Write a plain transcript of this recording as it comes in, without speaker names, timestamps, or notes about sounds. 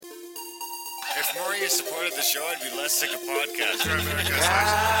If more of you supported the show, I'd be less sick of podcasts. The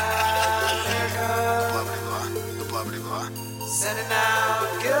blah blah blah. Sending out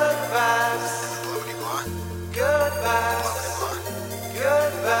good vibes. Blah blah blah. Good vibes. Blah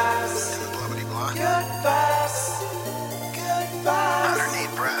Good vibes. blah blah. Good vibes. Good vibes.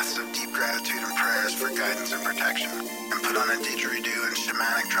 108 breaths of deep gratitude and prayers for guidance and protection, and put on a didgeridoo and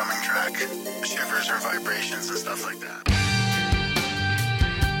shamanic drumming track, shivers or vibrations and stuff like that.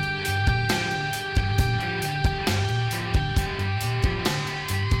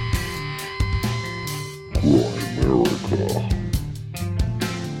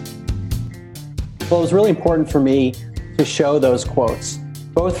 Well, it was really important for me to show those quotes,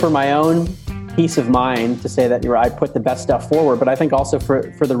 both for my own peace of mind to say that I put the best stuff forward, but I think also for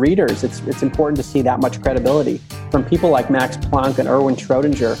the readers, it's important to see that much credibility from people like Max Planck and Erwin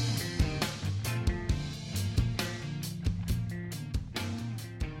Schrödinger.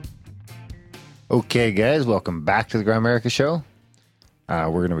 Okay, guys, welcome back to the Grimerica Show.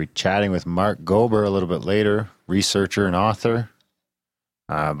 We're going to be chatting with Mark Gober a little bit later, researcher and author,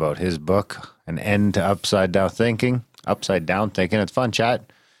 about his book, An End to Upside Down Thinking. Upside Down Thinking. It's fun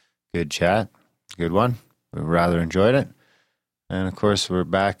chat. Good chat. Good one. We rather enjoyed it. And, of course, we're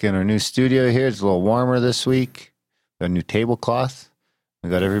back in our new studio here. It's a little warmer this week. Got a new tablecloth. We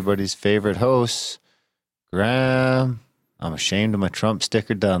got everybody's favorite hosts, Graham. I'm ashamed of my Trump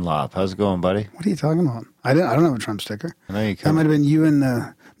sticker Dunlop. How's it going, buddy? What are you talking about? I don't have a Trump sticker. I know you That might have been you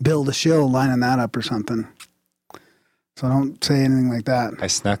and Bill the Shill lining that up or something. So don't say anything like that. I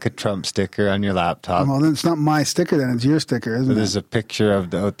snuck a Trump sticker on your laptop. Well, then it's not my sticker. Then it's your sticker, isn't There's it? a picture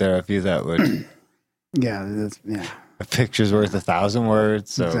of out there of you that would. Yeah, it is, yeah. A picture's worth 1,000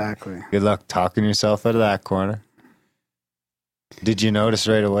 words. So Exactly. good luck talking yourself out of that corner. Did you notice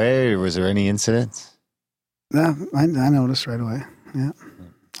right away, or was there any incidents? Yeah, I noticed right away. Yeah,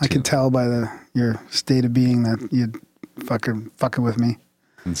 I could tell by your state of being that you'd fucking with me.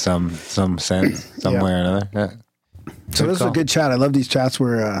 In some sense, some way or another. Yeah. So this is a good chat. I love these chats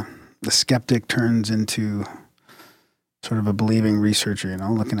where the skeptic turns into sort of a believing researcher,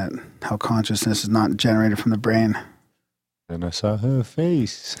 looking at how consciousness is not generated from the brain. Then I saw her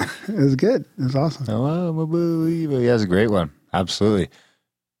face. It was good. It was awesome. Oh, I'm a believer. Yeah, it's a great one. Absolutely.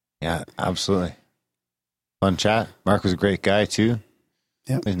 Yeah, absolutely. Fun chat. Mark was a great guy, too.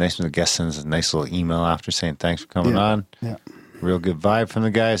 Yeah. It was nice when the guest sends a nice little email after saying thanks for coming on. Yeah. Real good vibe from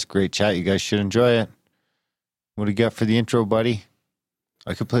the guys. Great chat. You guys should enjoy it. What do you got for the intro, buddy?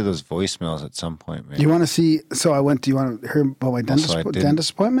 I could play those voicemails at some point, man. Do you want to see? So do you want to hear about my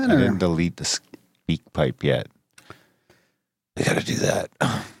dentist appointment? I Or? didn't delete the speak pipe yet. I got to do that.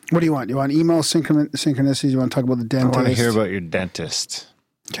 What do you want? You want email synchronicities? You want to talk about the dentist? I want to hear about your dentist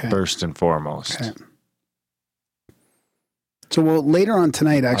first and foremost. Okay. So, later on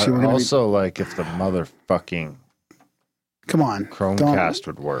tonight, actually, we're going to also like if the motherfucking come on, Chromecast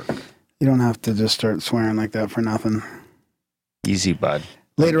would work. You don't have to just start swearing like that for nothing. Easy, bud.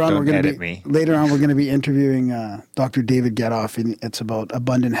 Later on, we're going to be interviewing Dr. David Getoff, and it's about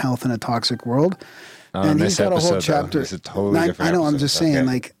abundant health in a toxic world. And he's got a whole chapter. It's a totally different I know. episode. I'm just saying,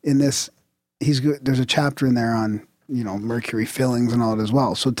 like in this, there's a chapter in there on mercury fillings and all that as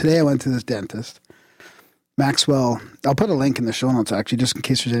well. So today I went to this dentist, Maxwell. I'll put a link in the show notes actually, just in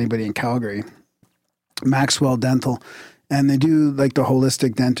case there's anybody in Calgary. Maxwell Dental, and they do like the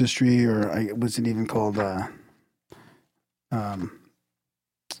holistic dentistry, or what's it even called?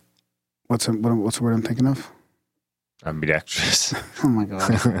 What's the word I'm thinking of? Ambidextrous. Oh my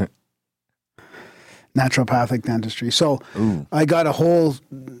god. Naturopathic dentistry. So I got a whole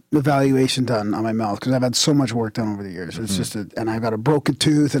evaluation done on my mouth because I've had so much work done over the years. It's just and I got a broken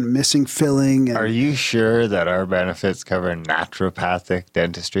tooth and a missing filling. And Are you sure that our benefits cover naturopathic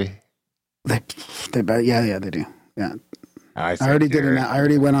dentistry? They do. Yeah. I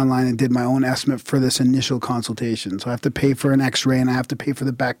already went online and did my own estimate for this initial consultation. So I have to pay for an X-ray and I have to pay for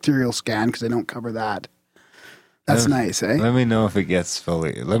the bacterial scan because they don't cover that. That's nice, eh? Let me know if it gets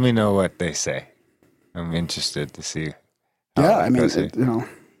fully. Let me know what they say. I'm interested to see. Yeah, I mean, I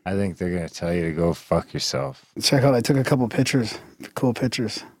think they're going to tell you to go fuck yourself. Check out, I took a couple pictures, cool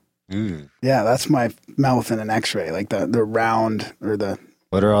pictures. Ooh. Yeah, that's my mouth in an X-ray, like the round or the...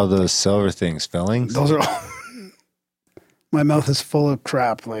 What are all those silver things, fillings? Those are all... My mouth is full of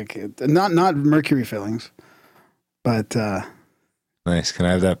crap, like not mercury fillings, but... Nice. Can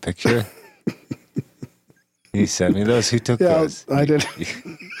I have that picture? You sent me those? Who took those? I did.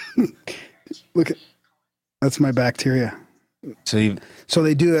 Look at... That's my bacteria. So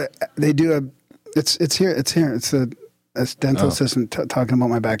they do a it's here. It's a dental assistant talking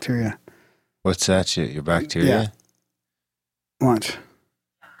about my bacteria. What's that shit? Your bacteria? Yeah. Watch.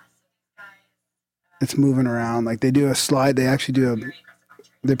 It's moving around. Like they do a slide. They actually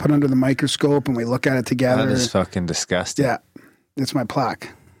they put under the microscope and we look at it together. That is fucking disgusting. Yeah. It's my plaque.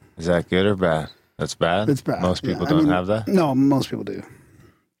 Is that good or bad? That's bad? It's bad. Most people don't have that? No, most people do.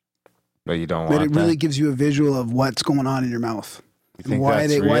 But you don't But want it really gives you a visual of what's going on in your mouth. You think Why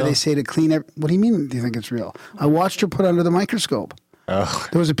that's why real? they say to clean it. What do you mean do you think it's real? I watched her put under the microscope. Oh,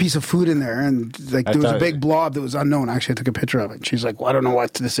 There was a piece of food in there and like I there was a thought- big blob that was unknown. Actually, I took a picture of it. She's like, well, I don't know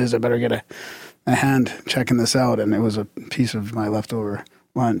what this is. I better get a hand checking this out. And it was a piece of my leftover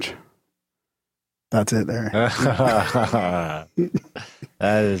lunch. That's it there. that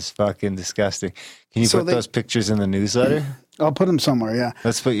is fucking disgusting. Can you So put they- those pictures in the newsletter? I'll put them somewhere, yeah.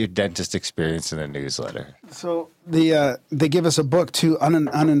 Let's put your dentist experience in the newsletter. So they give us a book to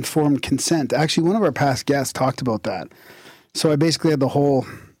uninformed consent. Actually, one of our past guests talked about that. So I basically had the whole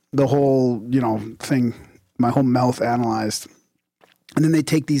thing, my whole mouth analyzed, and then they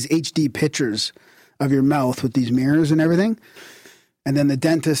take these HD pictures of your mouth with these mirrors and everything, and then the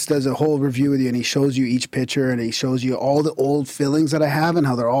dentist does a whole review with you, and he shows you each picture, and he shows you all the old fillings that I have and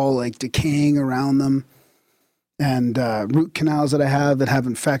how they're all like decaying around them. And root canals that I have that have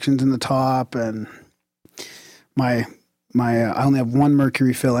infections in the top, and my I only have one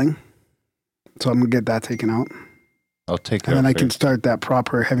mercury filling, so I'm gonna get that taken out, I'll take it and then out I for can you. start that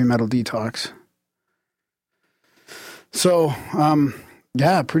proper heavy metal detox. So,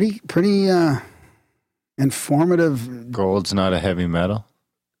 pretty informative. Gold's not a heavy metal.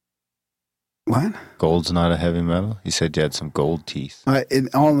 What? Gold's not a heavy metal. You said you had some gold teeth.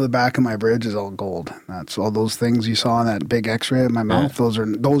 All in the back of my bridge is all gold. That's all those things you saw in that big X-ray of my mouth. Yeah.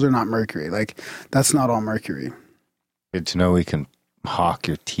 Those are not mercury. Like that's not all mercury. Good to know we can hawk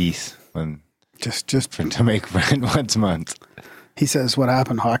your teeth when Just to make rent once a month. he says, "What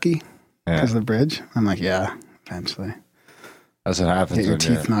happened? Hockey? Yeah. Because of the bridge?" I'm like, "Yeah, eventually That's what happens get your when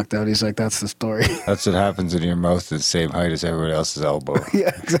teeth knocked out." He's like, "That's the story." that's what happens when your mouth is the same height as everyone else's elbow. Yeah,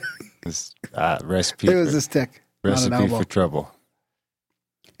 exactly. It's recipe. It was a stick, not an recipe elbow. for trouble.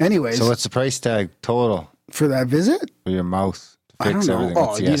 Anyways, So what's the price tag total for that visit, for your mouth to I fix don't know. everything?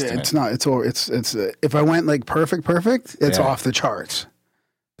 What's the dude, estimate? it's not. It's. If I went like perfect, it's Yeah. off the charts.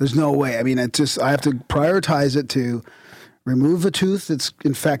 There's no way. I mean, it's just I have to prioritize it to remove a tooth that's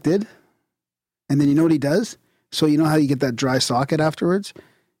infected, and then you know what he does. So you know how you get that dry socket afterwards.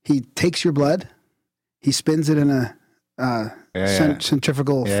 He takes your blood, he spins it in a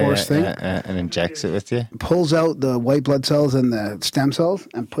centrifugal force thing, and injects it with you. pulls out the white blood cells and the stem cells,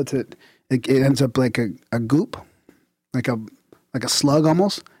 and puts it. It ends up like a goop, like a slug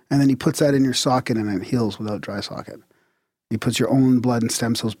almost, and then he puts that in your socket, and it heals without dry socket. He puts your own blood and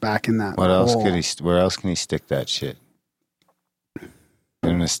stem cells back in that. What else hole. could he? Where else can he stick that shit?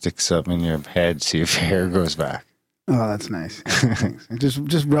 I'm gonna stick something in your head, see if your hair goes back. Oh, that's nice. Thanks.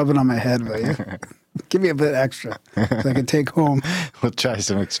 just rub it on my head, will you? Give me a bit extra so I can take home. We'll try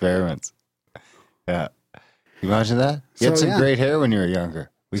some experiments. Yeah, you imagine that? You had So, some yeah. great hair when you were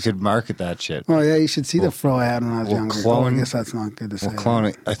younger. We could market that shit. Oh yeah, you should see the fro I had when I was we'll younger. clone- I guess that's not good to say. We'll clone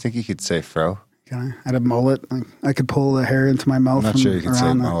it. I think you could say fro. Can I? I had a mullet. Like, I could pull the hair into my mouth. I'm not from sure you could say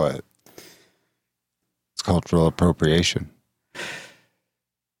around the- mullet. It's cultural appropriation.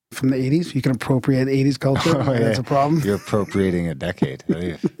 from the 80s. You can appropriate 80s culture. Oh, yeah. That's a problem. You're appropriating a decade.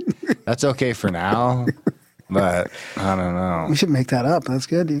 That's okay for now, but I don't know. We should make that up. That's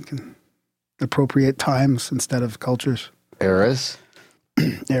good. You can appropriate times instead of cultures, Eras?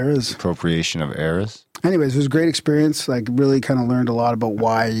 eras. Appropriation of eras? Anyways, it was a great experience. Like, really kind of learned a lot about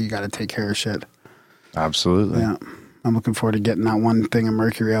why you got to take care of shit. Absolutely. Yeah. I'm looking forward to getting that one thing of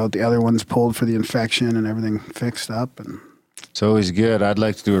mercury out. The other one's pulled for the infection and everything fixed up. And It's always good. I'd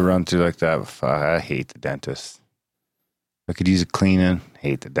like to do a run through like that. I hate the dentist. I could use a cleaning.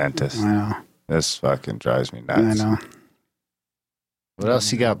 Hate the dentist. I know. This fucking drives me I nuts. know. What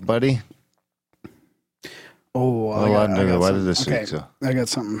else you got, buddy? Oh, Well, under the weather something. this Okay, week. So. I got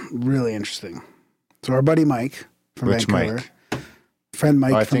something really interesting. So our buddy Mike from Which Vancouver. Mike? Friend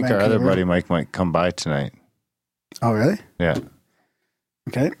Mike Oh, I from think Vancouver. our other buddy Mike might come by tonight. Oh, really? Yeah.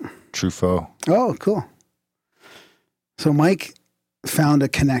 Okay. Truffaut. Oh, cool. So Mike found a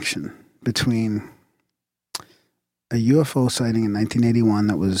connection between a UFO sighting in 1981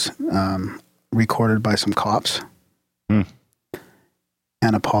 that was recorded by some cops Hmm.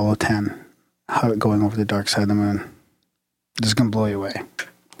 and Apollo 10 going over the dark side of the moon. This is going to blow you away.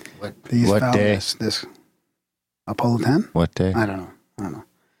 These What found day? This Apollo 10? What day? I don't know.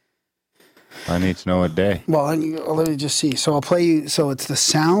 I need to know what day. Well, I'll let you just see. So I'll play you. So it's the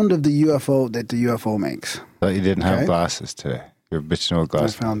sound of the UFO that the UFO makes. Thought you didn't Okay. have glasses today. You're bitching about I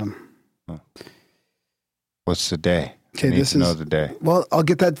glasses. found them. What's the day? Okay, I need to know today. Well, I'll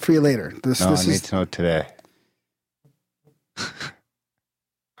get that for you later. I need to know today.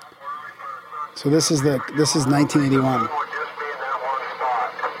 So this is 1981.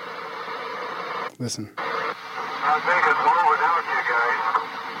 Listen. I think it's low without you guys.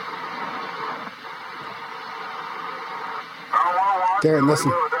 Darren, listen.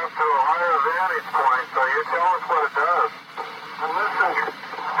 Move it up to a higher vantage point, so you tell us what it does. And listen.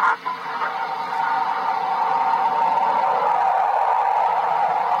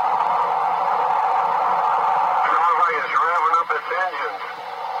 Sounds like it's revving up its engines.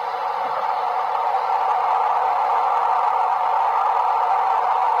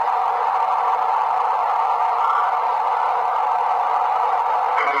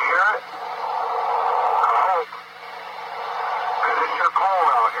 Can you hear it? I hope. 'Cause it's sure cold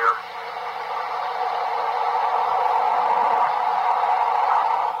out here.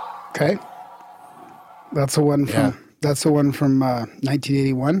 Okay. That's the one from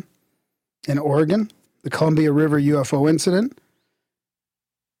 1981 in Oregon, the Columbia River UFO incident.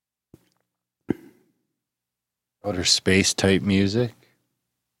 Outer space type music.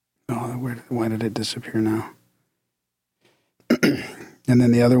 Oh, why did it disappear now? And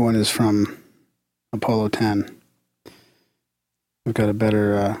then the other one is from Apollo 10. I've got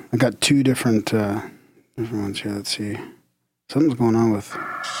I got two different ones here. Let's see. Something's going on with. I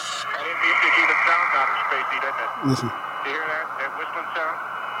didn't used to keep it sound outer spacey, didn't it? Listen. Do you hear that? That whistling sound?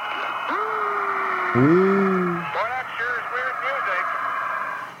 Ooh. Boy, that sure is weird music.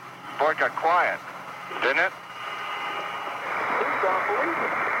 Boy, it got quiet, didn't it? Who's gonna believe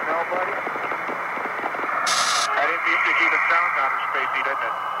it? Nobody. I didn't used to keep it sound outer spacey, didn't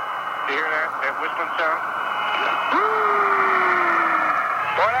it? Do you hear that? That whistling sound?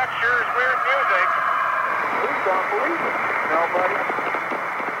 Boy, that sure is weird music. Who's gonna believe it? Nobody.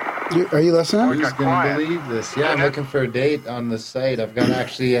 Are you listening? Boy, it got quiet. Believe this? Yeah, I'm looking for a date on the site. I've got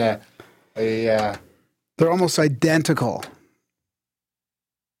actually They're almost identical.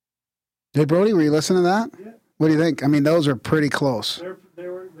 Hey, Brody, were you listening to that? Yeah. What do you think? I mean, those are pretty close. They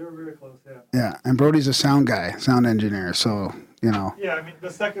were very close, yeah. Yeah, and Brody's a sound guy, sound engineer, so, you know. Yeah, I mean, the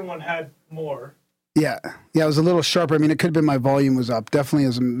second one had more. Yeah, it was a little sharper. I mean, it could have been my volume was up. Definitely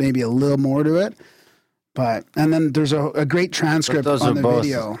is maybe a little more to it. But, and then there's a great transcript on the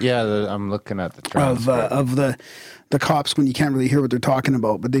video. Yeah, I'm looking at the Of transcript. the cops when you can't really hear what they're talking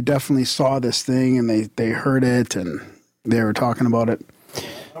about, but they definitely saw this thing and they heard it and they were talking about it.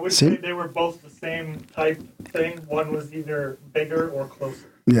 I would say they were both the same type thing. One was either bigger or closer.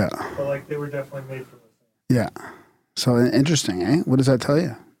 Yeah, So, like, they were definitely made from the same. yeah. So interesting, eh? What does that tell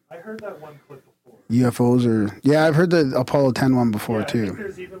you? I heard that one clip before. UFOs are... Yeah, I've heard the Apollo 10 one before, Yeah, I too. think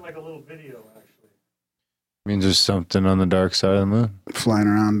there's even, like, a little video, actually. Means there's something on the dark side of the moon, Flying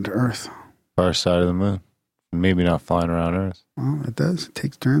around Earth. far side of the moon. Maybe not flying around Earth. Well, it does. It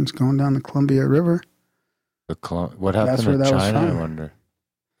takes turns going down the Columbia River. What happened That's where in that was China? I from. wonder.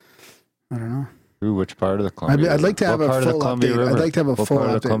 I don't know. Ooh, which part of the Columbia? I'd like to have What a part of the full Columbia update. River? I'd like to have a What full part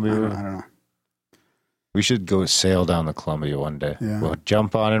of the update. Columbia River? I don't know. We should go sail down the Columbia one day. Yeah. We'll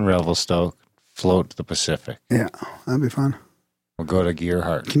jump on in Revelstoke, float to the Pacific. Yeah, that'd be fun. We'll go to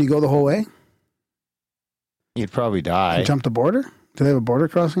Gearhart. Can you go the whole way? You'd probably Can die. you jump the border? Do they have a border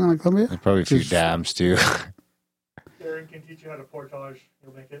crossing on the Columbia? There's probably a few Just- dams too. Darren can teach you how to portage.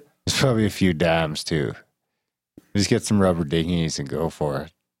 You'll make it. There's probably a few dams too. Just get some rubber dinghies and go for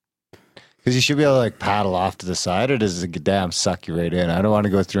it. Because you should be able to like paddle off to the side, or does the dam suck you right in? I don't want to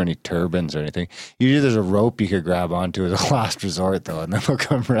go through any turbines or anything. Usually there's a rope you could grab onto as a last resort though, and then they'll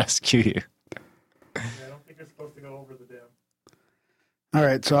come rescue you. Yeah, I don't think you're supposed to go over the dam. All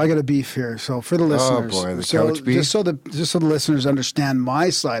right, so I got a beef here. So for the listeners, boy, the so couch beef? just so the listeners understand my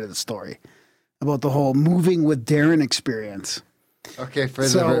side of the story about the whole moving with Darren experience. Okay, for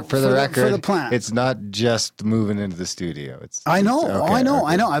So, the record, for the plan. it's not just moving into the studio. It's I know, okay, I know.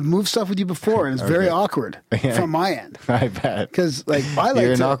 okay. I've moved stuff with you before, and it's very awkward Yeah. from my end. I bet. Because like I like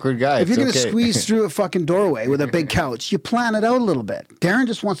You're an to, awkward guy. If you're It's going to okay. squeeze through a fucking doorway with a big couch, you plan it out a little bit. Darren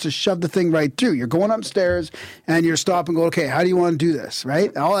just wants to shove the thing right through. You're going upstairs and you're stopping. Go, okay, how do you want to do this?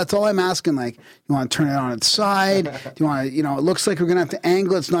 Right? That's all I'm asking. Like, you want to turn it on its side? Do you want to? It looks like we're going to have to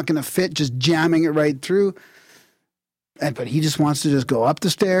angle. It's not going to fit. Just jamming it right through. But he just wants to just go up the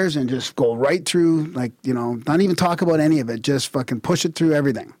stairs and just go right through, like, not even talk about any of it. Just fucking push it through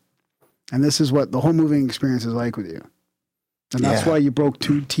everything. And this is what the whole moving experience is like with you. And that's why you broke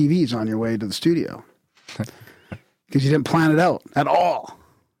 2 TVs on your way to the studio. Because you didn't plan it out at all.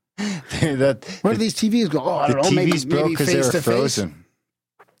 Where do these TVs go? Oh, I The don't know. TVs broke because they were frozen.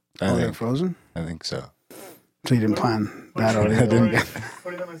 Oh, they were frozen? I think so. So you didn't plan that out either.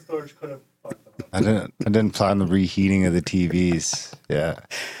 Putting them in storage could have fucked them. I didn't plan the reheating of the TVs. Yeah.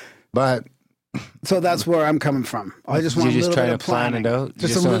 But So that's where I'm coming from. I just want You're a just little trying bit of to plan planning. it out?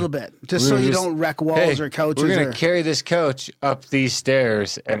 Just Just a want- little bit. Just so you don't wreck walls or couches. We're going or... to carry this couch up these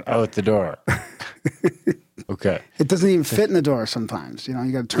stairs and out the door. Okay. It doesn't even fit in the door sometimes. You know,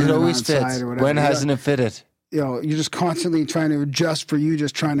 you got to turn It it always on its side fits. or whatever. When You hasn't got- it fitted? You know, you're just constantly trying to adjust for you,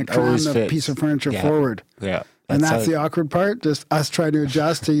 just trying to cram Always the fits. piece of furniture Yeah. forward. Yeah. And that's how- the awkward part, just us trying to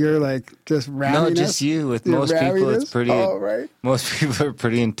adjust to your like just ramminess. No, just you. With Your most people, it's ramminess? pretty. Oh, right. Most people are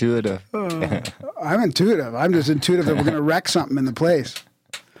pretty intuitive. I'm intuitive. I'm just intuitive that we're going to wreck something in the place.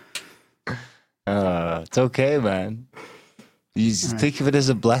 It's okay, man. You just think of it as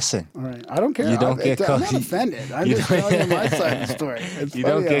a blessing. All right. I don't care. You don't get I'm caught- not offended. I'm you just don't- telling you my side of the story. It's You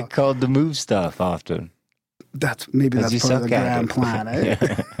funny don't how- get called to move stuff often. Maybe 'Cause you that's part of the suck at grand it. plan, eh?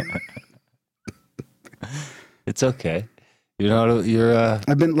 It's okay. You know, you're.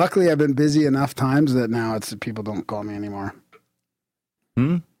 Luckily I've been busy enough times that now it's people don't call me anymore.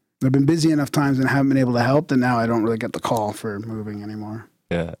 I've been busy enough times and haven't been able to help that now I don't really get the call for moving anymore.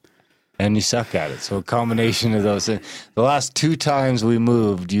 Yeah. And you suck at it. So a combination of those things. The last 2 times we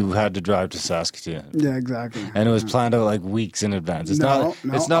moved, you had to drive to Saskatoon. Yeah, exactly. And it was planned out like weeks in advance. It's No,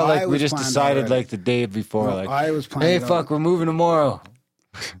 it's not I like we was just planned decided already. like the day before, No, like, I was planning hey, it out. fuck, we're moving tomorrow.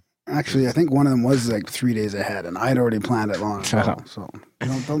 Actually, I think one of them was like 3 days ahead, and I'd already planned it long ago. So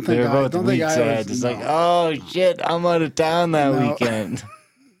don't think They're I both don't think weeks I ahead. was. It's no. like, oh shit, I'm out of town that No. weekend.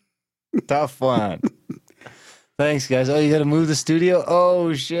 Tough one. Thanks, guys. Oh, you got to move the studio?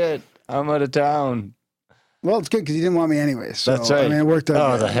 Oh shit, I'm out of town. Well, it's good because you didn't want me anyway. So, That's right. I mean, it worked out.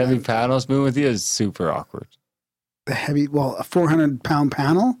 Oh, good. the heavy panels moving with you is super awkward. A 400-pound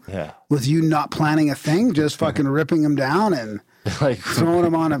panel Yeah. with you not planning a thing, just fucking ripping them down and Like throwing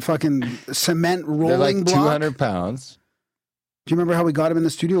them on a fucking cement they're rolling like block. 200 pounds. Do you remember how we got them in the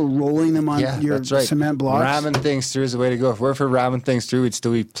studio, rolling them on Yeah, your that's right. cement blocks? Ramming things through is the way to go. If we're for ramming things through, we'd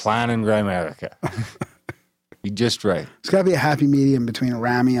still be planning Grimerica. You're just right. It's got to be a happy medium between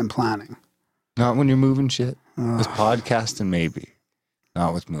ramming and planning. Not when you're moving shit. With podcasting, maybe.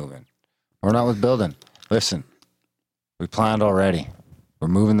 Not with moving. Or not with building. Listen, we planned already. We're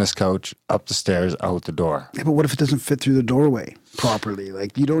moving this couch up the stairs, out the door. Yeah, but what if it doesn't fit through the doorway properly?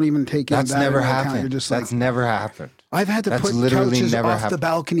 Like you don't even take That's that never into account. happened. You're just That's like, never happened. I've had to that's put literally couches never off the happened.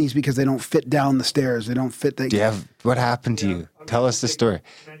 balconies because they don't fit down the stairs. They don't fit. What happened to you? Tell us the story.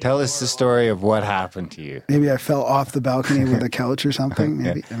 Tell us the story of what happened to you. Maybe I fell off the balcony with a couch or something.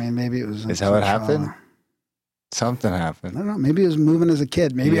 Maybe maybe it was. Is how it happened? Something I happened. don't know. Maybe it was moving as a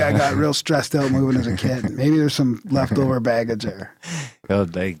kid. Maybe I got real stressed out moving as a kid. Maybe there's some leftover baggage there. Feel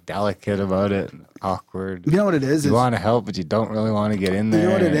like delicate about it, and awkward. You know what it is? You It's- want to help, but you don't really want to get in there. You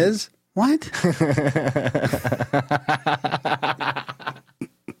know what it is? What? There's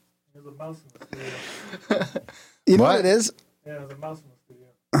a mouse in the studio. You know What? what it is? Yeah, there's a mouse in the studio.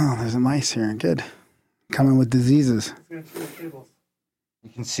 Oh, there's a mice here. Good. Coming with diseases. It's going to chew the tables. You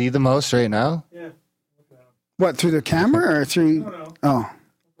can see the most right now. Yeah. Look at him. What, through the camera or through? No. Oh,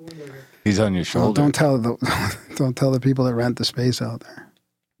 The window here. He's on your well, shoulder. don't tell the people that rent the space out there.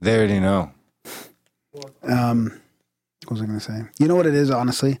 They already know. What was I going to say? You know what it is,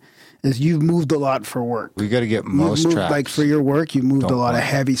 honestly, is you've moved a lot for work. We got to get You've most moved, tracks. like for your work, you moved Don't a lot of point.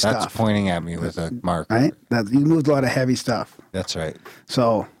 heavy That's stuff, pointing at me with a marker. right? You moved a lot of heavy stuff. That's right.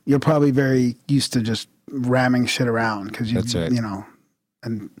 So you're probably very used to just ramming shit around because That's right. you know,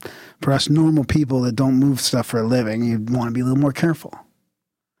 and for us normal people that don't move stuff for a living, you want to be a little more careful.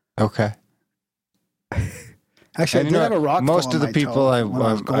 Okay. Actually, And I you did know, have a rock most fall of on the my people toe I when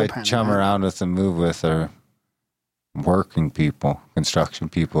was goal panning, chum right? around with and move with are working people, construction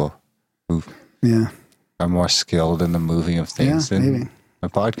people who Yeah, are more skilled in the moving of things Yeah, than maybe. my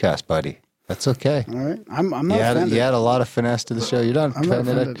podcast buddy. That's okay. all right. I'm not You offended. had a lot of finesse to the show. You're not I'm not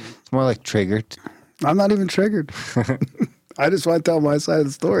offended. offended. It's more like triggered. I'm not even triggered. I just want to tell my side of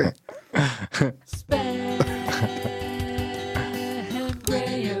the story.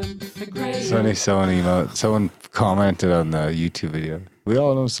 Someone commented on the YouTube video. We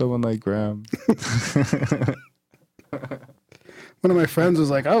all know someone like Graham. One of my friends was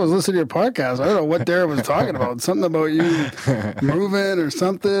like, I was listening to your podcast. I don't know what Darren was talking about. Something about you moving or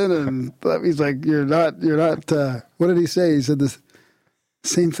something. And he's like, you're not, what did he say? He said this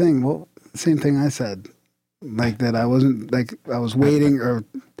same thing. Well, same thing I said. Like that I wasn't, like I was waiting or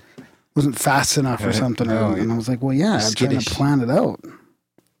wasn't fast enough or something. No, and I was like, well, yeah, I'm trying skittish. to plan it out.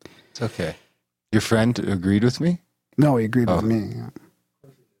 It's okay. Your friend agreed with me? No, he agreed Oh. with me. Yeah.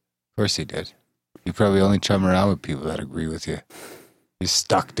 Of course he did. You probably only chum around with people that agree with you. You're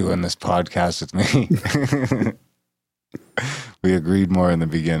stuck doing this podcast with me. We agreed more in the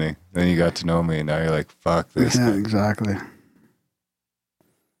beginning. Then you got to know me, and now you're like, fuck this. Yeah, exactly.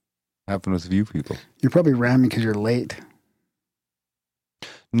 Happened with a few people. You're probably ramming because you're late.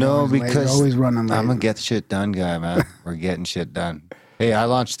 No, Always late. because You're always running late. I'm a get shit done guy, man. We're getting shit done. Hey, I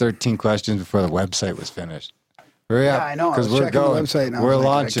launched 13 questions before the website was finished. Hurry up. Yeah, I know. I Because was we're checking going. the website and I We're was like,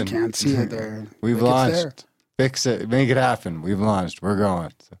 launching. I can't see it there. We've Like, it's there. launched. Fix it. Make it happen. We've launched. We're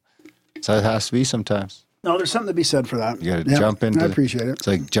going. So it has to be sometimes. No, there's something to be said for that. You got to jump into. I appreciate it. It's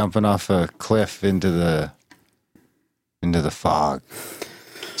like jumping off a cliff into the fog,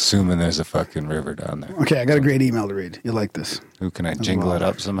 assuming there's a fucking river down there. Okay, I got a great email to read. You like this? Who can I jingle it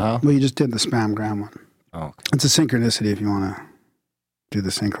up somehow? Well, you just did the spam gram one. Oh, okay. It's a synchronicity if you want to do the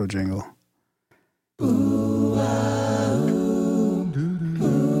synchro jingle.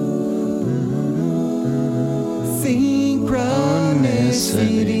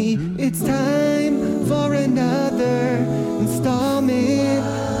 Synchronicity. It's time for another installment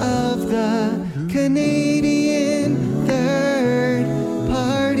of the Canadian Third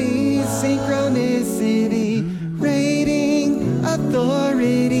Party Synchronicity Rating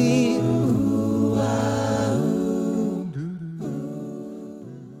Authority.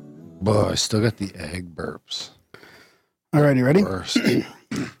 Boy, I still got the egg burps. All right, you ready? Worst.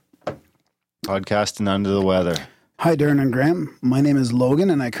 Podcasting under the weather. Hi, Darren and Graham. My name is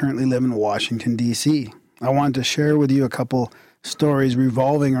Logan, and I currently live in Washington, D.C. I wanted to share with you a couple stories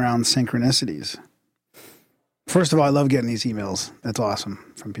revolving around synchronicities. First of all, I love getting these emails. That's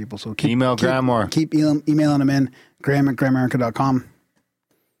awesome from people. So Email Graham more. Keep emailing them in, graham@grahamerica.com.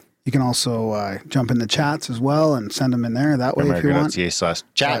 You can also jump in the chats as well and send them in there that way if you want.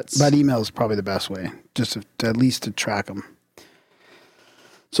 America.ca/chats. But email is probably the best way, just to, at least to track them.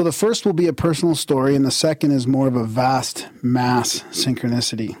 So the first will be a personal story, and the second is more of a vast mass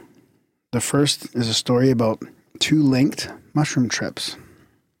synchronicity. The first is a story about 2 linked mushroom trips.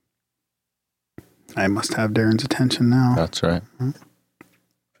 I must have Darren's attention now. That's right. Can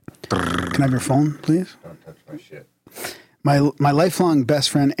I have your phone, please? Don't touch my shit. My lifelong best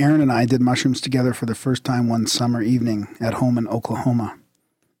friend Aaron and I did mushrooms together for the first time one summer evening at home in Oklahoma.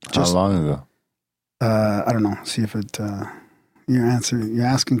 How long ago? I don't know. See if it... You're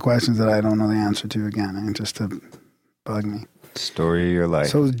asking questions that I don't know the answer to again, just to bug me. Story of your life.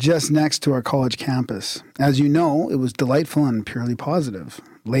 So it was just next to our college campus. As you know, it was delightful and purely positive.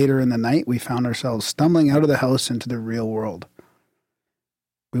 Later in the night, we found ourselves stumbling out of the house into the real world.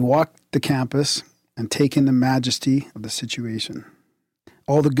 We walked the campus and take in the majesty of the situation.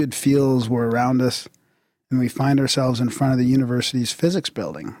 All the good feels were around us, and we find ourselves in front of the university's physics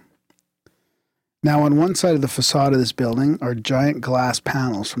building. Now, on one side of the facade of this building are giant glass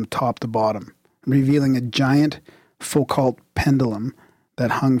panels from top to bottom, revealing a giant Foucault pendulum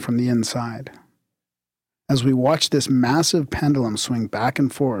that hung from the inside. As we watched this massive pendulum swing back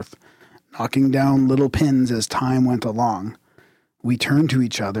and forth, knocking down little pins as time went along, we turned to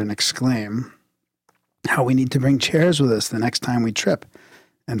each other and exclaim how we need to bring chairs with us the next time we trip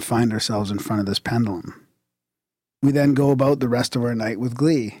and find ourselves in front of this pendulum. We then go about the rest of our night with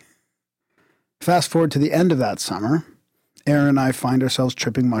glee. Fast forward to the end of that summer, Aaron and I find ourselves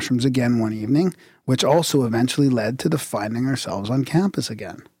tripping mushrooms again one evening, which also eventually led to the finding ourselves on campus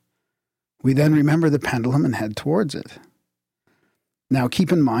again. We then remember the pendulum and head towards it. Now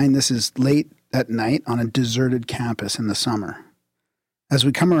keep in mind this is late at night on a deserted campus in the summer. As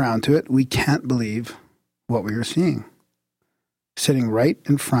we come around to it, we can't believe what we are seeing. Sitting right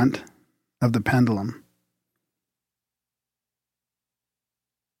in front of the pendulum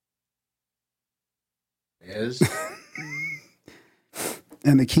is.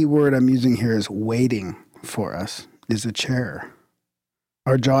 And the key word I'm using here is waiting for us, is a chair.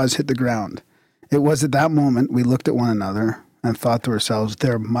 Our jaws hit the ground. It was at that moment we looked at one another and thought to ourselves,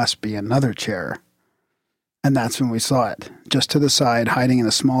 there must be another chair. And that's when we saw it, just to the side, hiding in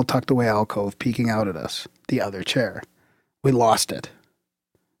a small tucked away alcove, peeking out at us, the other chair. We lost it.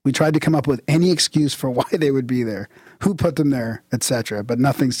 We tried to come up with any excuse for why they would be there, who put them there, etc., but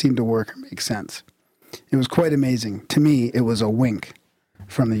nothing seemed to work or make sense. It was quite amazing. To me, it was a wink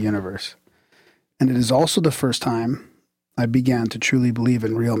from the universe. And it is also the first time I began to truly believe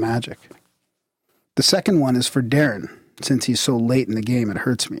in real magic. The second one is for Darren. Since he's so late in the game, it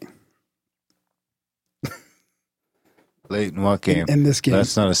hurts me. Late in what game? In this game.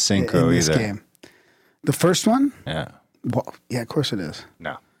 That's not a synchro in this either. game. The first one? Yeah. Well, yeah, of course it is.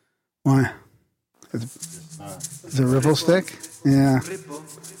 No. Why? Is it a riffle stick? Yeah.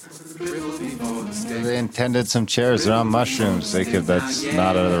 They intended some chairs. They're on mushrooms. That's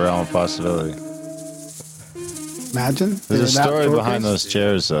not out of the realm of possibility. Imagine. There's a story behind those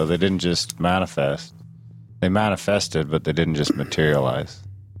chairs, though. They didn't just manifest. They manifested, but they didn't just materialize.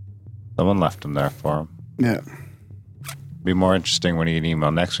 Someone left them there for him. Yeah. Be more interesting when you get an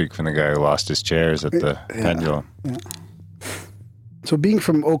email next week from the guy who lost his chairs at the pendulum. Yeah. So being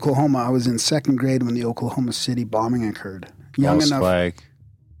from Oklahoma, I was in second grade when the Oklahoma City bombing occurred. Young enough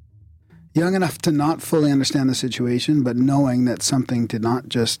to not fully understand the situation, but knowing that something did not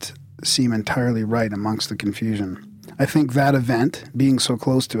just seem entirely right amongst the confusion. I think that event, being so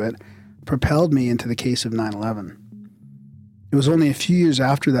close to it, propelled me into the case of 9/11. It was only a few years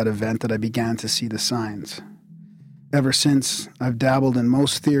after that event that I began to see the signs. Ever since, I've dabbled in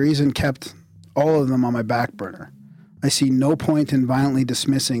most theories and kept all of them on my back burner. I see no point in violently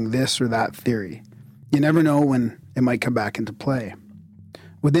dismissing this or that theory. You never know when it might come back into play.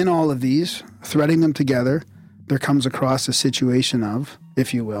 Within all of these, threading them together, there comes across a situation of,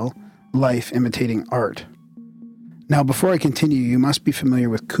 if you will, life imitating art. Now, before I continue, you must be familiar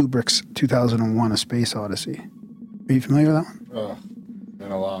with Kubrick's 2001: A Space Odyssey. Are you familiar with that one? Oh,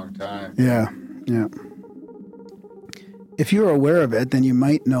 been a long time. Yeah. If you are aware of it, then you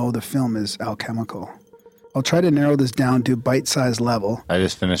might know the film is alchemical. I'll try to narrow this down to a bite-sized level. I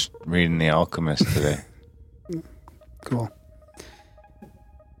just finished reading The Alchemist today. Cool.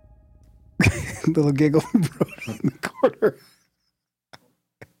 Little giggle in the corner.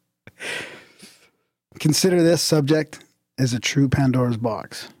 Consider this subject as a true Pandora's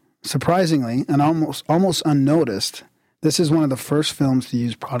box. Surprisingly, and almost unnoticed, this is one of the first films to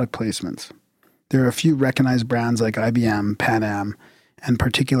use product placements. There are a few recognized brands like IBM, Pan Am, and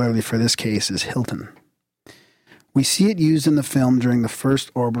particularly for this case is Hilton. We see it used in the film during the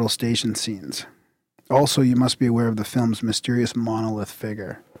first orbital station scenes. Also, you must be aware of the film's mysterious monolith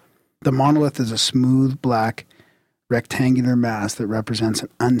figure. The monolith is a smooth, black, rectangular mass that represents an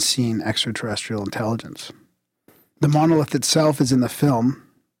unseen extraterrestrial intelligence. The monolith itself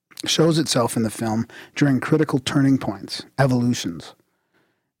shows itself in the film during critical turning points, evolutions.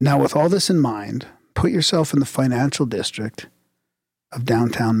 Now, with all this in mind, put yourself in the financial district of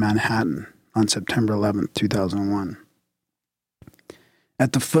downtown Manhattan on September 11th, 2001.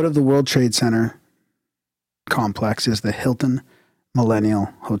 At the foot of the World Trade Center complex is the Hilton Millennial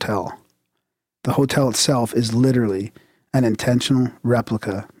Hotel. The hotel itself is literally an intentional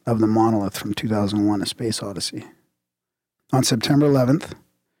replica of the monolith from 2001: A Space Odyssey. On September 11th,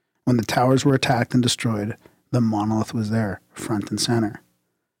 when the towers were attacked and destroyed, the monolith was there, front and center.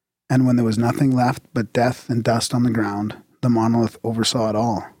 And when there was nothing left but death and dust on the ground, the monolith oversaw it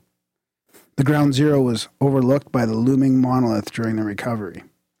all. The ground zero was overlooked by the looming monolith during the recovery.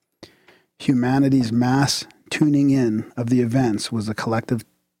 Humanity's mass tuning in of the events was the collective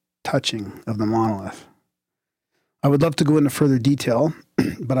touching of the monolith. I would love to go into further detail,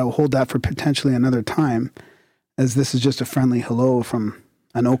 but I will hold that for potentially another time, as this is just a friendly hello from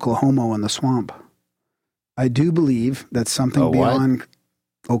an Oklahoma in the swamp. I do believe that something beyond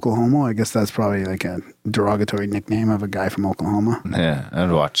Oklahoma, I guess that's probably like a derogatory nickname of a guy from Oklahoma. Yeah,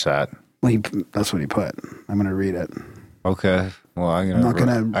 I'd watch that. Well, that's what he put. I'm going to read it. Okay. Well, I'm not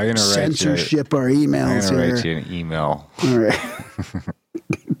going to censorship our emails here. I'm going to here. write you an email.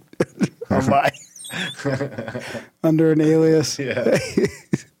 All right. Under an alias. Yeah.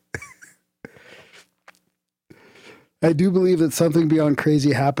 I do believe that something beyond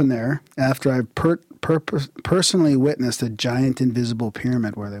crazy happened there after I personally witnessed a giant invisible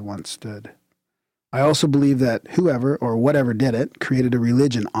pyramid where they once stood. I also believe that whoever or whatever did it created a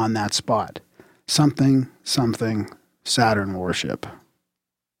religion on that spot. Something, Saturn worship,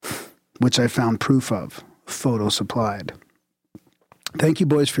 which I found proof of, photo supplied. Thank you,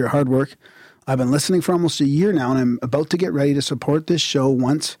 boys, for your hard work. I've been listening for almost a year now, and I'm about to get ready to support this show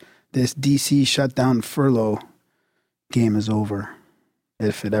once this DC shutdown furlough game is over,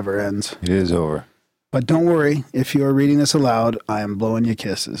 if it ever ends. It is over. But don't worry, if you are reading this aloud, I am blowing you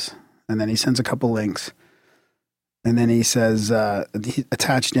kisses. And then he sends a couple links. And then he says,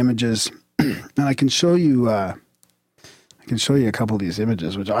 attached images. And I can show you a couple of these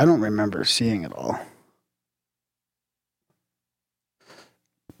images, which I don't remember seeing at all.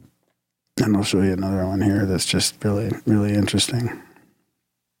 And I'll show you another one here that's just really, really interesting.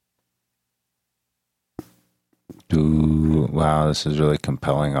 Ooh, wow, this is really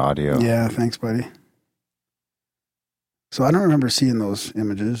compelling audio. Yeah, thanks, buddy. So I don't remember seeing those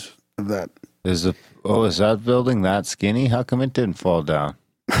images of that. Is that building that skinny? How come it didn't fall down?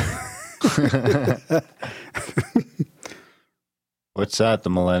 What's that, the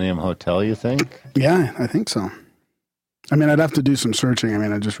Millennium Hotel, you think? Yeah, I think so. I mean, I'd have to do some searching. I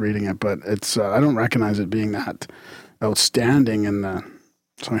mean, I'm just reading it, but it's I don't recognize it being that outstanding.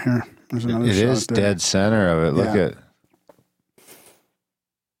 So here, there's another shot. It is there. Dead center of it. Look at.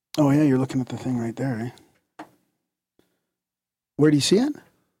 Oh yeah, you're looking at the thing right there, eh? Where do you see it?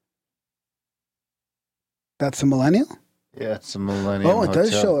 That's the Millennial? Yeah, it's a Millennium Oh, it does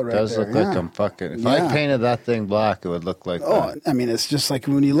Hotel. show it right It does there, look like yeah. I'm fucking... If Yeah. I painted that thing black, it would look like Oh, that. I mean, it's just like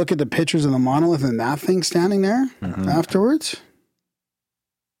when you look at the pictures of the monolith and that thing standing there afterwards.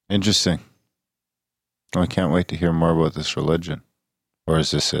 Interesting. I can't wait to hear more about this religion. Or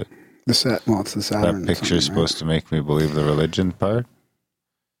is this it? It's the Saturn. That picture is supposed to make me believe the religion part?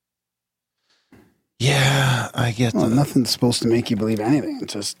 Yeah, I get Well, that. nothing's supposed to make you believe anything.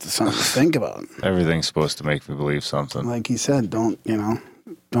 It's just something to think about. Everything's supposed to make me believe something. Like he said, don't You're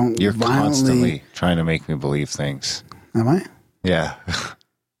violently... constantly trying to make me believe things. Am I? Yeah.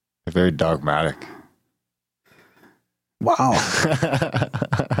 You're very dogmatic. Wow.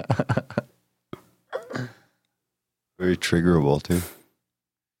 Very triggerable, too.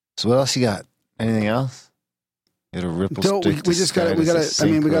 So what else you got? Anything else? You got a ripple So stick we just got to, we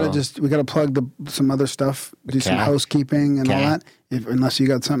got to plug some other stuff, do some cat. housekeeping and all Cat. that. Unless you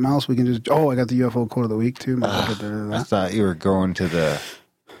got something else, we can just, I got the UFO quote of the week too. I thought you were going to the...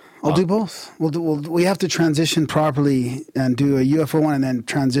 I'll do both. We have to transition properly and do a UFO one and then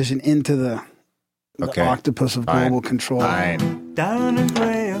transition into the octopus of global control. Fine. Down and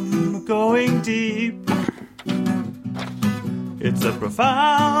Graham, going deep. It's a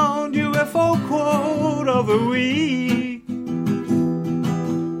profound UFO quote of the week.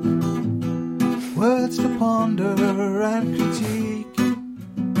 Words to ponder and critique.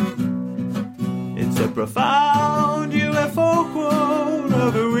 It's a profound UFO quote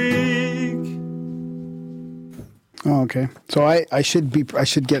of the week. Oh, okay. So I should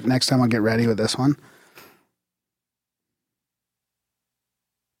get, next time I'll get ready with this one.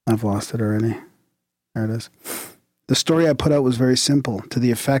 I've lost it already. There it is. The story I put out was very simple, to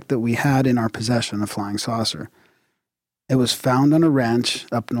the effect that we had in our possession a flying saucer. It was found on a ranch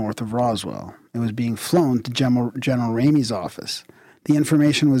up north of Roswell. It was being flown to General Ramey's office. The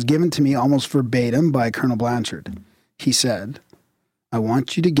information was given to me almost verbatim by Colonel Blanchard. He said, "I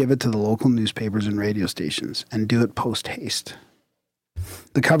want you to give it to the local newspapers and radio stations, and do it post-haste."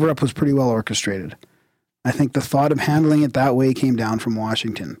 The cover-up was pretty well orchestrated. I think the thought of handling it that way came down from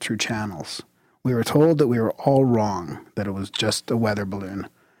Washington through channels. We were told that we were all wrong, that it was just a weather balloon.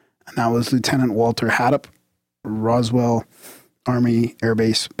 And that was Lieutenant Walter Haddop, Roswell Army Air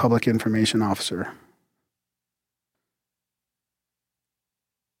Base Public Information Officer.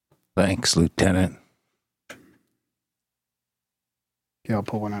 Thanks, Lieutenant. Yeah, I'll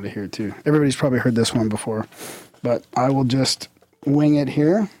pull one out of here too. Everybody's probably heard this one before, but I will just wing it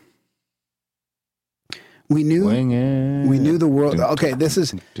here. We knew the world. Okay, this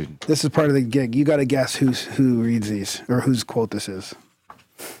is part of the gig. You got to guess who reads these or whose quote this is.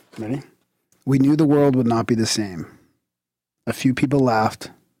 Ready? We knew the world would not be the same. A few people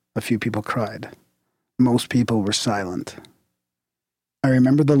laughed. A few people cried. Most people were silent. I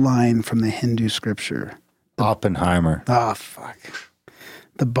remember the line from the Hindu scripture. Oppenheimer. Ah, fuck.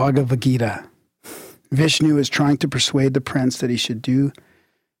 The Bhagavad Gita. Vishnu is trying to persuade the prince that he should do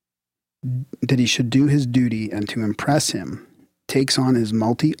his duty, and to impress him, takes on his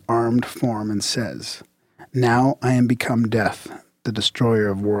multi-armed form and says, "Now I am become death, the destroyer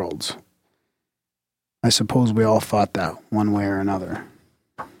of worlds." I suppose we all thought that one way or another.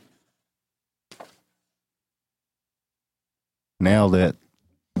 Nailed it.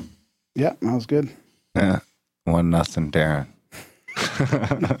 Yeah, that was good. Yeah. 1-0, Darren.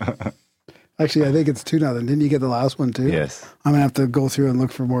 Actually, I think it's 2-0. Didn't you get the last one too? Yes. I'm gonna have to go through and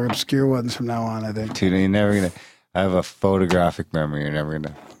look for more obscure ones from now on, I think. You're never gonna. I have a photographic memory. You're never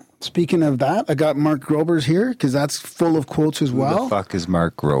gonna. Speaking of that, I got Mark Gober's here because that's full of quotes as Who well. the fuck is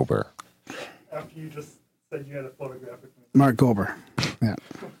Mark Gober? After you just said you had a photographic. Mark Gober. Yeah.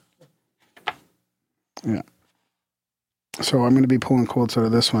 Yeah. So I'm going to be pulling quotes out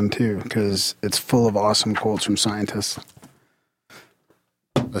of this one too because it's full of awesome quotes from scientists.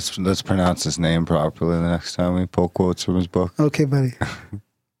 Let's pronounce his name properly the next time we pull quotes from his book. Okay, buddy.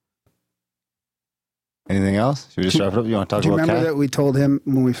 Anything else? Should we just wrap it up? You want to talk Do you about remember Cat? that we told him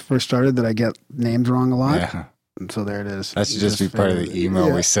when we first started that I get names wrong a lot? Yeah. And so there it is. That should just be part of the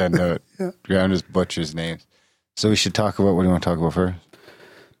email we send out. Yeah. Graham just butchers names. So we should talk about, what do you want to talk about first?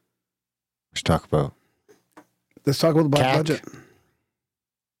 We should talk about. Let's talk about the black Cat. budget.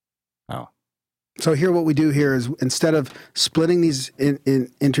 Oh. So here, what we do here is instead of splitting these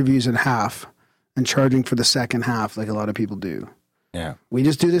in interviews in half and charging for the second half, like a lot of people do, Yeah. we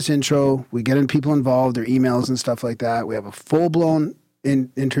just do this intro. We get in people involved, their emails and stuff like that. We have a full blown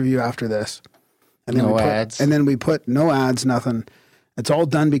interview after this, and then No we put, ads. and then we put no ads, nothing. It's all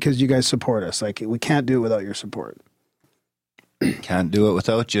done because you guys support us. Like we can't do it without your support. Can't do it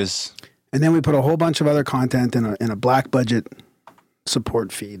without yous. And then we put a whole bunch of other content in a black budget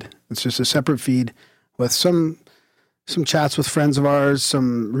support feed. It's just a separate feed with some chats with friends of ours,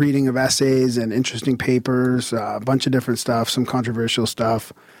 some reading of essays and interesting papers, a bunch of different stuff, some controversial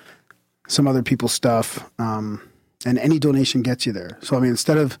stuff, some other people's stuff, and any donation gets you there. So, I mean,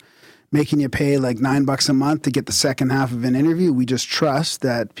 instead of making you pay like $9 a month to get the second half of an interview, we just trust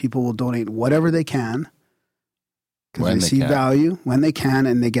that people will donate whatever they can because they see value when they can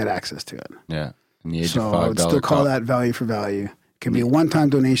and they get access to it. Yeah. In the age so of $5 I would still call that value for value. It can be a one-time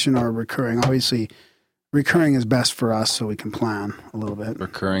donation or recurring. Obviously, recurring is best for us so we can plan a little bit.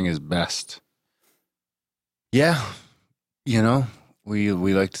 Recurring is best. Yeah. You know, we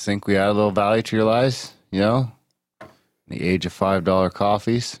like to think we add a little value to your lives, you know? In the age of $5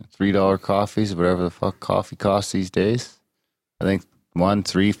 coffees, $3 coffees, whatever the fuck coffee costs these days. I think $1,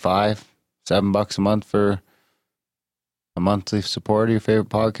 $3, $5, $7 a month for a monthly support of your favorite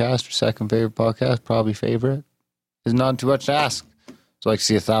podcast or second favorite podcast, probably favorite. Is not too much to ask. So I like to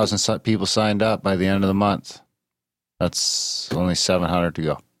see 1,000 people signed up by the end of the month. That's only 700 to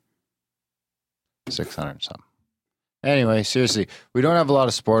go. 600 something. Anyway, seriously, we don't have a lot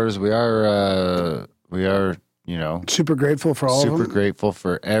of supporters. We are, you know, super grateful for all of them. Super grateful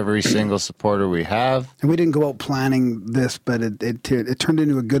for every single supporter we have. And we didn't go out planning this, but it turned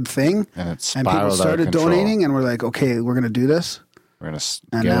into a good thing. And it spiraled and people started donating, and we're like, okay, we're going to do this. We're going to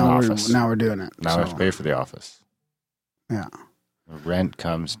get an office. Now we're doing it. Now we have to pay for the office. Yeah. Rent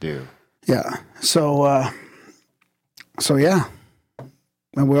comes due. Yeah. So yeah.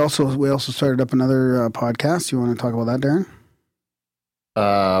 And we also started up another podcast. You want to talk about that, Darren?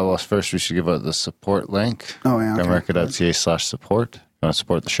 Well, first we should give out the support link. Oh, yeah. Okay. Grimerica.ca/support. You want to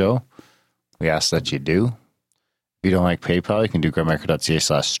support the show? We ask that you do. If you don't like PayPal, you can do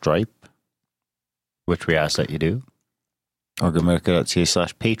grimerica.ca/stripe, which we ask that you do. Or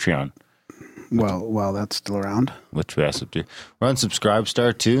grimerica.ca/Patreon. Well, that's still around. Which we ask that you do. We're on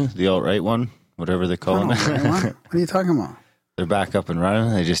Subscribestar too, the alt-right one, whatever they call it. What are you talking about? They're back up and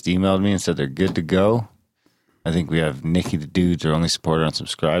running. They just emailed me and said they're good to go. I think we have Nikki the Dude's our only supporter on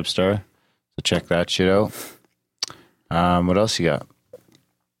Subscribestar. So check that shit out. What else you got?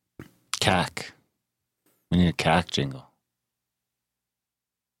 CAC. We need a CAC jingle.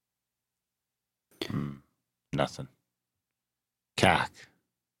 Nothing. CAC.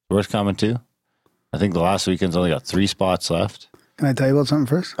 Where's coming to? I think the last weekend's only got 3 spots left. Can I tell you about something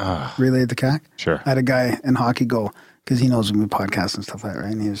first? Related to CAC? Sure. I had a guy in hockey go, because he knows me podcasts and stuff like that,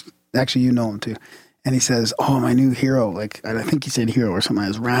 right? And he was, actually, you know him too. And he says, oh, my new hero, like, I think he said hero or something,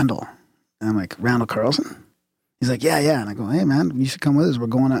 is Randall. And I'm like, Randall Carlson? He's like, yeah. And I go, hey, man, you should come with us. We're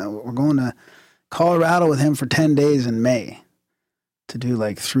going to Colorado with him for 10 days in May to do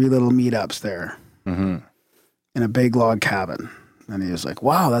like 3 little meetups there in a big log cabin. And he was like,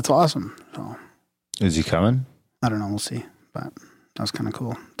 wow, that's awesome. So, is he coming? I don't know. We'll see. But that was kind of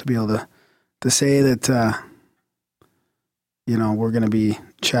cool to be able to say that, you know, we're going to be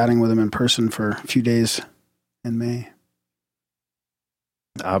chatting with him in person for a few days in May.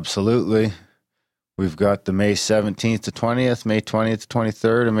 Absolutely. We've got the May 17th to 20th, May 20th to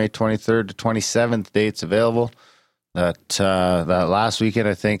 23rd, and May 23rd to 27th dates available. That last weekend,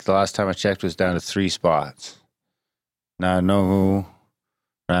 I think, the last time I checked, was down to 3 spots. Now, I know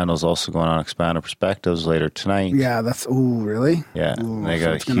Randall's also going on Expanded Perspectives later tonight. Yeah, that's, really? Yeah, ooh, they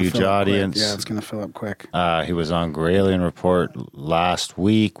got a huge audience. Yeah, it's going to fill up quick. He was on Gralien Report last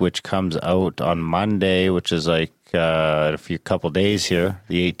week, which comes out on Monday, which is like a couple days here.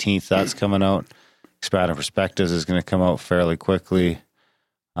 The 18th, that's coming out. Expanded Perspectives is going to come out fairly quickly.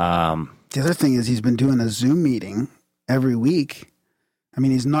 The other thing is he's been doing a Zoom meeting every week. I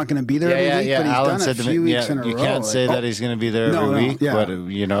mean, he's not going to be there every week, but he's Alan done it a few weeks in a row. You can't say that he's going to be there every week, but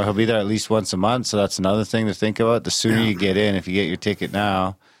you know, he'll be there at least once a month. So that's another thing to think about. The sooner you get in, if you get your ticket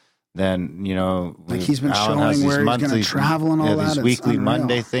now, then, you know, like he's been showing where he's going to travel and all that. These weekly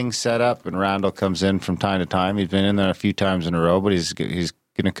Monday things set up, and Randall comes in from time to time. He's been in there a few times in a row, but he's going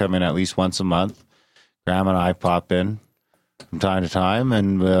to come in at least once a month. Graham and I pop in from time to time,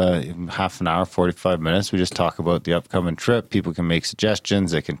 and half an hour, 45 minutes, we just talk about the upcoming trip. People can make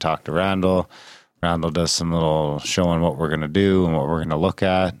suggestions. They can talk to Randall. Randall does some little showing what we're going to do and what we're going to look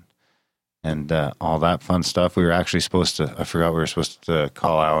at and all that fun stuff. We were actually supposed to, I forgot we were supposed to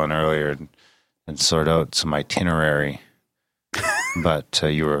call Alan earlier and sort out some itinerary. But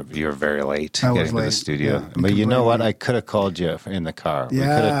you were very late getting to the studio. Yeah, but you know what? I could have called you in the car. We could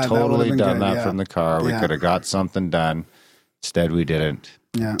have totally done that from the car. We could have got something done. Instead, we didn't.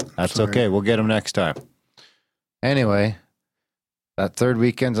 Yeah. That's okay. We'll get them next time. Anyway, that third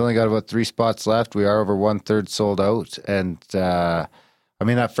weekend's only got about 3 spots left. We are over 1/3 sold out. And, I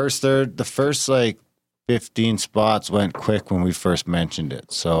mean, that first third, the first, like, 15 spots went quick when we first mentioned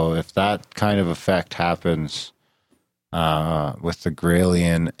it. So if that kind of effect happens with the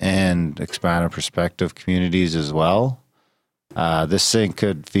Gralian and expanded perspective communities as well, this thing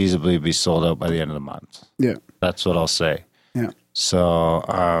could feasibly be sold out by the end of the month. Yeah. That's what I'll say. Yeah. So,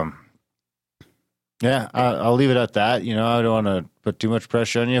 I'll leave it at that. You know, I don't want to put too much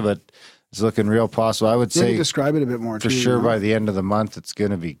pressure on you, but it's looking real possible. I would say describe it a bit more for too, sure. you know? By the end of the month, it's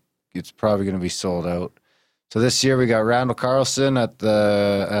probably going to be sold out. So this year we got Randall Carlson at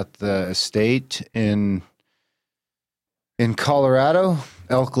the estate in Colorado,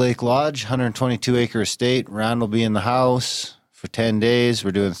 Elk Lake Lodge, 122 acre estate. Randall be in the house for 10 days.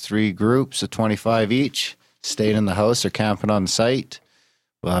 We're doing 3 groups of 25 each, staying in the house or camping on site.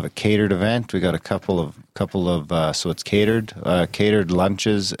 We'll have a catered event. We got a couple of so it's catered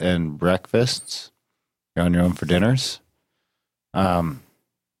lunches and breakfasts. You're on your own for dinners. And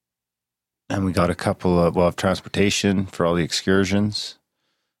we got we'll have transportation for all the excursions.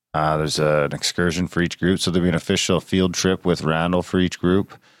 There's an excursion for each group. So there'll be an official field trip with Randall for each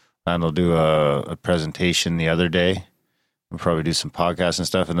group. Randall will do a presentation the other day. We'll probably do some podcasts and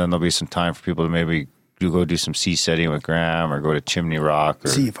stuff. And then there'll be some time for people to maybe go do some sea setting with Graham or go to Chimney Rock. Or,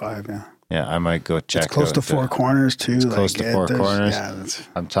 C5, yeah. Yeah, I might go check It's close out to Four Corners, too. It's close to Four Corners. Yeah,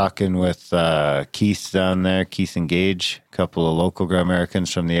 I'm talking with Keith down there, Keith and Gage, a couple of local Grand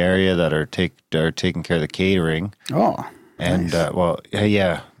Americans from the area that are taking care of the catering. Oh, and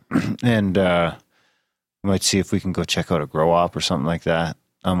nice. And we might see if we can go check out a grow op or something like that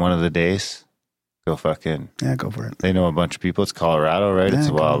on one of the days. Go for it. They know a bunch of people. It's Colorado, right? Yeah, it's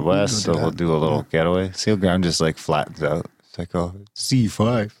the Wild West, so that. we'll do a little getaway. See how Graham just like flattens out. It's like, oh,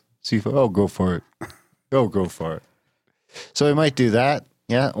 C5. Oh, go for it. Go for it. So we might do that.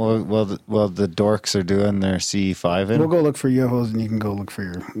 Yeah. Well, the dorks are doing their CE5 in. We'll go look for UFOs and you can go look for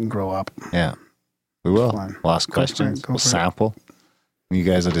your grow up. Yeah. We will. Fine. We'll ask questions. We'll sample. You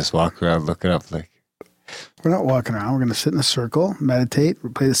guys will just walk around looking up like. We're not walking around. We're going to sit in a circle, meditate,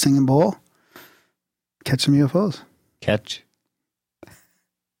 play the singing bowl, catch some UFOs. Catching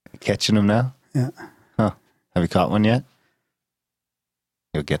them now? Yeah. Huh. Have you caught one yet?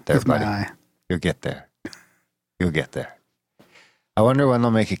 You'll get there, With buddy. my eye. You'll get there. I wonder when they'll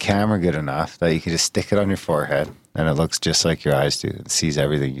make a camera good enough that you can just stick it on your forehead and it looks just like your eyes do. It sees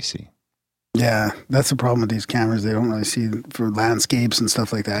everything you see. Yeah, that's the problem with these cameras. They don't really see for landscapes and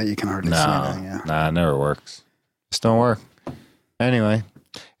stuff like that. You can hardly see anything. Yeah. Nah, it never works. Just don't work. Anyway,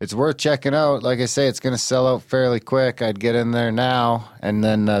 it's worth checking out. Like I say, it's going to sell out fairly quick. I'd get in there now, and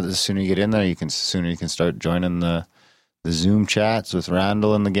then the sooner you get in there, the sooner you can start joining the Zoom chats with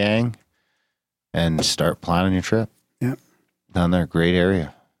Randall and the gang and start planning your trip. Yep. Down there, great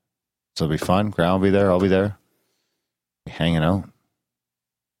area. So it'll be fun. Graham will be there. I'll be there. Be hanging out.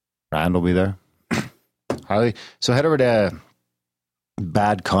 Randall will be there. So head over to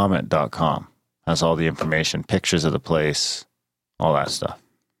badcomment.com. Has all the information, pictures of the place, all that stuff,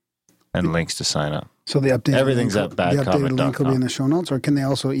 and links to sign up. So the updated everything's link, at badcomment.com. The updated link will be in the show notes, or can they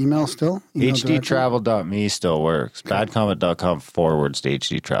also email still? hdtravel.me still works. Okay.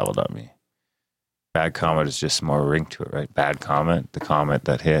 Badcomment.com/hdtravel.me. Bad comment is just more ring to it, right? Bad comment, the comment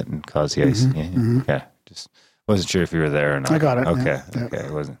that hit and caused the ice. Mm-hmm. Yeah. Just wasn't sure if you were there or not. I got it. Okay. Yeah. Okay.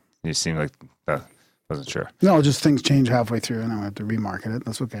 It wasn't. You seemed like wasn't sure. No, just things change halfway through, and I have to remarket it.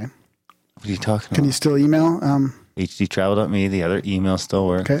 That's okay. What are you talking about? Can you still email? hdtravel.me. The other email still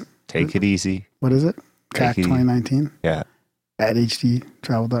works. Okay. Take it easy. What is it? CAC 2019? Yeah. At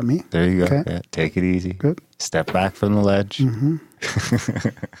hdtravel.me. There you go. Okay. Yeah. Take it easy. Good. Step back from the ledge. Mm-hmm.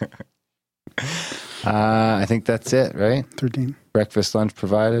 I think that's it, right? 13. Breakfast, lunch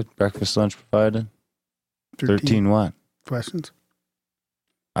provided. 13 what? Questions?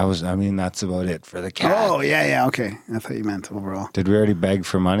 That's about it for the cat. Oh, yeah, okay. I thought you meant overall. Did we already beg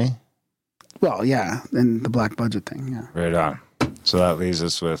for money? Well, yeah, and the black budget thing, yeah. Right on. So that leaves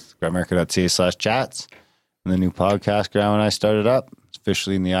us with gramerica.ca/chats and the new podcast Graham and I started up. It's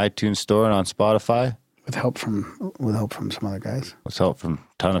officially in the iTunes store and on Spotify. With help from some other guys. With help from a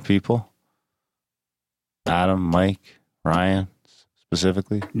ton of people. Adam, Mike, Ryan,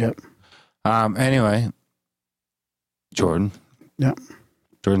 specifically. Yep. Anyway, Jordan. Yep.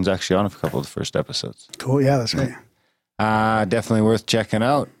 Jordan's actually on a couple of the first episodes. Cool. Yeah, that's right. Definitely worth checking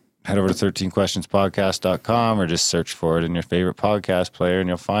out. Head over to 13questionspodcast.com or just search for it in your favorite podcast player and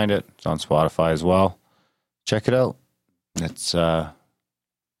you'll find it. It's on Spotify as well. Check it out. It's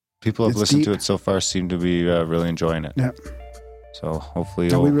people have listened to it so far seem to be really enjoying it. Yep. So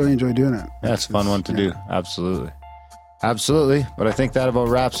hopefully we really enjoy doing it. Yeah, it's a fun one to do. Absolutely. But I think that about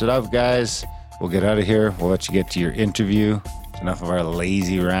wraps it up, guys. We'll get out of here. We'll let you get to your interview. It's enough of our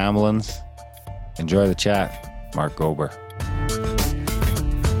lazy ramblings. Enjoy the chat. Mark Gober.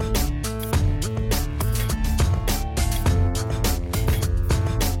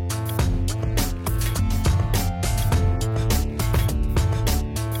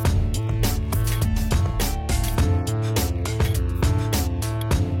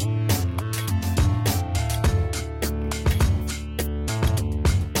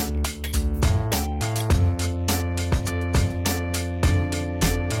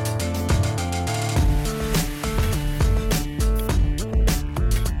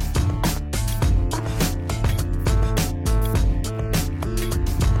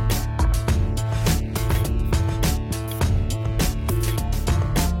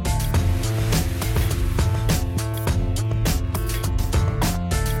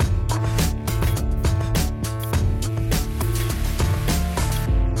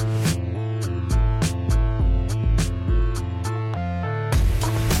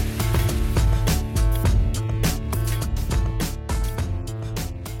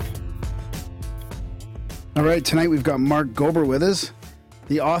 All right, tonight we've got Mark Gober with us,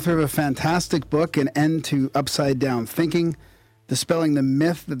 the author of a fantastic book, An End to Upside Down Thinking, Dispelling the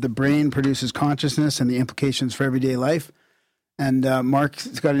Myth that the Brain Produces Consciousness and the Implications for Everyday Life. And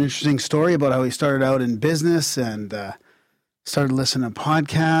Mark's got an interesting story about how he started out in business and started listening to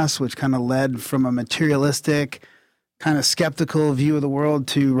podcasts, which kind of led from a materialistic, kind of skeptical view of the world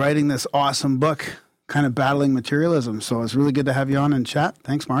to writing this awesome book, kind of battling materialism. So it's really good to have you on and chat.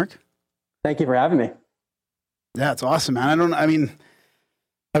 Thanks, Mark. Thank you for having me. Yeah, it's awesome, man.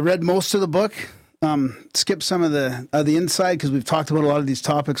 I read most of the book, skipped some of the inside because we've talked about a lot of these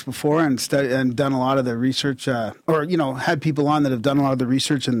topics before and done a lot of the research, had people on that have done a lot of the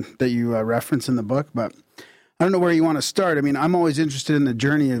research and that you reference in the book. But I don't know where you want to start. I mean, I'm always interested in the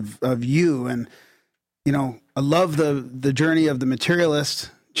journey of you, and I love the journey of the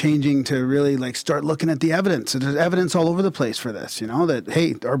materialist changing to really like start looking at the evidence. There's evidence all over the place for this. That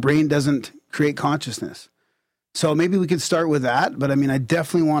hey, our brain doesn't create consciousness. So maybe we could start with that, but I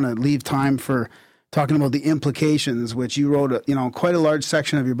definitely want to leave time for talking about the implications, which you wrote, quite a large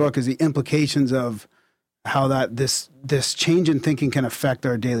section of your book is the implications of how this change in thinking can affect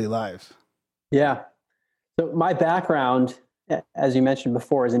our daily lives. Yeah. So my background, as you mentioned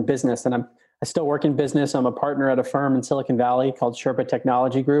before, is in business, and I still work in business. I'm a partner at a firm in Silicon Valley called Sherpa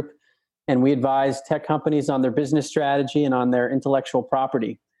Technology Group, and we advise tech companies on their business strategy and on their intellectual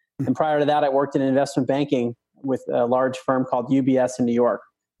property. And prior to that, I worked in investment banking with a large firm called UBS in New York.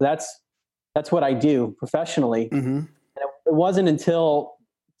 That's what I do professionally. Mm-hmm. And it wasn't until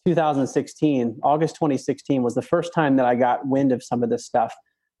 2016, August 2016 was the first time that I got wind of some of this stuff.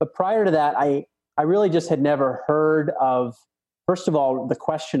 But prior to that, I really just had never heard of, first of all, the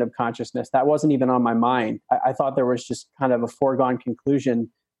question of consciousness. That wasn't even on my mind. I thought there was just kind of a foregone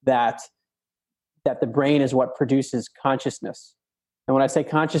conclusion that the brain is what produces consciousness. And when I say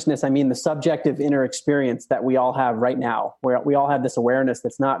consciousness, I mean the subjective inner experience that we all have right now, where we all have this awareness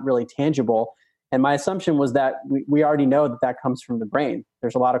that's not really tangible. And my assumption was that we already know that comes from the brain.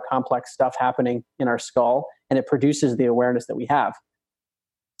 There's a lot of complex stuff happening in our skull, and it produces the awareness that we have.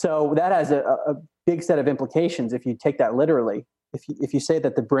 So that has a big set of implications if you take that literally. If you say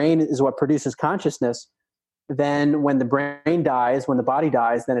that the brain is what produces consciousness, then when the brain dies, when the body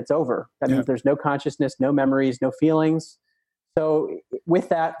dies, then it's over. That means there's no consciousness, no memories, no feelings. So with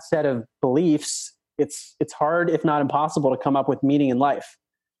that set of beliefs, it's hard, if not impossible, to come up with meaning in life.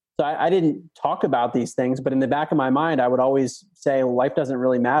 So I didn't talk about these things, but in the back of my mind, I would always say, well, life doesn't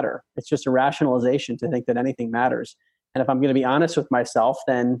really matter. It's just a rationalization to think that anything matters. And if I'm going to be honest with myself,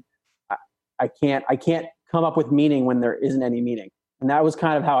 then I can't come up with meaning when there isn't any meaning. And that was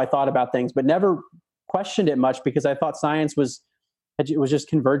kind of how I thought about things, but never questioned it much because I thought science was just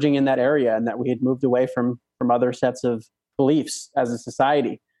converging in that area, and that we had moved away from other sets of beliefs as a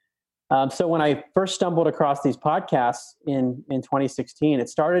society. So when I first stumbled across these podcasts in 2016, it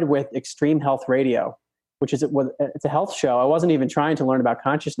started with Extreme Health Radio, which it's a health show. I wasn't even trying to learn about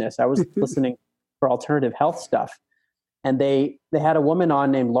consciousness. I was listening for alternative health stuff. And they had a woman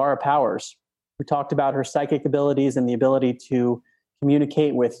on named Laura Powers who talked about her psychic abilities and the ability to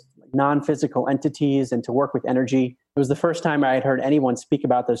communicate with non-physical entities and to work with energy. It was the first time I had heard anyone speak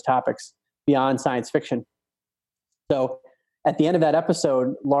about those topics beyond science fiction. So at the end of that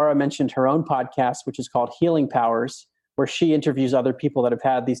episode, Laura mentioned her own podcast, which is called Healing Powers, where she interviews other people that have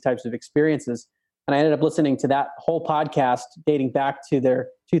had these types of experiences. And I ended up listening to that whole podcast dating back to their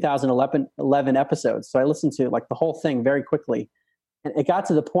 2011 episodes. So I listened to like the whole thing very quickly. And it got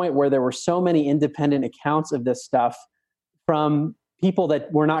to the point where there were so many independent accounts of this stuff from people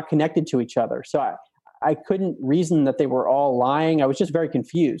that were not connected to each other. So I couldn't reason that they were all lying. I was just very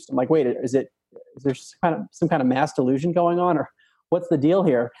confused. I'm like, wait, is it is there some kind of mass delusion going on, or what's the deal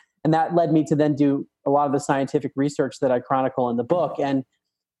here? And that led me to then do a lot of the scientific research that I chronicle in the book. And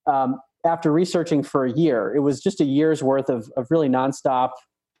after researching for a year, it was just a year's worth of really nonstop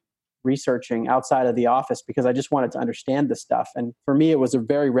researching outside of the office, because I just wanted to understand this stuff. And for me, it was a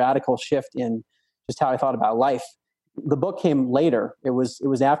very radical shift in just how I thought about life. The book came later. It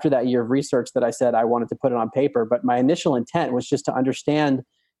was after that year of research that I said I wanted to put it on paper. But my initial intent was just to understand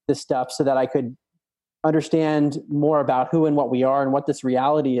this stuff so that I could understand more about who and what we are and what this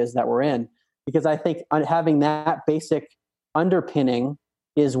reality is that we're in. Because I think having that basic underpinning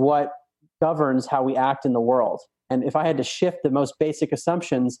is what governs how we act in the world. And if I had to shift the most basic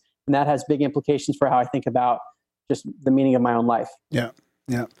assumptions, and that has big implications for how I think about just the meaning of my own life. Yeah.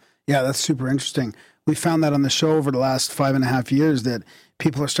 That's super interesting. We found that on the show over the last 5.5 years that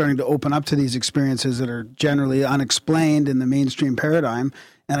people are starting to open up to these experiences that are generally unexplained in the mainstream paradigm.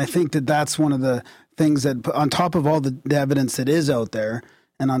 And I think that that's one of the things that, on top of all the evidence that is out there,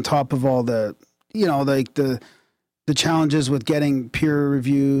 and on top of all the, like the challenges with getting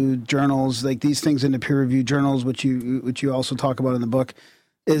peer-reviewed journals, like these things into peer-reviewed journals, which you also talk about in the book,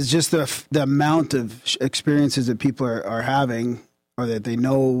 is just the amount of experiences that people are having, or that they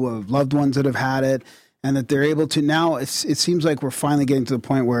know of loved ones that have had it, and that they're able to now. It seems like we're finally getting to the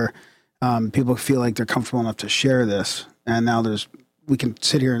point where people feel like they're comfortable enough to share this, and now we can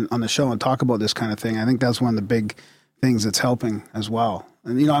sit here on the show and talk about this kind of thing. I think that's one of the big things that's helping as well.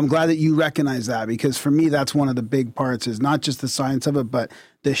 And, I'm glad that you recognize that, because for me, that's one of the big parts, is not just the science of it, but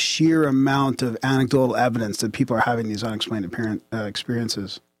the sheer amount of anecdotal evidence that people are having these unexplained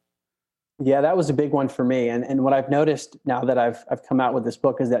experiences. Yeah, that was a big one for me. And what I've noticed now that I've come out with this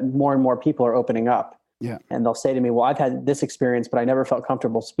book is that more and more people are opening up. Yeah. And they'll say to me, well, I've had this experience, but I never felt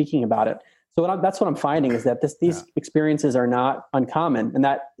comfortable speaking about it. So that's what I'm finding, is that these experiences are not uncommon. And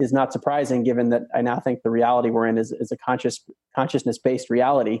that is not surprising, given that I now think the reality we're in is a consciousness-based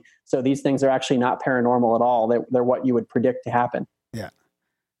reality. So these things are actually not paranormal at all. They're what you would predict to happen. Yeah.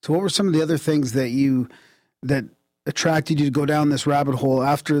 So what were some of the other things that attracted you to go down this rabbit hole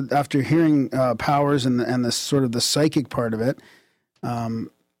after hearing powers and the sort of the psychic part of it?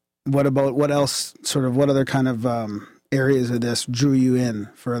 What other kind of areas of this drew you in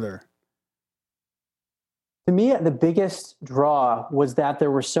further? To me, the biggest draw was that there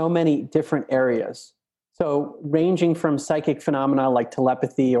were so many different areas. So ranging from psychic phenomena like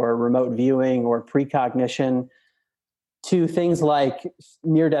telepathy or remote viewing or precognition, to things like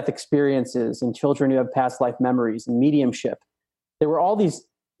near-death experiences in children who have past life memories and mediumship. There were all these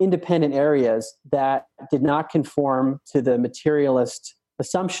independent areas that did not conform to the materialist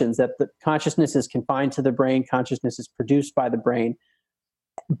assumptions that the consciousness is confined to the brain, consciousness is produced by the brain.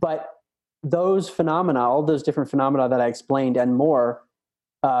 But those phenomena, all those different phenomena that I explained and more,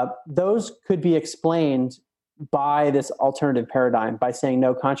 those could be explained by this alternative paradigm, by saying,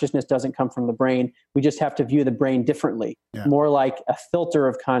 no, consciousness doesn't come from the brain. We just have to view the brain differently, more like a filter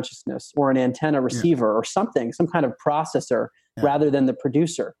of consciousness or an antenna receiver or something, some kind of processor rather than the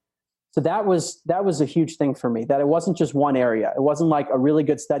producer. So that was a huge thing for me, that it wasn't just one area. It wasn't like a really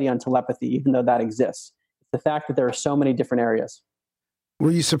good study on telepathy, even though that exists. It's the fact that there are so many different areas. Were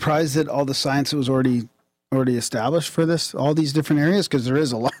you surprised that all the science that was already established for this, all these different areas? Because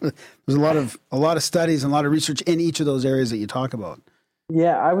there's a lot of studies and a lot of research in each of those areas that you talk about.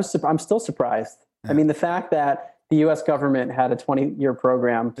 Yeah, I'm still surprised. Yeah. I mean, the fact that the U.S. government had a 20-year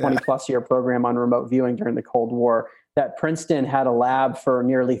program, 20-plus year program on remote viewing during the Cold War, that Princeton had a lab for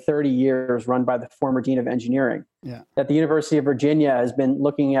nearly 30 years run by the former dean of engineering, that the University of Virginia has been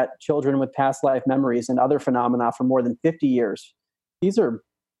looking at children with past life memories and other phenomena for more than 50 years. These are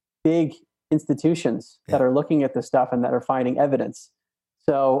big institutions that are looking at this stuff and that are finding evidence.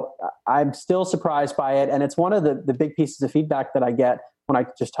 So I'm still surprised by it. And it's one of the big pieces of feedback that I get when I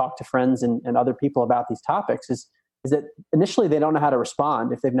just talk to friends and other people about these topics is that initially they don't know how to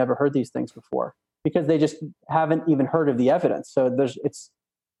respond if they've never heard these things before, because they just haven't even heard of the evidence. So it's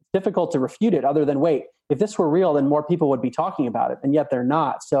difficult to refute it other than, wait, if this were real, then more people would be talking about it. And yet they're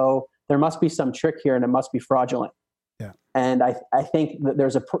not. So there must be some trick here and it must be fraudulent. Yeah. And I think that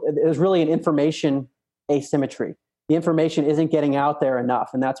there's really an information asymmetry. The information isn't getting out there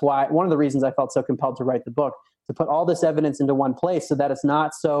enough. And that's why one of the reasons I felt so compelled to write the book, to put all this evidence into one place so that it's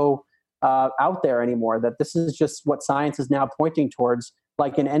not so out there anymore, that this is just what science is now pointing towards.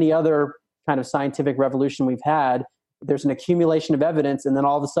 Like in any other kind of scientific revolution we've had, there's an accumulation of evidence and then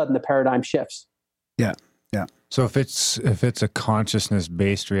all of a sudden the paradigm shifts. Yeah. Yeah. So if it's a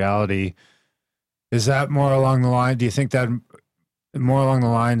consciousness-based reality, is that more along the line? Do you think that more along the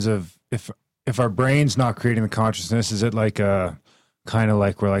lines of if our brain's not creating the consciousness, is it like a kind of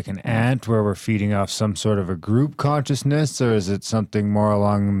like we're like an ant where we're feeding off some sort of a group consciousness, or is it something more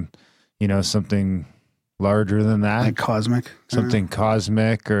along, something larger than that? Like cosmic? Something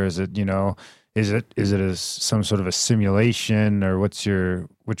cosmic, or is it, is it some sort of a simulation, or which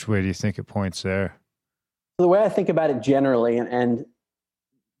way do you think it points there? The way I think about it generally, and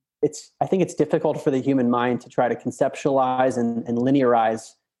I think it's difficult for the human mind to try to conceptualize and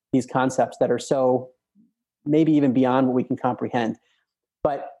linearize these concepts that are so maybe even beyond what we can comprehend.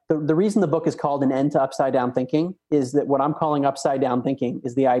 But the reason the book is called An End to Upside Down Thinking is that what I'm calling upside down thinking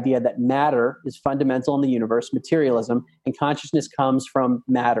is the idea that matter is fundamental in the universe, materialism, and consciousness comes from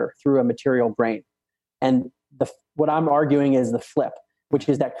matter through a material brain. And what I'm arguing is the flip, which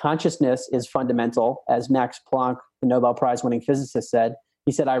is that consciousness is fundamental, as Max Planck, the Nobel Prize winning physicist, said.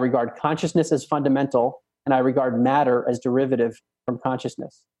 He said, I regard consciousness as fundamental, and I regard matter as derivative from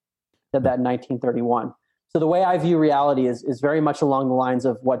consciousness. He said that in 1931. So the way I view reality is very much along the lines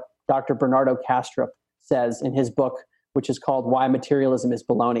of what Dr. Bernardo Kastrup says in his book, which is called Why Materialism is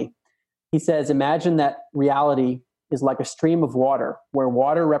Baloney. He says, imagine that reality is like a stream of water, where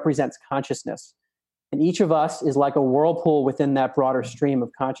water represents consciousness. And each of us is like a whirlpool within that broader stream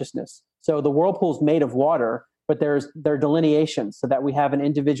of consciousness. So the whirlpool is made of water, but there are delineations so that we have an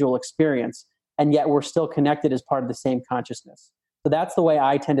individual experience, and yet we're still connected as part of the same consciousness. So that's the way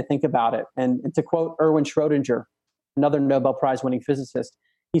I tend to think about it. And to quote Erwin Schrödinger, another Nobel Prize winning physicist,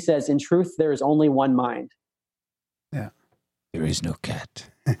 he says, in truth, there is only one mind. Yeah. There is no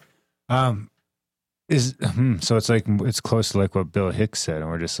cat. So it's like, it's close to like what Bill Hicks said, and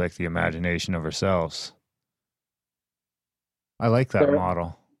we're just like the imagination of ourselves. I like that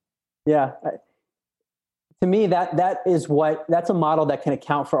model. Yeah. To me, that's a model that can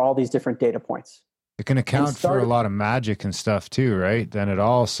account for all these different data points. It can account for a lot of magic and stuff too, right? Then it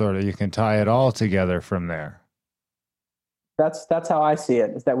all you can tie it all together from there. That's how I see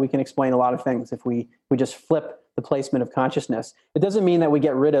it, is that we can explain a lot of things if we just flip the placement of consciousness. It doesn't mean that we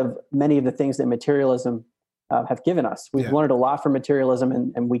get rid of many of the things that materialism have given us. We've learned a lot from materialism,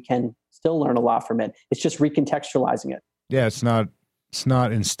 and we can still learn a lot from it. It's just recontextualizing it. Yeah, it's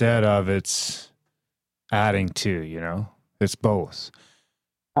not instead of, it's adding to, it's both.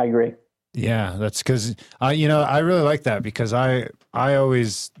 I agree. Yeah, that's because I really like that, because I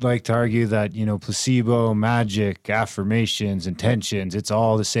always like to argue that, placebo, magic, affirmations, intentions, it's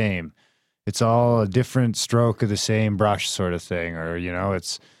all the same. It's all a different stroke of the same brush sort of thing, or,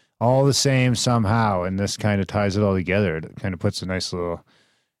 it's all the same somehow. And this kind of ties it all together. It kind of puts it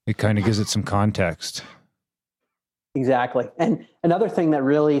kind of gives it some context. Exactly. And another thing that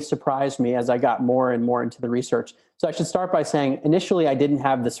really surprised me as I got more and more into the research. So I should start by saying, initially, I didn't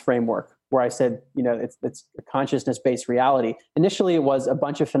have this framework where I said, it's a consciousness-based reality. Initially, it was a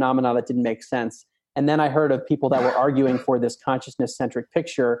bunch of phenomena that didn't make sense. And then I heard of people that were arguing for this consciousness-centric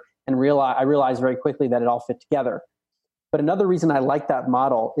picture, and I realized very quickly that it all fit together. But another reason I like that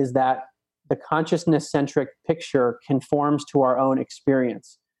model is that the consciousness-centric picture conforms to our own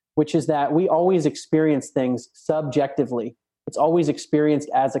experience, which is that we always experience things subjectively. It's always experienced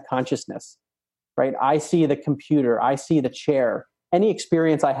as a consciousness, right? I see the computer, I see the chair. Any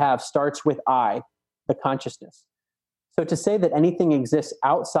experience I have starts with I, the consciousness. So to say that anything exists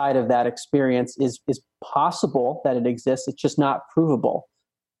outside of that experience is possible that it exists, it's just not provable.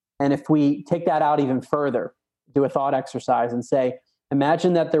 And if we take that out even further, do a thought exercise and say,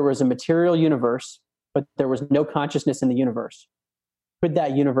 imagine that there was a material universe, but there was no consciousness in the universe. Could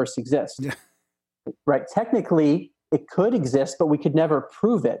that universe exist? Yeah. Right. Technically, it could exist, but we could never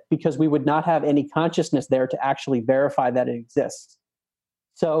prove it because we would not have any consciousness there to actually verify that it exists.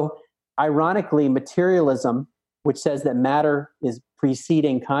 So ironically, materialism, which says that matter is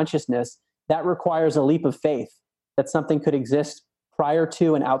preceding consciousness, that requires a leap of faith that something could exist prior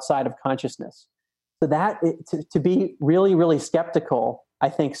to and outside of consciousness. So that to be really, really skeptical, I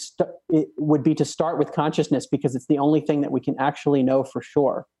think it would be to start with consciousness, because it's the only thing that we can actually know for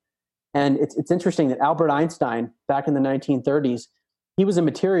sure. And it's interesting that Albert Einstein, back in the 1930s, he was a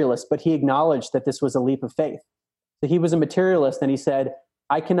materialist, but he acknowledged that this was a leap of faith. So he was a materialist, and he said,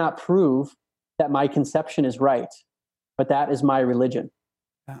 I cannot prove that my conception is right, but that is my religion.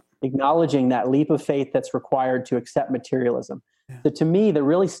 Yeah. Acknowledging that leap of faith that's required to accept materialism. Yeah. So to me, the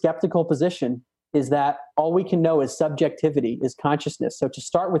really skeptical position is that all we can know is subjectivity, is consciousness. So to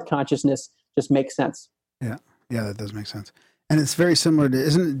start with consciousness just makes sense. Yeah, that does make sense. And it's very similar to,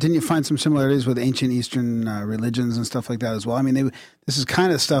 didn't you find some similarities with ancient Eastern religions and stuff like that as well? I mean, this is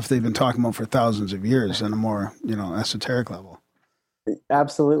kind of stuff they've been talking about for thousands of years on a more, esoteric level.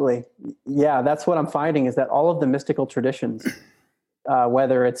 Absolutely. Yeah, that's what I'm finding, is that all of the mystical traditions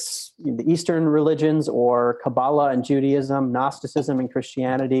whether it's the Eastern religions or Kabbalah and Judaism, Gnosticism and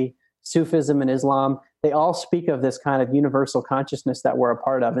Christianity, Sufism and Islam, they all speak of this kind of universal consciousness that we're a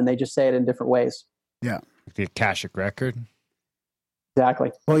part of, and they just say it in different ways. Yeah. The Akashic record.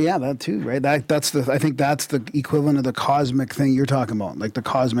 Exactly. Well, yeah, that too, right? I think that's the equivalent of the cosmic thing you're talking about, like the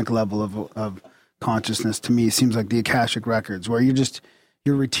cosmic level of consciousness. To me, it seems like the Akashic records, where you're just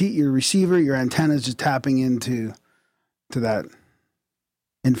your receiver, your antenna is just tapping into that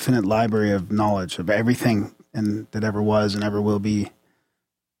infinite library of knowledge of everything and that ever was and ever will be.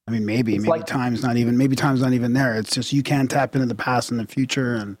 I mean, maybe time's not even there. It's just you can tap into the past and the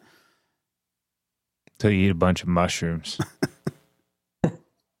future, and so you eat a bunch of mushrooms.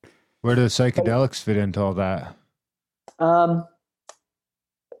 Where do the psychedelics fit into all that? So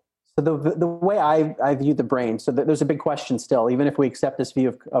the way I view the brain, so there's a big question still, even if we accept this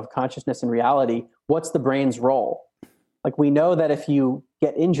view of consciousness and reality, what's the brain's role? Like, we know that if you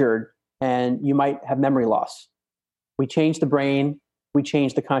get injured and you might have memory loss, we change the brain, we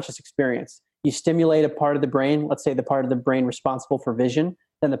change the conscious experience. You stimulate a part of the brain, let's say the part of the brain responsible for vision,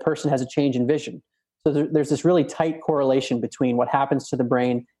 then the person has a change in vision. So there's this really tight correlation between what happens to the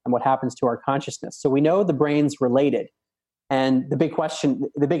brain and what happens to our consciousness. So we know the brain's related. And the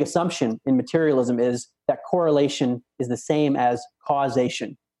big assumption in materialism is that correlation is the same as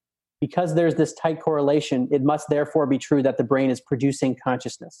causation. Because there's this tight correlation, it must therefore be true that the brain is producing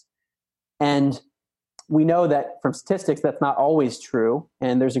consciousness. And we know that from statistics, that's not always true.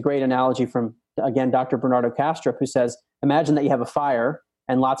 And there's a great analogy from, again, Dr. Bernardo Kastrup, who says, imagine that you have a fire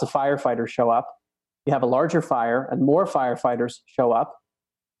and lots of firefighters show up. You have a larger fire and more firefighters show up.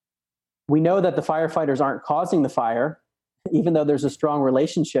 We know that the firefighters aren't causing the fire, even though there's a strong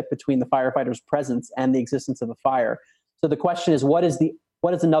relationship between the firefighter's presence and the existence of a fire. So the question is, what is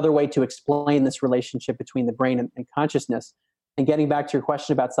another way to explain this relationship between the brain and consciousness? And getting back to your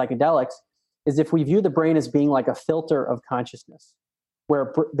question about psychedelics, is if we view the brain as being like a filter of consciousness,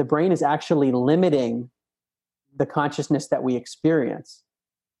 where the brain is actually limiting the consciousness that we experience,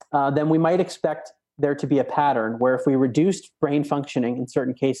 then we might expect there to be a pattern where if we reduced brain functioning in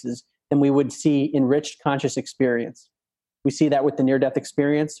certain cases, then we would see enriched conscious experience. We see that with the near-death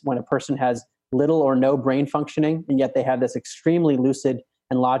experience when a person has little or no brain functioning, and yet they have this extremely lucid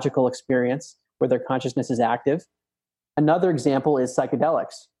and logical experience where their consciousness is active. Another example is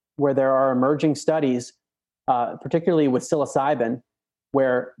psychedelics, where there are emerging studies, particularly with psilocybin,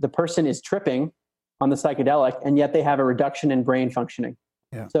 where the person is tripping on the psychedelic, and yet they have a reduction in brain functioning.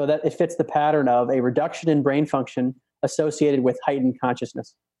 Yeah. So that it fits the pattern of a reduction in brain function associated with heightened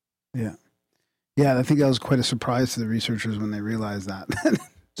consciousness. Yeah. Yeah, I think that was quite a surprise to the researchers when they realized that.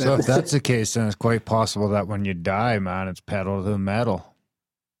 So if that's the case, then it's quite possible that when you die, man, it's pedal to the metal.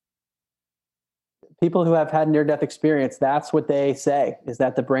 People who have had near-death experience, that's what they say, is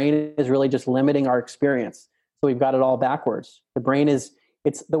that the brain is really just limiting our experience. So we've got it all backwards. The brain it's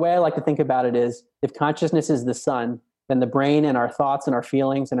the way I like to think about it is, if consciousness is the sun, then the brain and our thoughts and our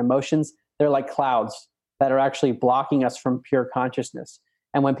feelings and emotions, they're like clouds that are actually blocking us from pure consciousness.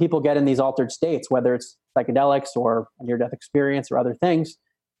 And when people get in these altered states, whether it's psychedelics or a near-death experience or other things,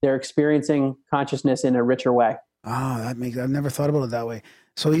 they're experiencing consciousness in a richer way. I've never thought about it that way.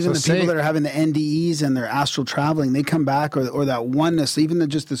 So even the people that are having the NDEs and they're astral traveling, they come back, or that oneness, even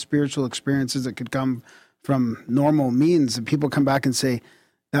just the spiritual experiences that could come from normal means, and people come back and say,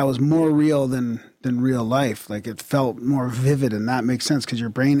 that was more real than real life. Like, it felt more vivid, and that makes sense because your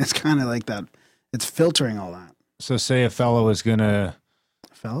brain is kind of like that. It's filtering all that. So say a fellow is going to...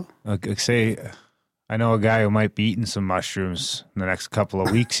 say, I know a guy who might be eating some mushrooms in the next couple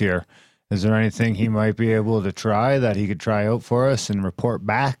of weeks here. Is there anything he might be able to try that he could try out for us and report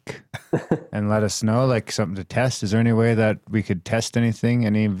back and let us know, like something to test? Is there any way that we could test anything,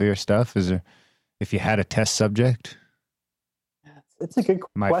 any of your stuff? Is there, if you had a test subject? It's a good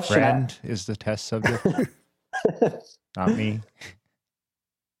question. My friend is the test subject, not me.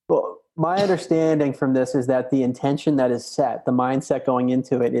 Well, my understanding from this is that the intention that is set, the mindset going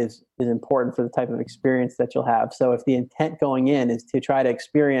into it is important for the type of experience that you'll have. So if the intent going in is to try to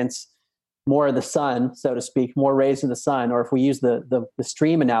experience more of the sun, so to speak, more rays of the sun, or if we use the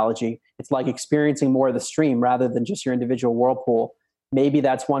stream analogy, it's like experiencing more of the stream rather than just your individual whirlpool. Maybe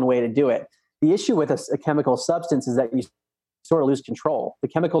that's one way to do it. The issue with a chemical substance is that you sort of lose control. The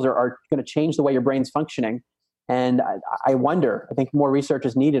chemicals are going to change the way your brain's functioning. And I wonder, I think more research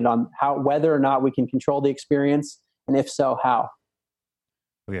is needed on whether or not we can control the experience, and if so, how.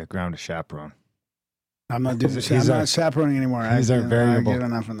 We got ground to chaperone. I'm not doing I'm not chaperoning anymore. He's our variable. I get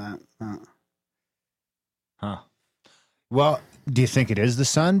enough of that. Huh. Well, Do you think it is the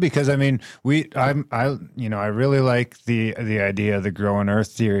sun? Because I mean, I really like the idea of the growing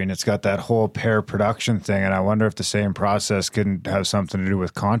Earth theory, and it's got that whole pair production thing. And I wonder if the same process can have something to do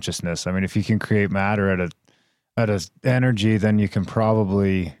with consciousness. I mean, if you can create matter at a energy, then you can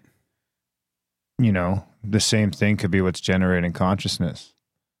probably, the same thing could be what's generating consciousness.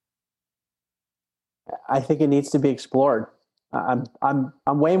 I think it needs to be explored. I'm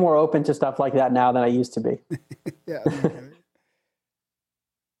way more open to stuff like that now than I used to be. Yeah.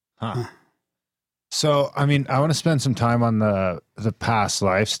 Huh. So, I mean, I want to spend some time on the past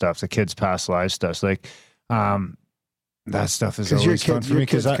life stuff, the kids' past life stuff. Like, that stuff is always fun for me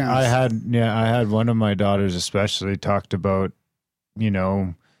because I had one of my daughters especially talked about,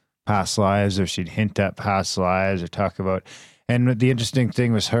 past lives, or she'd hint at past lives or talk about. And the interesting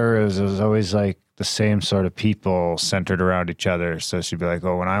thing with her is it was always like the same sort of people centered around each other. So she'd be like,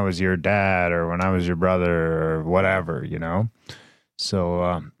 "Oh, when I was your dad, or when I was your brother, or whatever,"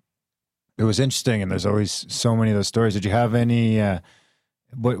 So it was interesting, and there's always so many of those stories. Did you have any?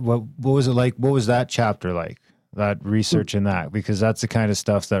 What was it like? What was that chapter like? That research in that, because that's the kind of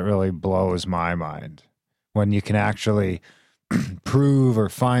stuff that really blows my mind when you can actually prove or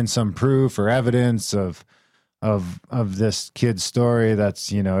find some proof or evidence of this kid's story. That's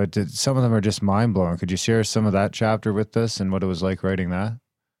some of them are just mind blowing. Could you share some of that chapter with us and what it was like writing that?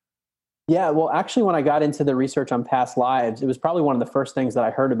 Yeah, well, actually, when I got into the research on past lives, it was probably one of the first things that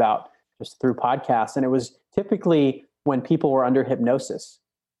I heard about just through podcasts. And it was typically when people were under hypnosis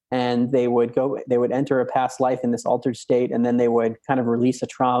and they would enter a past life in this altered state, and then they would kind of release a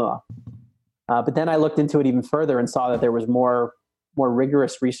trauma. But then I looked into it even further and saw that there was more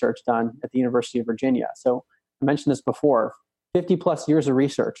rigorous research done at the University of Virginia. So I mentioned this before, 50 plus years of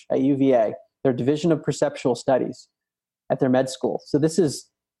research at UVA, their Division of Perceptual Studies at their med school. So this is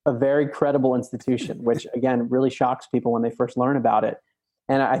a very credible institution, which again, really shocks people when they first learn about it.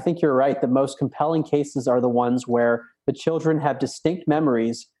 And I think you're right. The most compelling cases are the ones where the children have distinct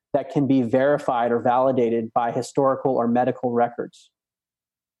memories that can be verified or validated by historical or medical records.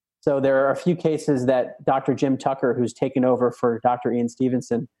 So there are a few cases that Dr. Jim Tucker, who's taken over for Dr. Ian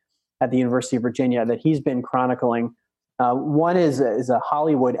Stevenson at the University of Virginia, that he's been chronicling. One is a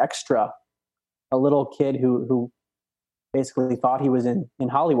Hollywood extra, a little kid who basically thought he was in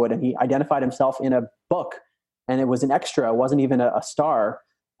Hollywood, and he identified himself in a book, and it was an extra. It wasn't even a star.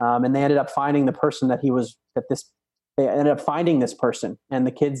 And they ended up finding the person they ended up finding this person, and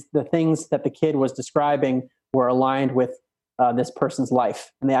the things that the kid was describing were aligned with this person's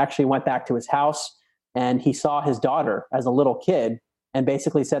life. And they actually went back to his house, and he saw his daughter as a little kid, and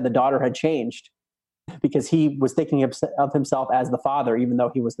basically said the daughter had changed because he was thinking of himself as the father, even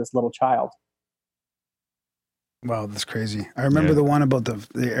though he was this little child. Wow, that's crazy. I remember the one about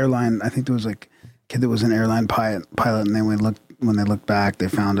the airline. I think there was like a kid that was an airline pilot, and then when they looked back, they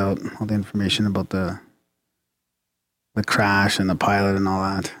found out all the information about the crash and the pilot and all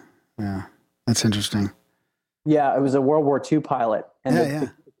that. Yeah, that's interesting. Yeah, it was a World War II pilot, and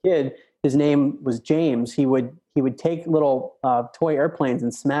the kid, his name was James. He would take little toy airplanes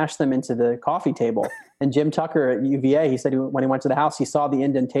and smash them into the coffee table. And Jim Tucker at UVA, he said when he went to the house, he saw the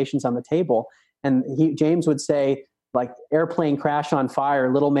indentations on the table. And James would say, like, airplane crash on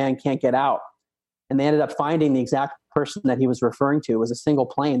fire, little man can't get out. And they ended up finding the exact person that he was referring to. It was a single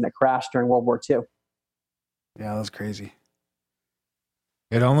plane that crashed during World War II. Yeah, that's crazy.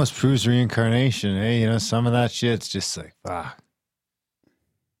 It almost proves reincarnation. Hey, some of that shit's just like, I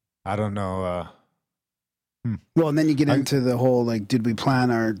don't know. Well, and then you get into the whole, like, did we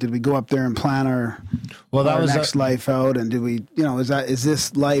go up there and plan our next life out? And did we, is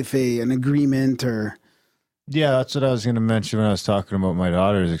this life an agreement or? Yeah, that's what I was going to mention when I was talking about my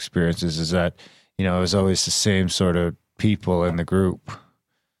daughter's experiences, is that, it was always the same sort of people in the group.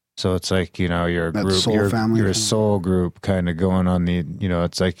 So it's like, you're a group, you're a soul group kind of going on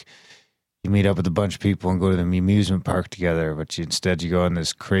it's like you meet up with a bunch of people and go to the amusement park together, but instead you go on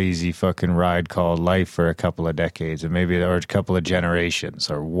this crazy fucking ride called life for a couple of decades, or a couple of generations,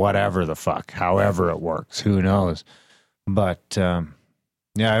 or whatever the fuck, however it works, who knows. But I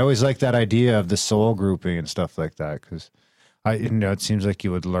always like that idea of the soul grouping and stuff like that, because it seems like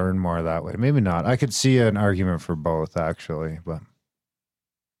you would learn more that way. Maybe not. I could see an argument for both, actually, but.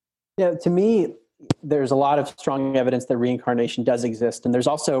 Yeah, to me, there's a lot of strong evidence that reincarnation does exist. And there's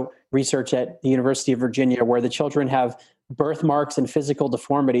also research at the University of Virginia where the children have birthmarks and physical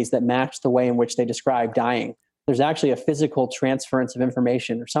deformities that match the way in which they describe dying. There's actually a physical transference of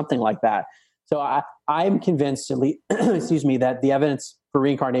information or something like that. So I'm convinced, that the evidence for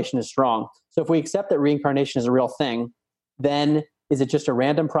reincarnation is strong. So if we accept that reincarnation is a real thing, then Is it just a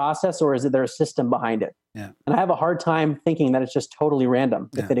random process, or is there a system behind it? Yeah. And I have a hard time thinking that it's just totally random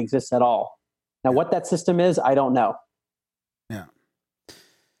if it exists at all. Now, what that system is, I don't know. Yeah.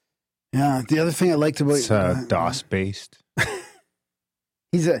 Yeah. The other thing I liked about it's DOS based.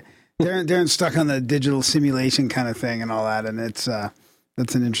 Darren's stuck on the digital simulation kind of thing and all that, and it's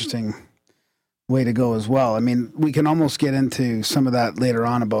that's an interesting way to go as well. I mean, we can almost get into some of that later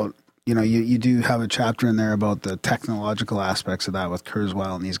on about, you do have a chapter in there about the technological aspects of that with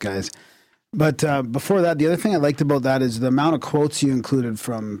Kurzweil and these guys. But before that, the other thing I liked about that is the amount of quotes you included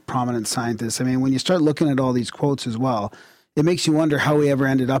from prominent scientists. I mean, when you start looking at all these quotes as well, it makes you wonder how we ever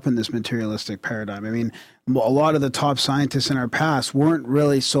ended up in this materialistic paradigm. I mean, a lot of the top scientists in our past weren't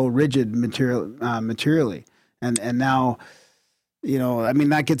really so rigid materially. And now, I mean,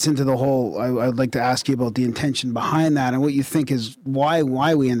 that gets into the whole, I'd like to ask you about the intention behind that and what you think is why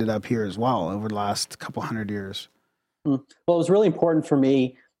we ended up here as well over the last couple hundred years. Well, it was really important for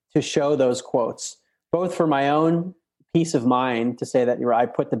me to show those quotes, both for my own peace of mind to say that I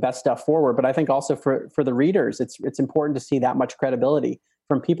put the best stuff forward, but I think also for the readers, it's important to see that much credibility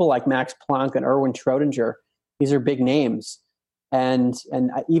from people like Max Planck and Erwin Schrödinger. These are big names. And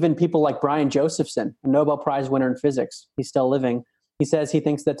even people like Brian Josephson, a Nobel Prize winner in physics. He's still living. He says he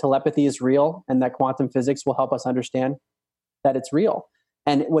thinks that telepathy is real and that quantum physics will help us understand that it's real.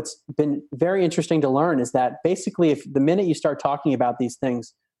 And what's been very interesting to learn is that basically, if the minute you start talking about these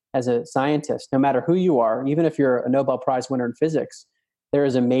things as a scientist, no matter who you are, even if you're a Nobel Prize winner in physics, there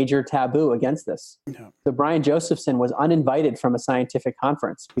is a major taboo against this. Yeah. So Brian Josephson was uninvited from a scientific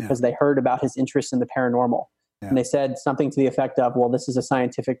conference because they heard about his interest in the paranormal. Yeah. And they said something to the effect of, well, this is a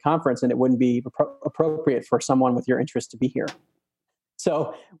scientific conference and it wouldn't be appropriate for someone with your interest to be here.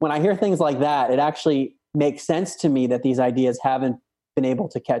 So when I hear things like that, it actually makes sense to me that these ideas haven't been able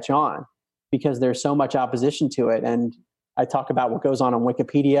to catch on because there's so much opposition to it. And I talk about what goes on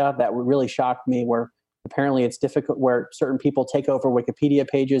Wikipedia that really shocked me, where apparently it's difficult, where certain people take over Wikipedia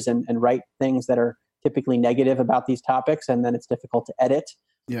pages and write things that are typically negative about these topics, and then it's difficult to edit.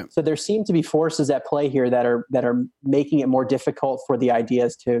 Yeah. So there seem to be forces at play here that are making it more difficult for the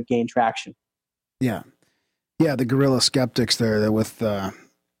ideas to gain traction. Yeah. Yeah, the guerrilla skeptics there with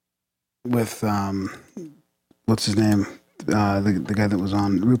what's his name? The guy that was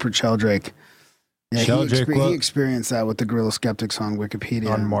on, Rupert Sheldrake. Yeah, he experienced that with the guerrilla skeptics on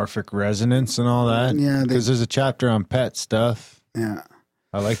Wikipedia. On morphic resonance and all that. Yeah. Because there's a chapter on pet stuff. Yeah.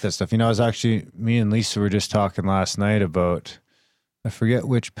 I like that stuff. Me and Lisa were just talking last night about, I forget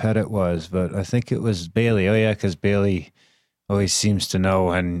which pet it was, but I think it was Bailey. Oh yeah, because Bailey always seems to know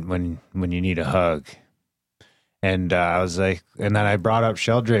when you need a hug. And I was like, and then I brought up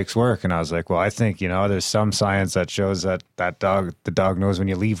Sheldrake's work, and I was like, well, I think, there's some science that shows that the dog knows when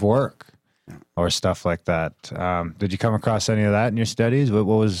you leave work. Or stuff like that. Did you come across any of that in your studies? What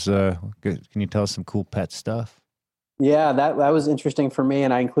was? Can you tell us some cool pet stuff? Yeah, that was interesting for me,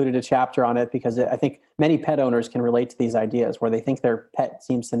 and I included a chapter on it because I think many pet owners can relate to these ideas where they think their pet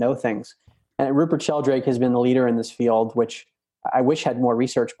seems to know things. And Rupert Sheldrake has been the leader in this field, which I wish had more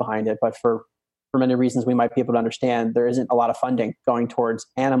research behind it, but for many reasons we might be able to understand, there isn't a lot of funding going towards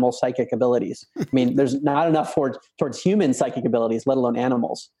animal psychic abilities. I mean, there's not enough towards human psychic abilities, let alone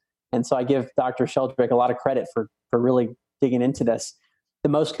animals. And so I give Dr. Sheldrake a lot of credit for really digging into this. The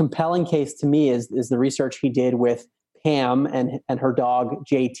most compelling case to me is the research he did with Pam and her dog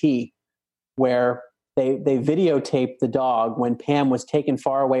JT, where they videotaped the dog when Pam was taken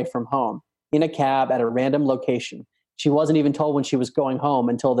far away from home in a cab at a random location. She wasn't even told when she was going home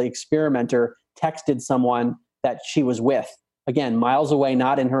until the experimenter texted someone that she was with. Again, miles away,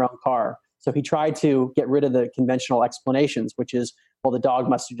 not in her own car. So he tried to get rid of the conventional explanations, which is, well, the dog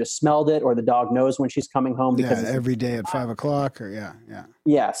must have just smelled it, or the dog knows when she's coming home because every day at 5 o'clock, or yeah.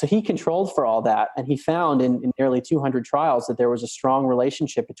 Yeah. So he controlled for all that, and he found in nearly 200 trials that there was a strong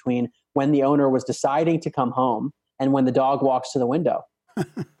relationship between when the owner was deciding to come home and when the dog walks to the window.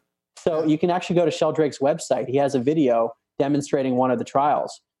 So you can actually go to Sheldrake's website. He has a video demonstrating one of the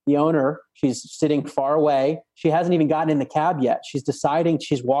trials. The owner, she's sitting far away. She hasn't even gotten in the cab yet. She's deciding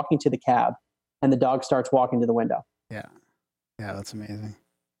she's walking to the cab, and the dog starts walking to the window. Yeah. Yeah, that's amazing.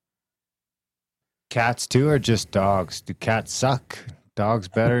 Cats too, or just dogs? Do cats suck? Dogs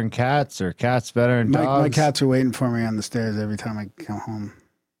better than cats, or cats better than dogs? My cats are waiting for me on the stairs every time I come home.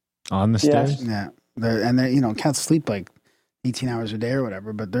 On the stairs? Yeah. They're cats sleep like 18 hours a day or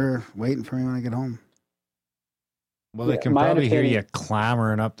whatever, but they're waiting for me when I get home. Well, they can probably hear you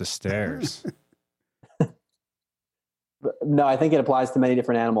clamoring up the stairs. No, I think it applies to many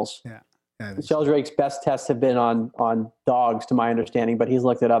different animals. Yeah. Sheldrake's best tests have been on dogs, to my understanding, but he's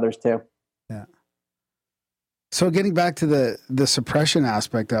looked at others too. Yeah. So getting back to the suppression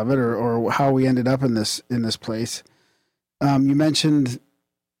aspect of it, or how we ended up in this place, you mentioned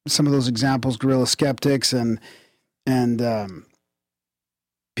some of those examples, guerrilla skeptics and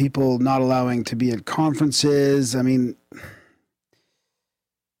people not allowing to be at conferences. I mean,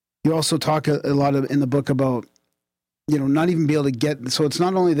 you also talk a lot in the book about, not even be able to get, so it's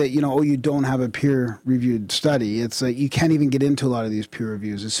not only that, you don't have a peer-reviewed study, it's like you can't even get into a lot of these peer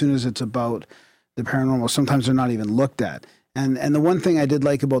reviews. As soon as it's about the paranormal, sometimes they're not even looked at. And the one thing I did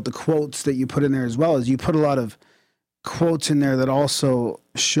like about the quotes that you put in there as well is you put a lot of quotes in there that also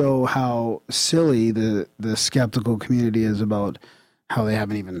show how silly the skeptical community is about how they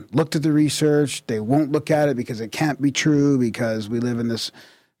haven't even looked at the research. They won't look at it because it can't be true, because we live in this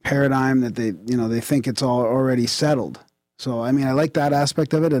paradigm that they think it's all already settled. So, I mean, I like that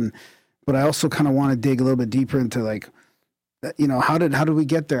aspect of it. But I also kind of want to dig a little bit deeper into, like, how did we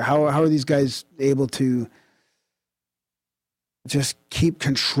get there? How are these guys able to just keep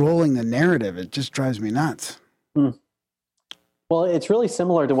controlling the narrative? It just drives me nuts. Well, it's really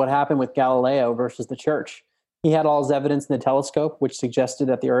similar to what happened with Galileo versus the church. He had all his evidence in the telescope, which suggested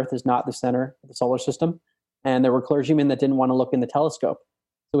that the Earth is not the center of the solar system. And there were clergymen that didn't want to look in the telescope.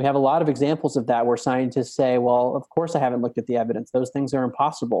 So we have a lot of examples of that where scientists say, well, of course I haven't looked at the evidence. Those things are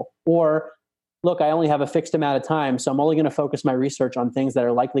impossible. Or, look, I only have a fixed amount of time, so I'm only going to focus my research on things that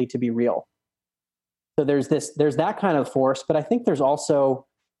are likely to be real. So there's that kind of force, but I think there's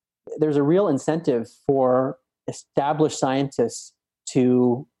a real incentive for established scientists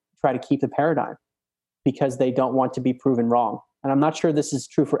to try to keep the paradigm because they don't want to be proven wrong. And I'm not sure this is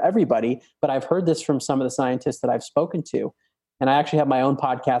true for everybody, but I've heard this from some of the scientists that I've spoken to. And I actually have my own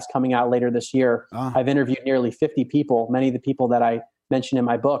podcast coming out later this year. I've interviewed nearly 50 people, many of the people that I mentioned in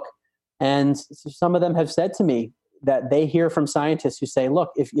my book. And some of them have said to me that they hear from scientists who say,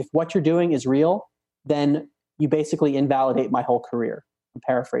 look, if what you're doing is real, then you basically invalidate my whole career. I'm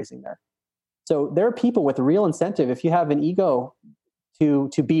paraphrasing there. So there are people with real incentive. If you have an ego to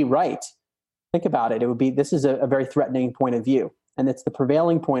be right, think about it. This is a very threatening point of view. And it's the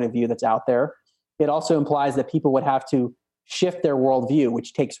prevailing point of view that's out there. It also implies that people would have to shift their worldview,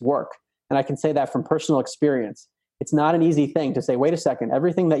 which takes work. And I can say that from personal experience. It's not an easy thing to say, wait a second,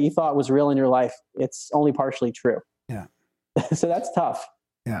 everything that you thought was real in your life, it's only partially true. Yeah. So that's tough.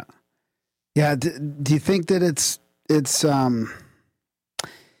 Yeah. Yeah. Do you think that it's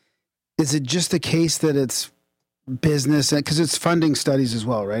is it just the case that it's business? Because it's funding studies as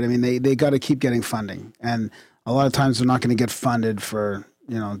well, right? I mean, they got to keep getting funding. And a lot of times they're not going to get funded for,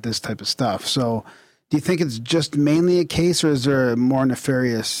 this type of stuff. So do you think it's just mainly a case, or is there a more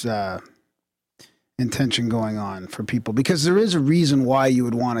nefarious intention going on for people? Because there is a reason why you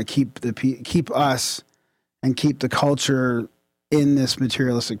would want to keep us and keep the culture in this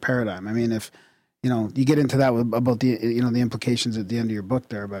materialistic paradigm. I mean, if you get into that about the the implications at the end of your book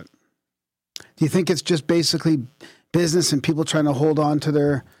there, but do you think it's just basically business and people trying to hold on to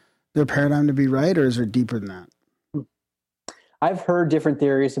their paradigm to be right, or is there deeper than that? I've heard different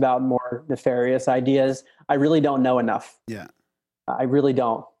theories about more nefarious ideas. I really don't know enough. Yeah. I really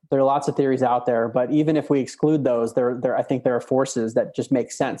don't. There are lots of theories out there, but even if we exclude those, I think there are forces that just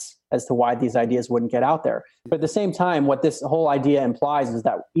make sense as to why these ideas wouldn't get out there. But at the same time, what this whole idea implies is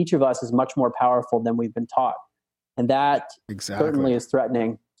that each of us is much more powerful than we've been taught. And that certainly is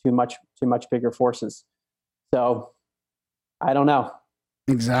threatening to much bigger forces. So I don't know.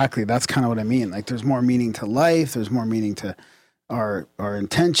 Exactly. That's kind of what I mean. Like, there's more meaning to life. There's more meaning to our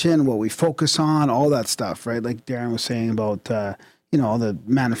intention, what we focus on, all that stuff, right? Like Darren was saying about, all the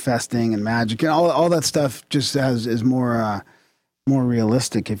manifesting and magic and all that stuff just is more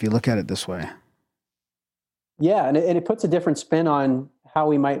realistic if you look at it this way. Yeah. And it puts a different spin on how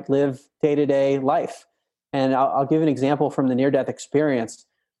we might live day-to-day life. And I'll give an example from the near-death experience,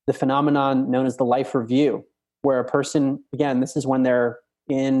 the phenomenon known as the life review, where a person, again, this is when they're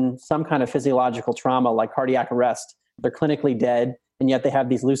in some kind of physiological trauma like cardiac arrest. They're clinically dead, and yet they have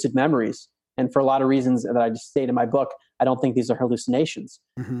these lucid memories. And for a lot of reasons that I just state in my book, I don't think these are hallucinations.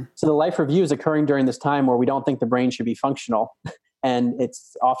 Mm-hmm. So the life review is occurring during this time where we don't think the brain should be functional, and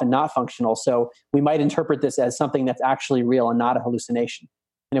it's often not functional. So we might interpret this as something that's actually real and not a hallucination.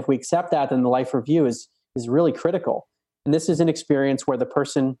 And if we accept that, then the life review is really critical. And this is an experience where the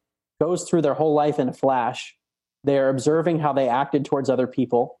person goes through their whole life in a flash. They're observing how they acted towards other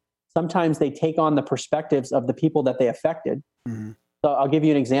people. Sometimes they take on the perspectives of the people that they affected. Mm-hmm. So I'll give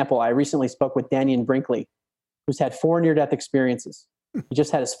you an example. I recently spoke with Daniel Brinkley, who's had 4 near-death experiences. He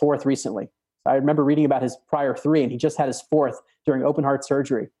just had his 4th recently. I remember reading about his prior 3, and he just had his 4th during open heart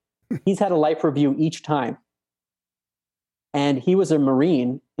surgery. He's had a life review each time. And he was a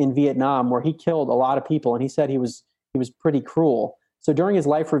Marine in Vietnam where he killed a lot of people. And he said he was pretty cruel. So during his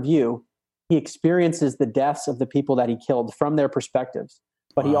life review, he experiences the deaths of the people that he killed from their perspectives.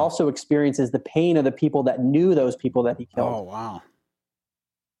 But he also experiences the pain of the people that knew those people that he killed. Oh, wow.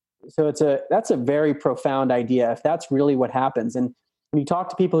 So that's a very profound idea, if that's really what happens. And when you talk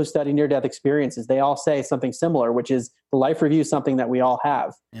to people who study near-death experiences, they all say something similar, which is the life review is something that we all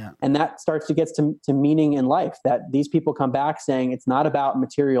have. Yeah. And that starts to get to meaning in life, that these people come back saying it's not about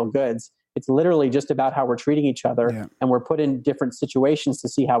material goods. It's literally just about how we're treating each other, and we're put in different situations to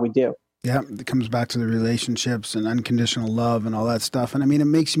see how we do. Yeah, it comes back to the relationships and unconditional love and all that stuff. And I mean, it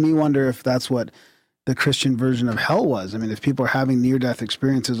makes me wonder if that's what the Christian version of hell was. I mean, if people are having near-death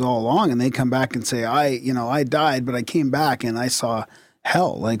experiences all along and they come back and say, I died, but I came back and I saw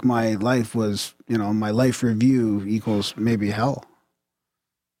hell. Like my life was, my life review equals maybe hell.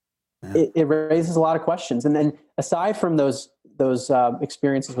 Yeah. It raises a lot of questions. And then aside from those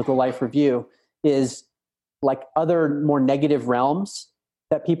experiences with the life review is like other more negative realms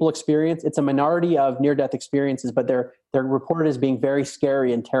that people experience. It's a minority of near-death experiences, but they're reported as being very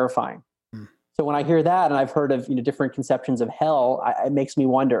scary and terrifying. So when I hear that, and I've heard of different conceptions of hell, it makes me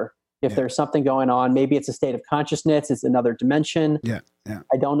wonder if there's something going on. Maybe it's a state of consciousness. It's another dimension. Yeah.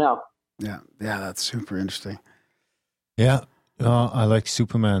 I don't know. Yeah, that's super interesting. Yeah. I like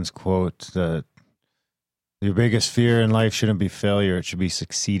Superman's quote that your biggest fear in life shouldn't be failure. It should be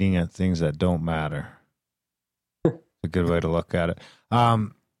succeeding at things that don't matter. A good way to look at it.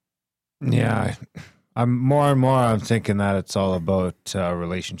 Yeah, I'm more and more, I'm thinking that it's all about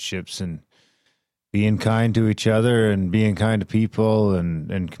relationships and being kind to each other and being kind to people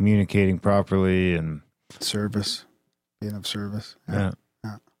and communicating properly and service, being of service. Yeah.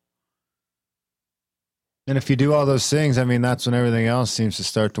 And if you do all those things, I mean, that's when everything else seems to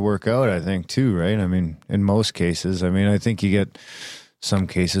start to work out, I think, too, right? I mean, in most cases. I mean, I think you get some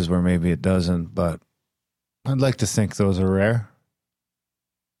cases where maybe it doesn't, but I'd like to think those are rare.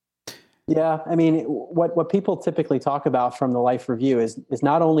 Yeah, I mean, what people typically talk about from the life review is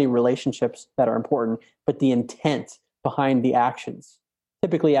not only relationships that are important, but the intent behind the actions,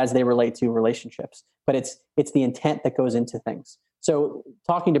 typically as they relate to relationships. But it's the intent that goes into things. So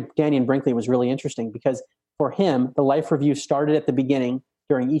talking to Dannion Brinkley was really interesting because for him, the life review started at the beginning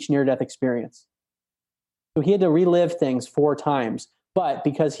during each near-death experience. So he had to relive things 4 times, but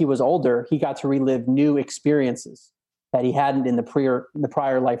because he was older, he got to relive new experiences that he hadn't in the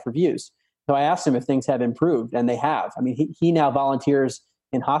prior life reviews. So I asked him if things have improved, and they have. I mean, he now volunteers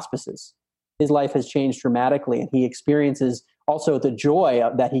in hospices. His life has changed dramatically, and he experiences also the joy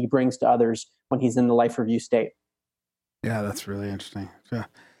that he brings to others when he's in the life review state. Yeah, that's really interesting. Yeah,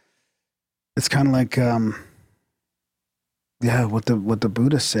 it's kind of like, what the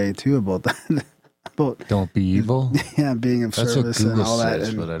Buddhists say too about that. About don't be evil. Yeah, being of that's service what Google and all that.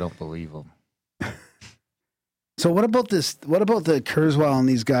 says, but I don't believe them. So what about this? What about the Kurzweil and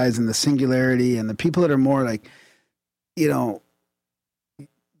these guys and the singularity and the people that are more like, the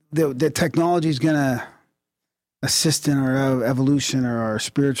technology is going to assist in our evolution or our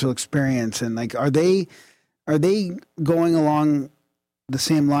spiritual experience, and like, are they going along the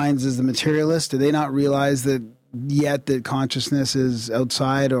same lines as the materialists? Do they not realize that yet that consciousness is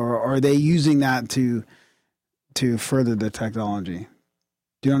outside, or are they using that to further the technology?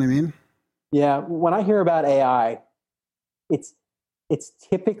 Do you know what I mean? Yeah, when I hear about AI, it's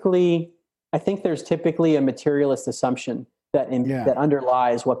typically, I think there's typically a materialist assumption that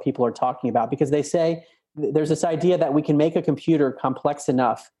underlies what people are talking about, because they say there's this idea that we can make a computer complex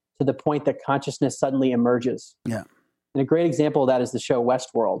enough to the point that consciousness suddenly emerges. Yeah. And a great example of that is the show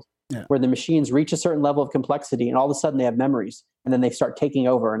Westworld, where the machines reach a certain level of complexity and all of a sudden they have memories and then they start taking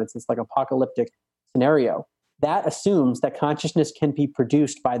over, and it's this like apocalyptic scenario. That assumes that consciousness can be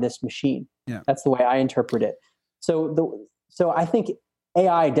produced by this machine. Yeah. That's the way I interpret it. So I think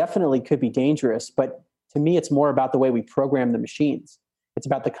AI definitely could be dangerous, but to me, it's more about the way we program the machines. It's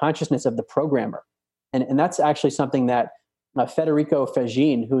about the consciousness of the programmer. And that's actually something that Federico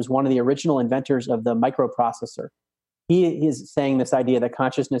Fagin, who is one of the original inventors of the microprocessor, he is saying this idea that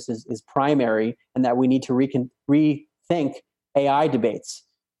consciousness is primary and that we need to rethink AI debates.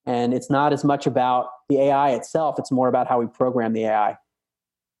 And it's not as much about the AI itself. It's more about how we program the AI.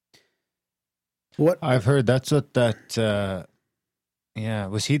 What I've heard, that's what that,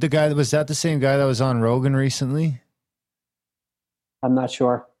 was he the guy was that the same guy that was on Rogan recently? I'm not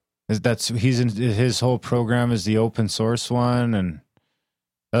sure. His whole program is the open source one. And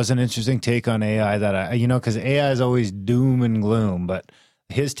that was an interesting take on AI that because AI is always doom and gloom, but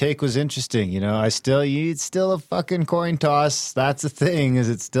his take was interesting. It's still a fucking coin toss. That's the thing, is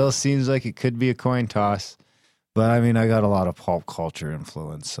it still seems like it could be a coin toss. But I mean, I got a lot of pop culture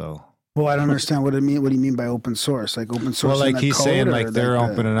influence, so. Well, I don't understand what it mean. What do you mean by open source? Like open source? Well, like he's saying, like they're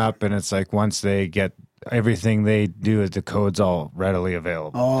like opening up, and it's like once they get everything they do, the code's all readily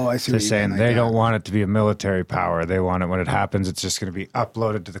available. Oh, I see. They're what saying mean, they don't want it to be a military power. They want it when it happens, it's just going to be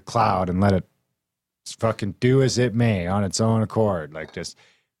uploaded to the cloud and let it fucking do as it may on its own accord. Like just,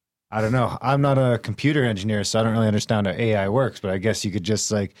 I don't know. I'm not a computer engineer, so I don't really understand how AI works. But I guess you could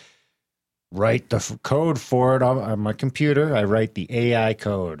just like write the code for it on my computer. I write the AI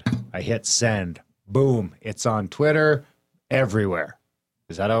code. I hit send. Boom. It's on Twitter, everywhere.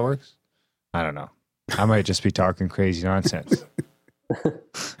 Is that how it works? I don't know. I might just be talking crazy nonsense.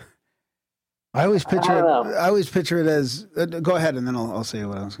 I always picture it as. Go ahead, and then I'll say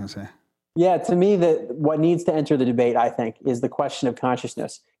what I was going to say. Yeah, to me, what needs to enter the debate, I think, is the question of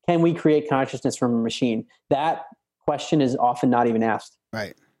consciousness. Can we create consciousness from a machine? That question is often not even asked.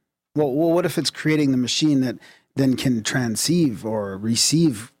 Right. Well, what if it's creating the machine that then can transceive or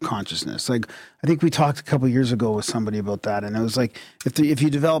receive consciousness? Like, I think we talked a couple of years ago with somebody about that, and it was like, if you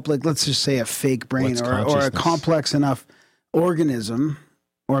develop, like, let's just say a fake brain or a complex enough organism,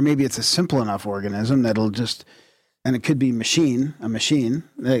 or maybe it's a simple enough organism that'll just, and it could be a machine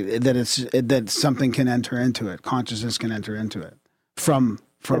that something can enter into it, consciousness can enter into it from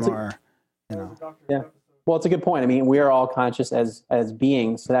our, you know. Yeah. Well, it's a good point. I mean, we are all conscious as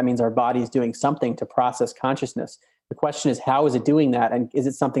beings, so that means our body is doing something to process consciousness. The question is, how is it doing that, and is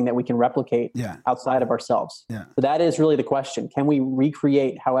it something that we can replicate outside of ourselves? Yeah. So that is really the question. Can we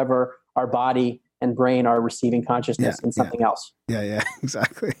recreate however our body and brain are receiving consciousness in something else? Yeah,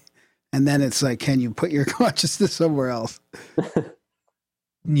 exactly. And then it's like, can you put your consciousness somewhere else?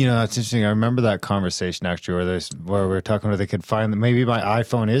 You know, that's interesting. I remember that conversation actually where we were talking where they could find that maybe my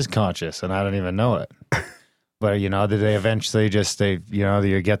iPhone is conscious and I don't even know it. But, you know, did they eventually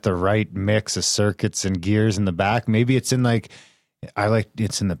you get the right mix of circuits and gears in the back? Maybe it's in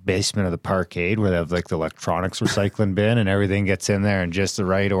it's in the basement of the parkade where they have like the electronics recycling bin and everything gets in there in just the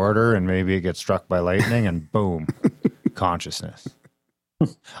right order, and maybe it gets struck by lightning and boom, consciousness.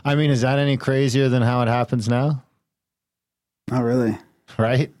 I mean, is that any crazier than how it happens now? Not really.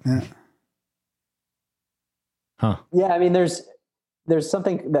 Right? Yeah. Huh. Yeah, I mean, there's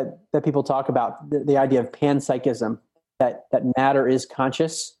something that people talk about, the idea of panpsychism, that matter is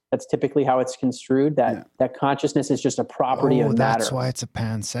conscious. That's typically how it's construed, that consciousness is just a property of matter. That's why it's a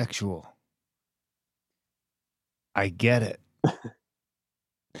pansexual. I get it.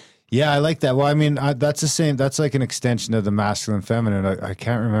 Yeah, I like that. Well, I mean, that's the same. That's like an extension of the masculine feminine. I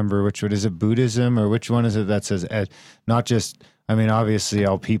can't remember which one. Is it Buddhism or which one is it that says not just, I mean, obviously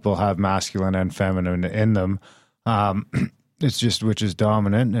all people have masculine and feminine in them. It's just which is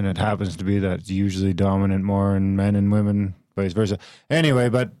dominant, and it happens to be that it's usually dominant more in men and women, vice versa. Anyway,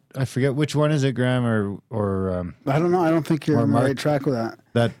 but I forget which one is it, Graham, or I don't know. I don't think you're on the right track with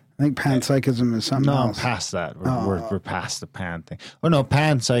that. I think panpsychism is something else. No, past that. We're past the pan thing. Oh no,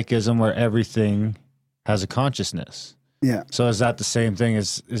 panpsychism where everything has a consciousness. Yeah. So is that the same thing?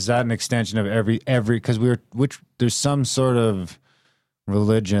 Is that an extension of every because there's some sort of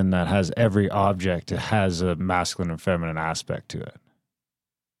religion that has every object has a masculine and feminine aspect to it.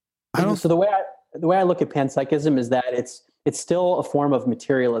 So the way I look at panpsychism is that it's still a form of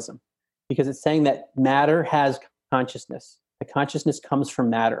materialism, because it's saying that matter has consciousness. The consciousness comes from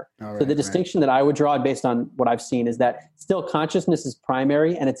matter. So the distinction that I would draw based on what I've seen is that still consciousness is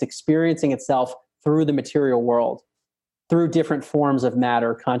primary, and it's experiencing itself through the material world. Through different forms of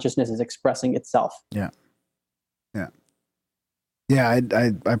matter, consciousness is expressing itself. Yeah.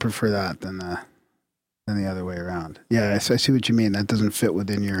 I prefer that than the other way around. Yeah, I see what you mean. That doesn't fit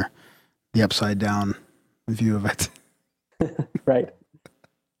within the upside down view of it. Right.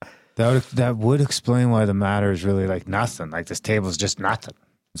 That would explain why the matter is really like nothing. Like this table is just nothing.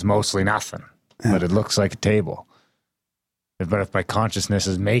 It's mostly nothing, but it looks like a table. But if my consciousness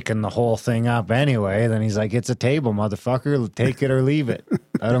is making the whole thing up anyway, then he's like, it's a table, motherfucker. Take it or leave it.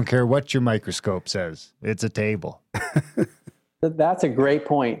 I don't care what your microscope says. It's a table. That's a great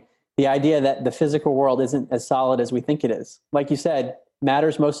point. The idea that the physical world isn't as solid as we think it is. Like you said, matter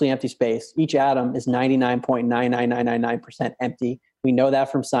is mostly empty space. Each atom is 99.99999% empty. We know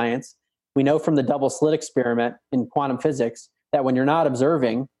that from science. We know from the double slit experiment in quantum physics that when you're not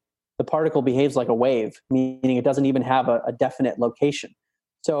observing, the particle behaves like a wave, meaning it doesn't even have a definite location.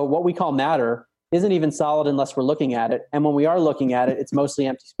 So what we call matter isn't even solid unless we're looking at it. And when we are looking at it, it's mostly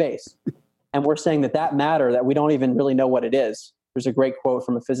empty space. And we're saying that matter, that we don't even really know what it is. There's a great quote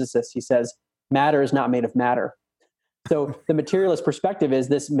from a physicist. He says, matter is not made of matter. So the materialist perspective is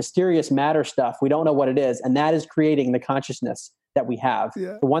this mysterious matter stuff. We don't know what it is. And that is creating the consciousness that we have.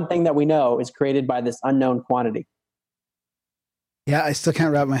 Yeah. The one thing that we know is created by this unknown quantity. Yeah, I still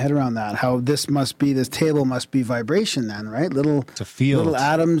can't wrap my head around that. How this table must be vibration then, right? It's a field. Little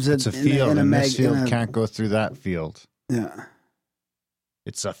atoms. It's a field, and this field can't go through that field. Yeah.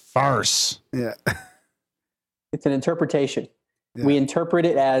 It's a farce. Yeah. It's an interpretation. Yeah. We interpret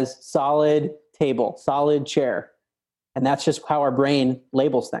it as solid table, solid chair. And that's just how our brain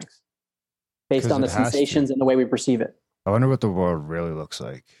labels things based on the sensations and the way we perceive it. I wonder what the world really looks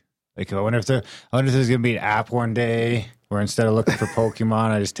like. Like, I wonder if there's going to be an app one day where instead of looking for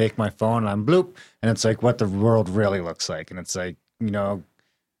Pokemon, I just take my phone and I'm bloop, and it's like what the world really looks like. And it's like, who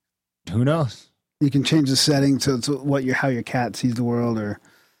knows? You can change the setting to how your cat sees the world, or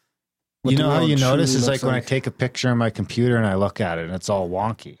you know how you notice is like when I take a picture on my computer and I look at it and it's all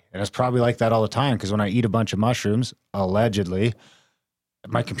wonky. And it's probably like that all the time because when I eat a bunch of mushrooms, allegedly,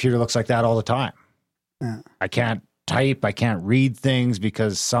 my computer looks like that all the time. Yeah. I can't type, I can't read things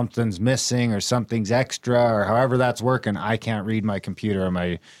because something's missing or something's extra or however that's working. I can't read my computer or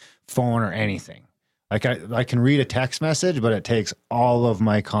my phone or anything. Like I can read a text message, but it takes all of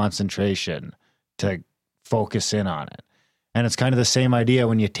my concentration to focus in on it. And it's kind of the same idea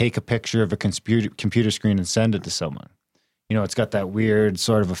when you take a picture of a computer screen and send it to someone. It's got that weird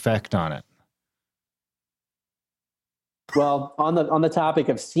sort of effect on it. Well, on the topic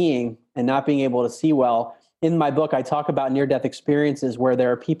of seeing and not being able to see well, in my book, I talk about near-death experiences where there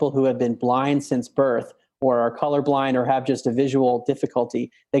are people who have been blind since birth or are colorblind or have just a visual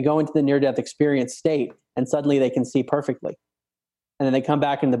difficulty. They go into the near-death experience state and suddenly they can see perfectly. And then they come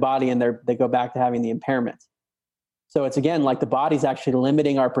back in the body and they go back to having the impairment. So it's again, like the body's actually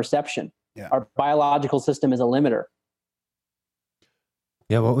limiting our perception. Yeah. Our biological system is a limiter.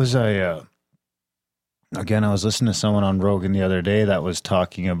 Yeah. What was I was listening to someone on Rogan the other day that was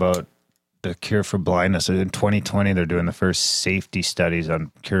talking about the cure for blindness. In 2020, they're doing the first safety studies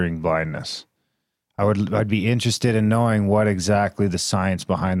on curing blindness. I'd be interested in knowing what exactly the science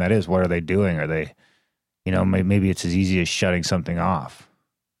behind that is. What are they doing? Are they, maybe it's as easy as shutting something off.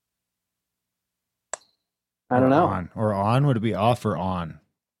 I don't know. On? Would it be off or on?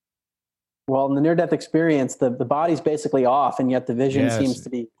 Well, in the near-death experience, the body's basically off, and yet the vision seems to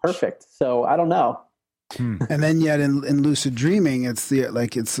be perfect. So I don't know. And then yet in lucid dreaming, it's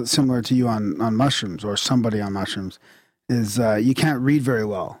similar to you on mushrooms or somebody on mushrooms, is you can't read very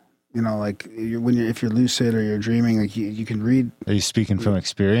well. Like if you're lucid or you're dreaming, like you can read. Are you speaking from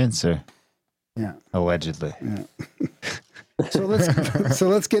experience or? Yeah. Allegedly. Yeah. So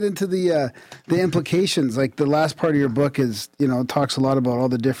let's get into the implications. Like the last part of your book is, talks a lot about all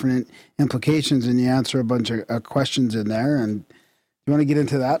the different implications, and you answer a bunch of questions in there. And you want to get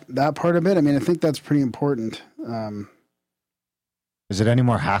into that part of it? I mean, I think that's pretty important. Is it any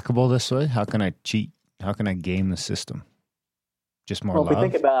more hackable this way? How can I cheat? How can I game the system? Just more love?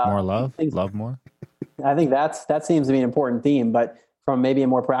 Think about more love? Love more? I think that seems to be an important theme, but from maybe a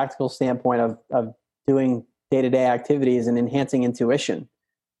more practical standpoint of doing day-to-day activities and enhancing intuition.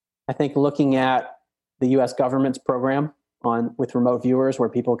 I think looking at the U.S. government's program with remote viewers where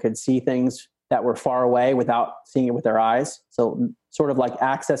people could see things that were far away without seeing it with their eyes. So sort of like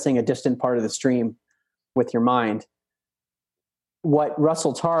accessing a distant part of the stream with your mind. What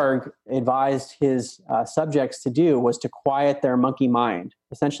Russell Targ advised his subjects to do was to quiet their monkey mind,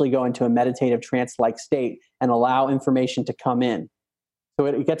 essentially go into a meditative trance-like state and allow information to come in. So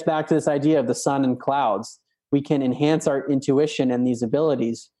it gets back to this idea of the sun and clouds. We can enhance our intuition and these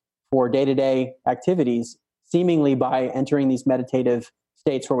abilities for day-to-day activities, seemingly by entering these meditative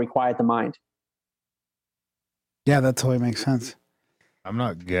states where we quiet the mind. Yeah, that totally makes sense. I'm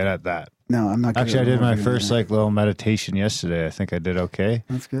not good at that. No, I'm not good Actually, at I did my either. first little meditation yesterday. I think I did okay.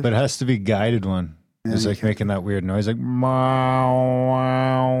 That's good. But it has to be guided one. Yeah, It's like making that weird noise, like meow,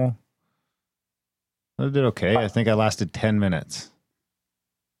 wow. I did okay. I think I lasted 10 minutes.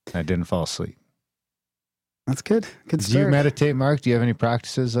 I didn't fall asleep. That's good. Good start. Do you meditate, Mark? Do you have any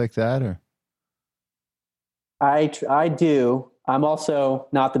practices like that? Or I do. I'm also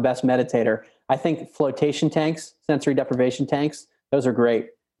not the best meditator. I think flotation tanks, sensory deprivation tanks, those are great.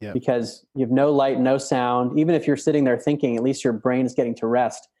 Yeah. Because you have no light, no sound. Even if you're sitting there thinking, at least your brain is getting to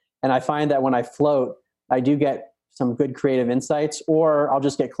rest. And I find that when I float, I do get some good creative insights, or I'll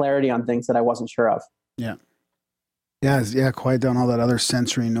just get clarity on things that I wasn't sure of. Yeah. Yeah, quiet down all that other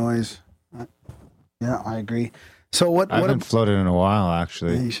sensory noise. Yeah, I agree. So I haven't floated in a while,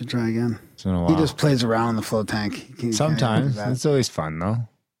 actually. Yeah, you should try again. It's been a while. He just plays around in the float tank. Sometimes. It's always fun, though.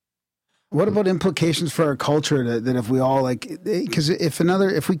 What about implications for our culture that if we all because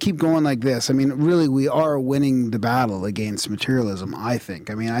if we keep going like this, I mean, really we are winning the battle against materialism, I think.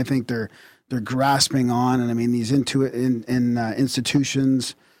 I mean, I think they're grasping on, and I mean, these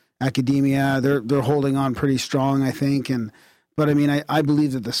institutions, academia, they're holding on pretty strong, I think. But I mean, I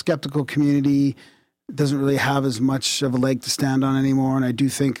believe that the skeptical community doesn't really have as much of a leg to stand on anymore. And I do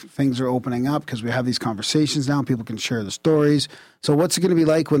think things are opening up because we have these conversations now. People can share the stories. So what's it going to be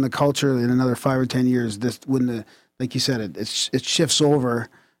like when the culture in another 5 or 10 years, like you said, it shifts over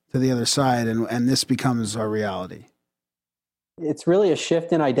to the other side and this becomes our reality? It's really a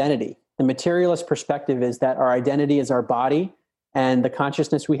shift in identity. The materialist perspective is that our identity is our body and the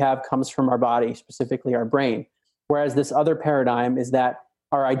consciousness we have comes from our body, specifically our brain. Whereas this other paradigm is that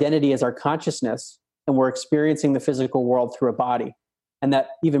our identity is our consciousness and we're experiencing the physical world through a body. And that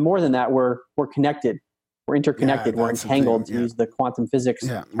even more than that, we're connected. We're interconnected. We're entangled, to use the quantum physics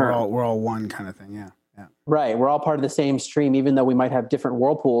term. We're all one kind of thing. Yeah. Right. We're all part of the same stream. Even though we might have different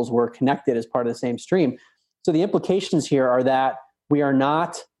whirlpools, we're connected as part of the same stream. So the implications here are that we are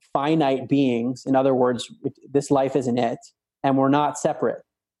not finite beings. In other words, this life isn't it. And we're not separate.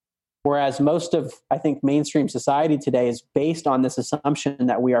 Whereas most of, I think, mainstream society today is based on this assumption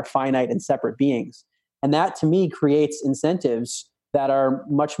that we are finite and separate beings. And that, to me, creates incentives that are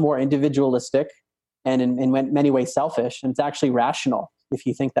much more individualistic and in many ways selfish. And it's actually rational if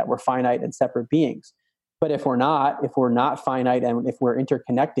you think that we're finite and separate beings. But if we're not finite and if we're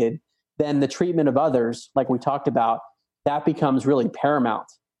interconnected, then the treatment of others, like we talked about, that becomes really paramount.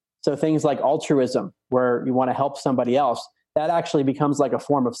 So things like altruism, where you want to help somebody else, that actually becomes like a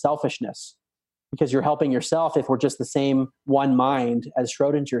form of selfishness because you're helping yourself if we're just the same one mind, as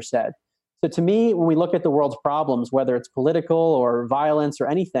Schrodinger said. So to me, when we look at the world's problems, whether it's political or violence or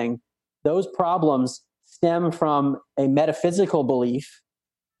anything, those problems stem from a metaphysical belief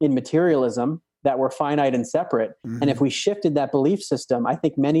in materialism that we're finite and separate. Mm-hmm. And if we shifted that belief system, I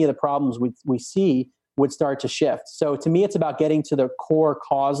think many of the problems we see would start to shift. So to me, it's about getting to the core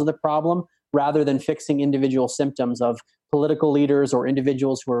cause of the problem rather than fixing individual symptoms of political leaders or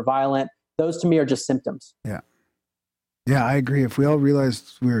individuals who are violent. Those to me are just symptoms. Yeah, I agree. If we all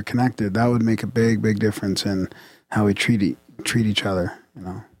realized we were connected, that would make a big, big difference in how we treat each other, you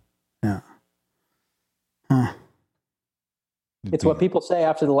know? Yeah. Huh. It's what people say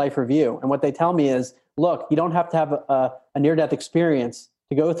after the life review. And what they tell me is, look, you don't have to have a near-death experience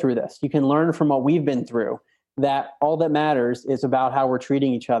to go through this. You can learn from what we've been through, that all that matters is about how we're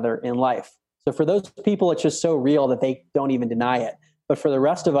treating each other in life. So for those people, it's just so real that they don't even deny it. But for the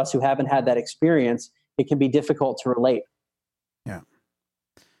rest of us who haven't had that experience, it can be difficult to relate. Yeah.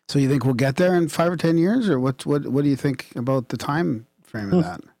 So you think we'll get there in 5 or 10 years, or what do you think about the time frame of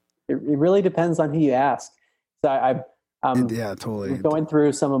that? It really depends on who you ask. So yeah, totally. Going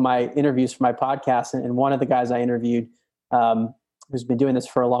through some of my interviews for my podcast, and one of the guys I interviewed, who's been doing this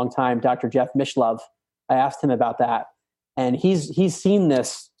for a long time, Dr. Jeff Mishlove, I asked him about that, and he's seen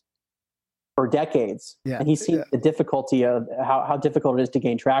this for decades, and he's seen the difficulty of how difficult it is to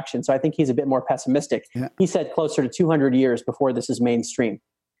gain traction. So I think he's a bit more pessimistic. Yeah. He said closer to 200 years before this is mainstream.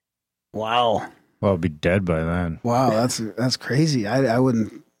 Wow. Well, it'll be dead by then. Wow, that's crazy. I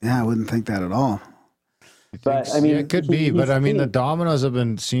wouldn't think that at all. But I mean, it could be. But I mean, the dominoes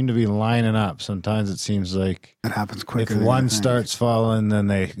seem to be lining up. Sometimes it seems like it happens quicker. If one starts falling, then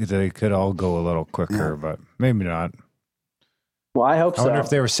they could all go a little quicker, but maybe not. Well, I hope so. I wonder if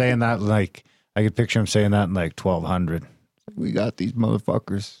they were saying that, like, I could picture them saying that in like 1200. We got these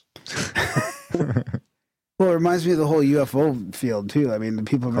motherfuckers. Well, it reminds me of the whole UFO field too. I mean, the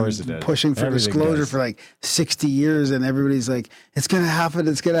people have been pushing for disclosure for like 60 years, and everybody's like, "It's going to happen.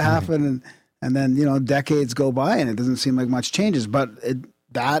 It's going to happen." And then decades go by, and it doesn't seem like much changes. But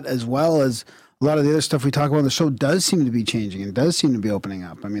that, as well as a lot of the other stuff we talk about on the show, does seem to be changing and does seem to be opening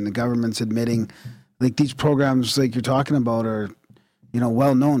up. I mean, the government's admitting, like, these programs like you're talking about are,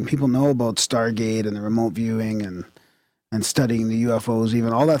 well known. People know about Stargate and the remote viewing and studying the UFOs.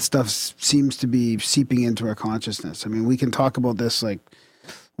 Even all that stuff seems to be seeping into our consciousness. I mean, we can talk about this like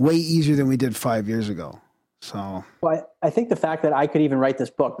way easier than we did 5 years ago. So, well, I think the fact that I could even write this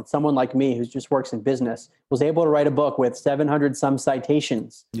book, that someone like me who just works in business was able to write a book with 700 some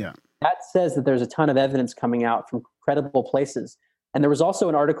citations. Yeah, that says that there's a ton of evidence coming out from credible places. And there was also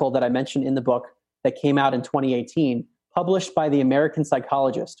an article that I mentioned in the book that came out in 2018, published by the American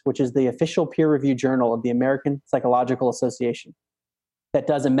Psychologist, which is the official peer-reviewed journal of the American Psychological Association, that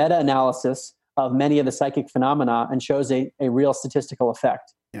does a meta-analysis of many of the psychic phenomena and shows a real statistical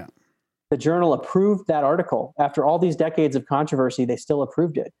effect. Yeah. The journal approved that article. After all these decades of controversy, they still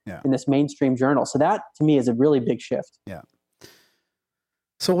approved it in this mainstream journal. So that, to me, is a really big shift. Yeah.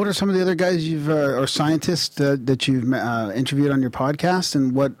 So, what are some of the other guys you've or scientists that you've interviewed on your podcast,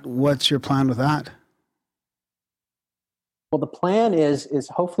 and what's your plan with that? Well, the plan is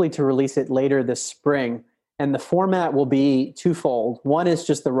hopefully to release it later this spring, and the format will be twofold. One is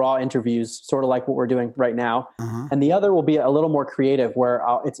just the raw interviews, sort of like what we're doing right now, and the other will be a little more creative, where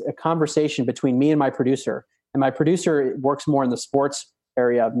it's a conversation between me and my producer. And my producer works more in the sports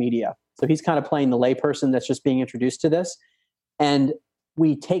area of media, so he's kind of playing the layperson that's just being introduced to this, and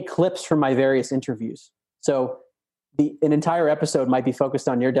we take clips from my various interviews. So an entire episode might be focused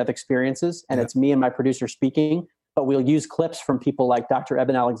on near-death experiences, and it's me and my producer speaking, but we'll use clips from people like Dr.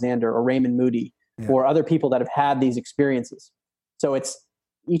 Eben Alexander or Raymond Moody or other people that have had these experiences. So it's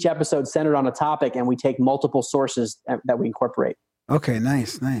each episode centered on a topic, and we take multiple sources that we incorporate. Okay,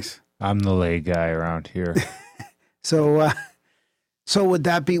 nice. I'm the lay guy around here. So would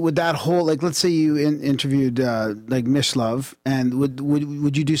that whole, like, let's say you interviewed like Mishlove, and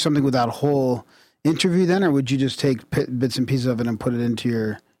would you do something with that whole interview then, or would you just take bits and pieces of it and put it into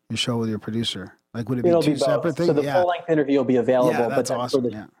your show with your producer? Like, would it be two separate things? So the full length interview will be available. Yeah, that's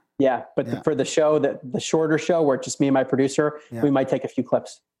awesome. For the show, the shorter show where it's just me and my producer, we might take a few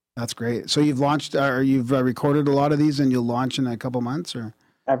clips. That's great. So you've launched, or you've recorded a lot of these, and you'll launch in a couple months, or?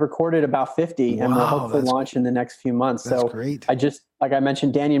 I've recorded about 50, and we'll hopefully launch in the next few months. That's great. I just, like I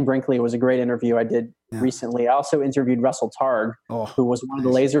mentioned, Daniel Brinkley was a great interview I did recently. I also interviewed Russell Targ, who was one of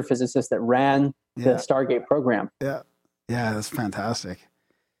the laser physicists that ran the Stargate program. Yeah, that's fantastic.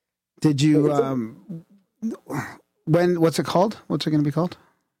 Did you, what's it called? What's it going to be called?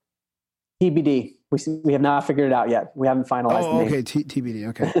 TBD. We have not figured it out yet. We haven't finalized the name. Okay, TBD,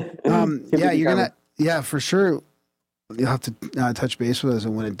 okay. You're going to, for sure, you'll have to touch base with us,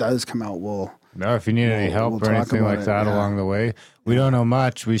 and when it does come out, if you need any help or anything like that along the way, we don't know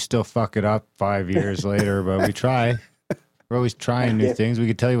much. We still fuck it up 5 years later, but we try. We're always trying new things. We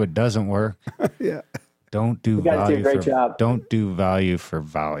can tell you what doesn't work. Don't do value for job. Don't do value for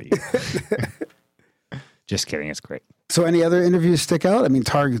value. Just kidding. It's great. So, any other interviews stick out? I mean,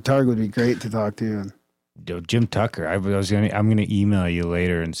 Targ would be great to talk to. Jim Tucker. I'm gonna email you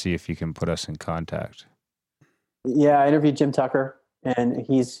later and see if you can put us in contact. Yeah, I interviewed Jim Tucker, and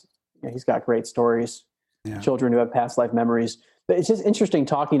he's got great stories. Children who have past life memories. But it's just interesting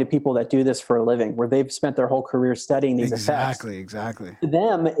talking to people that do this for a living, where they've spent their whole career studying these effects. Exactly. To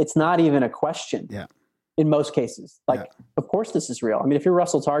them, it's not even a question. In most cases, of course, this is real. I mean, if you're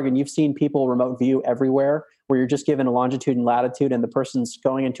Russell Targ and you've seen people remote view everywhere, where you're just given a longitude and latitude, and the person's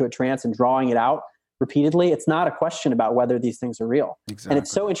going into a trance and drawing it out repeatedly, it's not a question about whether these things are real. And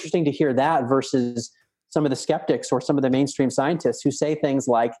it's so interesting to hear that versus some of the skeptics or some of the mainstream scientists who say things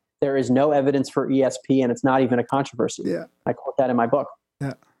like, there is no evidence for ESP and it's not even a controversy. I quote that in my book.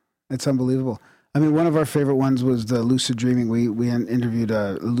 It's unbelievable. I mean, one of our favorite ones was the lucid dreaming. We interviewed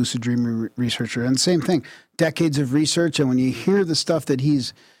a lucid dreaming researcher, and same thing, decades of research. And when you hear the stuff that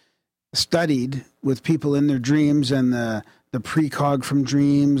he's studied with people in their dreams, and the precog from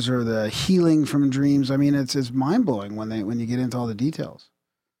dreams, or the healing from dreams, I mean, it's mind-blowing when you get into all the details.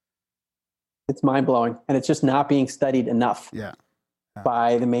 It's mind-blowing, and it's just not being studied enough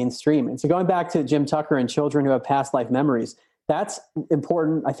by the mainstream. And so going back to Jim Tucker and children who have past life memories, that's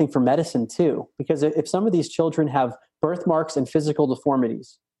important, I think, for medicine too, because if some of these children have birthmarks and physical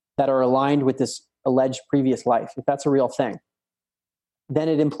deformities that are aligned with this alleged previous life, if that's a real thing, then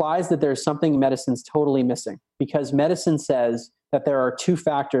it implies that there's something medicine's totally missing, because medicine says that there are two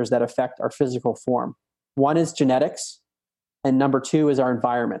factors that affect our physical form. One is genetics, and number two is our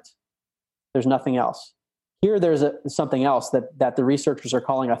environment. There's nothing else. Here, there's something else that the researchers are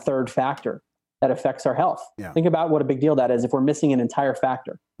calling a third factor that affects our health. Think about what a big deal that is if we're missing an entire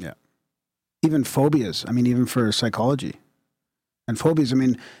factor. Even phobias. I mean, even for psychology. And phobias, I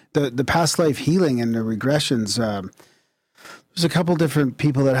mean, the past life healing and the regressions, there's a couple different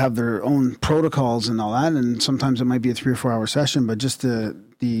people that have their own protocols and all that, and sometimes it might be a 3 or 4 hour session, but just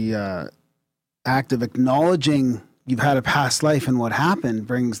the act of acknowledging you've had a past life and what happened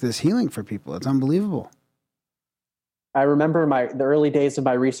brings this healing for people. It's unbelievable. I remember the early days of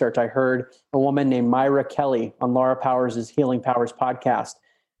my research, I heard a woman named Myra Kelly on Laura Powers' Healing Powers podcast.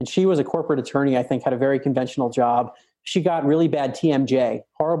 And she was a corporate attorney, I think, had a very conventional job. She got really bad TMJ,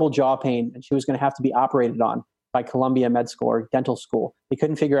 horrible jaw pain, and she was going to have to be operated on by Columbia Med School or dental school. They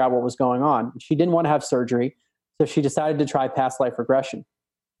couldn't figure out what was going on. She didn't want to have surgery, so she decided to try past life regression.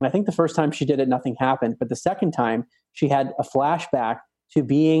 And I think the first time she did it, nothing happened. But the second time, she had a flashback to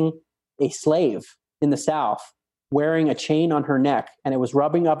being a slave in the South, wearing a chain on her neck, and it was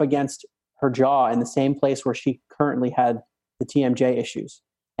rubbing up against her jaw in the same place where she currently had the TMJ issues.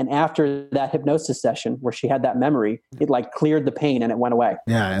 And after that hypnosis session where she had that memory, it like cleared the pain and it went away.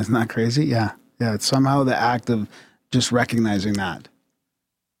 Yeah, isn't that crazy? Yeah. Yeah, it's somehow the act of just recognizing that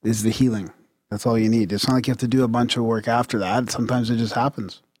is the healing. That's all you need. It's not like you have to do a bunch of work after that. Sometimes it just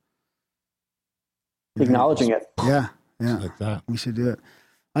happens. Acknowledging it. Yeah, yeah. Like that. We should do it.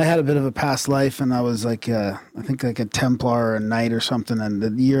 I had a bit of a past life, and I was like, I think like a Templar or a Knight or something, and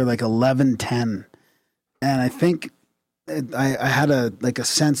the year like 1110. And I think I had a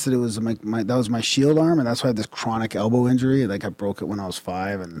sense that it was my that was my shield arm, and that's why I had this chronic elbow injury. Like I broke it when I was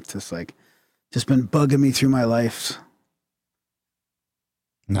 5, and it's just been bugging me through my life.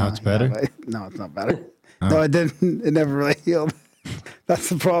 Now it's better? Yeah, no, it's not better. No, it didn't. It never really healed. That's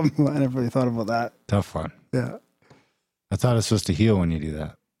the problem. I never really thought about that. Tough one. Yeah. I thought it's supposed to heal when you do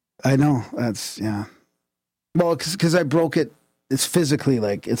that. I know. That's, yeah. Well, because I broke it. It's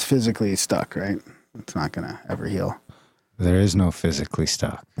physically stuck, right? It's not going to ever heal. There is no physically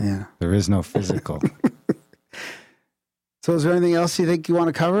stuck. Yeah. There is no physical. So is there anything else you think you want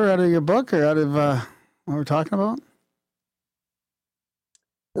to cover out of your book or out of what we're talking about?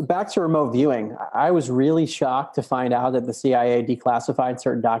 Back to remote viewing. I was really shocked to find out that the CIA declassified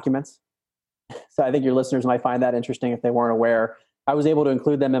certain documents. So I think your listeners might find that interesting if they weren't aware. I was able to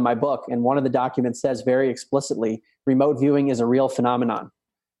include them in my book, and one of the documents says very explicitly, remote viewing is a real phenomenon.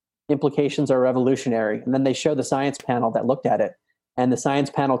 Implications are revolutionary. And then they show the science panel that looked at it, and the science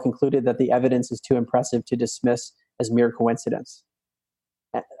panel concluded that the evidence is too impressive to dismiss as mere coincidence.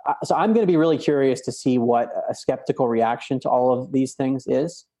 So I'm going to be really curious to see what a skeptical reaction to all of these things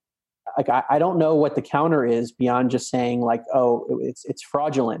is. Like, I don't know what the counter is beyond just saying like, oh, it's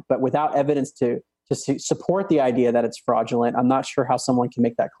fraudulent, but without evidence to support the idea that it's fraudulent, I'm not sure how someone can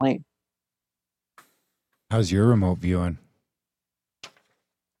make that claim. How's your remote viewing?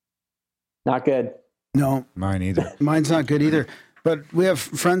 Not good. No. Mine either. Mine's not good either. But we have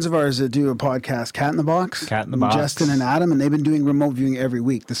friends of ours that do a podcast, Cat in the Box. Cat in the Box. Justin and Adam, and they've been doing remote viewing every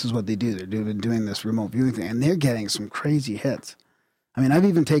week. This is what they do. They've been doing this remote viewing thing, and they're getting some crazy hits. I mean, I've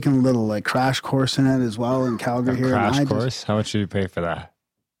even taken a little like crash course in it as well in Calgary here. Crash course? How much did you pay for that?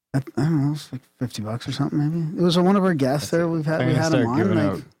 I don't know, it's like $50 or something maybe. It was one of our guests there. We had him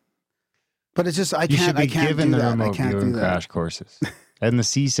on. Like, but it's just I can't do that. I can't do that. Crash courses. And the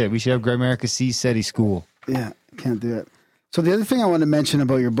CSET. We should have Grimerica CSET school. Yeah, can't do it. So the other thing I want to mention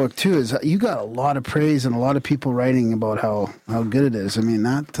about your book too is you got a lot of praise and a lot of people writing about how good it is. I mean,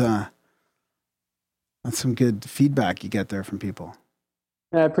 that's some good feedback you get there from people.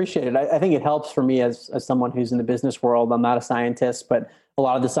 I appreciate it. I think it helps for me as someone who's in the business world. I'm not a scientist, but a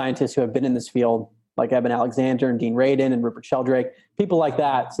lot of the scientists who have been in this field, like Eben Alexander and Dean Radin and Rupert Sheldrake, people like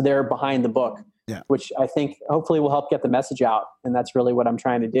that. So they're behind the book, which I think hopefully will help get the message out. And that's really what I'm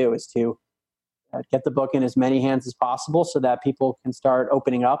trying to do, is to get the book in as many hands as possible so that people can start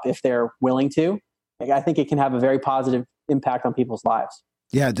opening up if they're willing to. I think it can have a very positive impact on people's lives.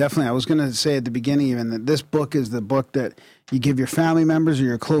 Yeah, definitely. I was going to say at the beginning even that this book is the book that you give your family members or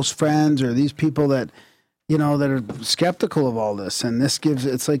your close friends or these people that, you know, that are skeptical of all this. And this gives,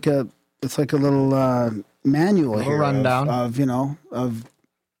 it's like a little manual here rundown of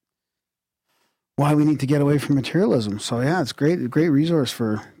why we need to get away from materialism. So yeah, it's a great resource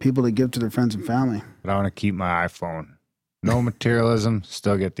for people to give to their friends and family. But I want to keep my iPhone. No materialism,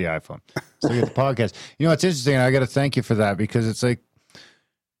 still get the iPhone. Still get the podcast. You know, it's interesting. I got to thank you for that, because it's like,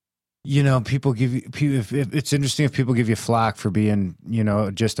 you know, people give you, it's interesting if people give you flack for being, you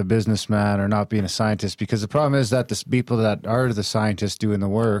know, just a businessman or not being a scientist, because the problem is that the people that are the scientists doing the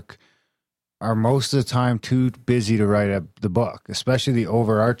work are most of the time too busy to write the book, especially the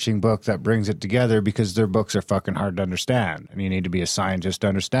overarching book that brings it together, because their books are fucking hard to understand and you need to be a scientist to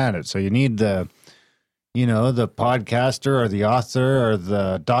understand it. So you need the podcaster or the author or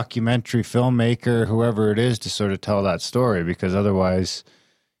the documentary filmmaker, whoever it is, to sort of tell that story, because otherwise,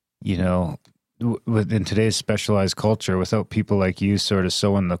 you know, in today's specialized culture, without people like you sort of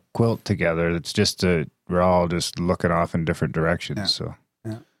sewing the quilt together, it's just we're all just looking off in different directions. Yeah. So,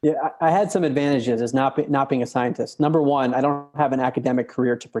 yeah, I had some advantages as not being a scientist. Number one, I don't have an academic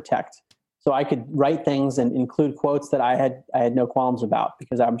career to protect, so I could write things and include quotes that I had no qualms about,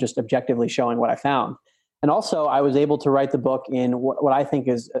 because I'm just objectively showing what I found. And also, I was able to write the book in what I think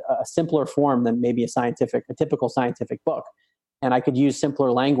is a simpler form than maybe a typical scientific book. And I could use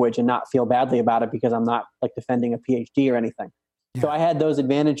simpler language and not feel badly about it, because I'm not like defending a PhD or anything. Yeah. So I had those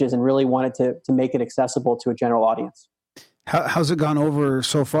advantages and really wanted to make it accessible to a general audience. How's it gone over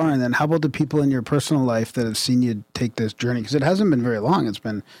so far? And then how about the people in your personal life that have seen you take this journey? Because it hasn't been very long. It's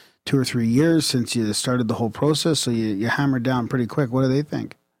been 2 or 3 years since you started the whole process. So you hammered down pretty quick. What do they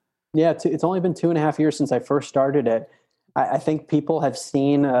think? Yeah, it's only been 2.5 years since I first started it. I think people have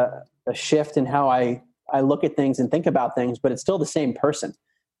seen a shift in how I look at things and think about things, but it's still the same person.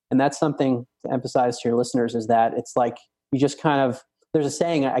 And that's something to emphasize to your listeners, is that it's like you just kind of, there's a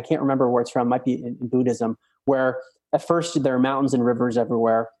saying, I can't remember where it's from, might be in Buddhism, where at first there are mountains and rivers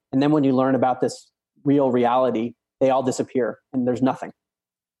everywhere. And then when you learn about this real reality, they all disappear and there's nothing.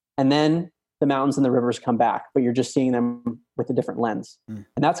 And then the mountains and the rivers come back, but you're just seeing them with a different lens. And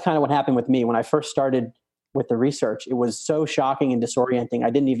that's kind of what happened with me. When I first started with the research, it was so shocking and disorienting.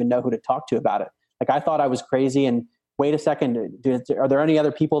 I didn't even know who to talk to about it. Like, I thought I was crazy, and wait a second, are there any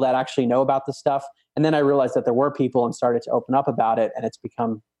other people that actually know about this stuff? And then I realized that there were people and started to open up about it, and it's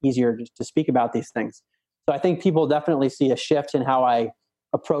become easier to speak about these things. So I think people definitely see a shift in how I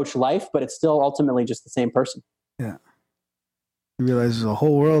approach life, but it's still ultimately just the same person. Yeah. You realize there's a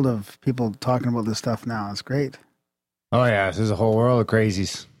whole world of people talking about this stuff now. It's great. Oh, yeah. There's a whole world of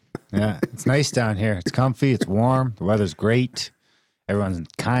crazies. Yeah. It's nice down here. It's comfy. It's warm. The weather's great. Everyone's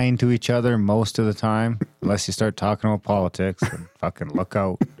kind to each other most of the time, unless you start talking about politics, and fucking look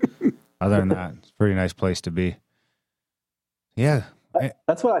out. Other than that, it's a pretty nice place to be. Yeah.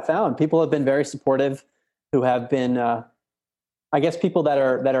 That's what I found. People have been very supportive, who have been, I guess, people that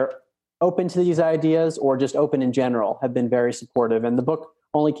are open to these ideas, or just open in general, have been very supportive. And the book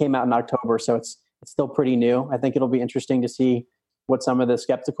only came out in October, so it's still pretty new. I think it'll be interesting to see what some of the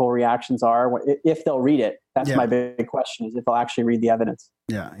skeptical reactions are, if they'll read it. That's my big question, is if they'll actually read the evidence.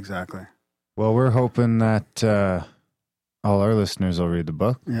 Yeah, exactly. Well, we're hoping that all our listeners will read the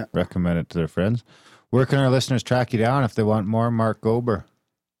book, recommend it to their friends. Where can our listeners track you down if they want more Mark Gober?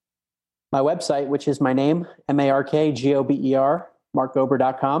 My website, which is my name, MarkGober,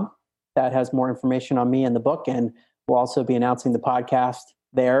 markgober.com. That has more information on me and the book, and we'll also be announcing the podcast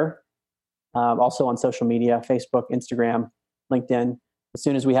there. Also on social media, Facebook, Instagram, LinkedIn. As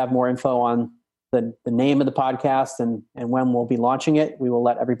soon as we have more info on the name of the podcast and when we'll be launching it, we will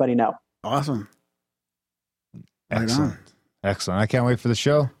let everybody know. Awesome. Excellent. Excellent. I can't wait for the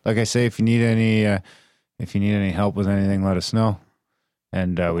show. Like I say, if you need any help with anything, let us know.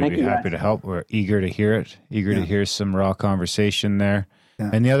 And we'd be happy to help. We're eager to hear it. Eager to hear some raw conversation there. Yeah.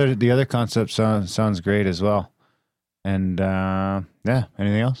 And the other concept sounds great as well. And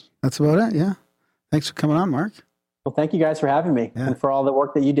anything else? That's about it. Yeah. Thanks for coming on, Mark. Well, thank you guys for having me and for all the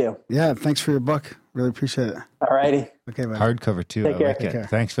work that you do. Yeah. Thanks for your book. Really appreciate it. All righty. Okay. Bye. Hardcover too. Take care. Like it.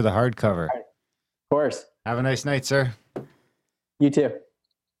 Thanks for the hardcover. Right. Of course. Have a nice night, sir. You too.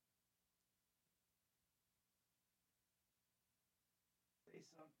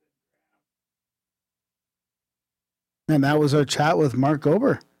 And that was our chat with Mark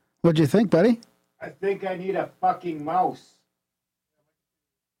Gober. What'd you think, buddy? I think I need a fucking mouse.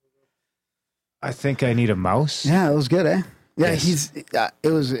 I think I need a mouse. Yeah, it was good, eh? Yeah, yes.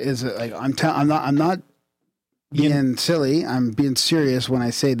 It's like I'm not being silly. I'm being serious when I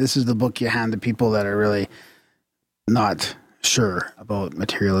say this is the book you hand to people that are really not sure about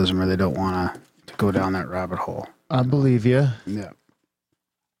materialism, or they don't want to go down that rabbit hole. I believe you. Yeah.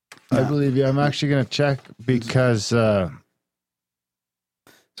 I believe you. I'm actually going to check because it's a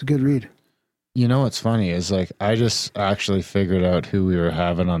good read. You know what's funny is, like, I just actually figured out who we were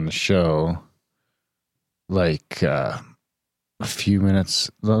having on the show like a few minutes,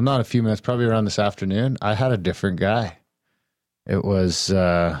 well, not a few minutes, probably around this afternoon. I had a different guy. It was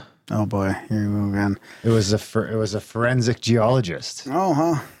oh boy, here we go again. It was a forensic geologist. Oh,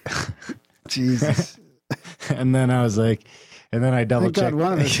 huh. Jesus. And then I was like, and then I double checked.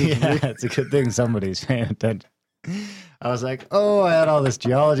 Yeah, it's a good thing somebody's paying attention. I was like, oh, I had all this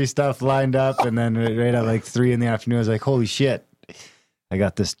geology stuff lined up, and then right at like 3 PM, I was like, holy shit, I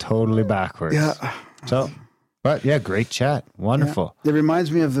got this totally backwards. Yeah. So, but yeah, great chat. Wonderful. Yeah. It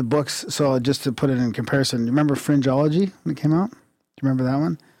reminds me of the books. So just to put it in comparison, you remember Fringeology when it came out? Do you remember that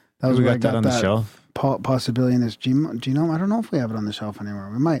one? That was we got that on the shelf. Possibility in this genome. I don't know if we have it on the shelf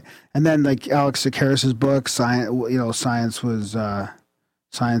anymore. We might. And then like Alex Tsakiris' book, Science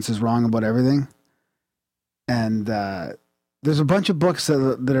is Wrong About Everything. And there's a bunch of books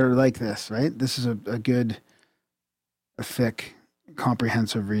that are like this, right? This is a good, thick,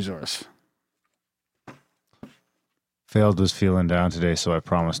 comprehensive resource. Failed was feeling down today, so I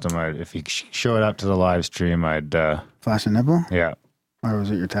promised him if he showed up to the live stream, I'd flash a nipple. Yeah. Or was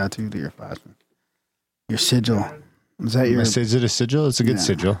it your tattoo that you're flashing? Your sigil. Is that your? Is it a sigil? It's a good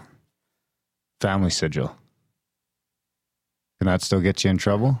sigil. Family sigil. Can that still get you in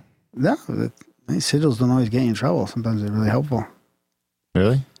trouble? No, these sigils don't always get you in trouble. Sometimes they're really helpful.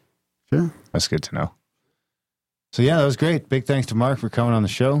 Really? Sure. That's good to know. So yeah, that was great. Big thanks to Mark for coming on the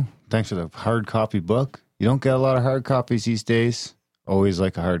show. Thanks for the hard copy book. You don't get a lot of hard copies these days. always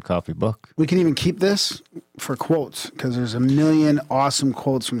like a hard copy book. We can even keep this for quotes because there's a million awesome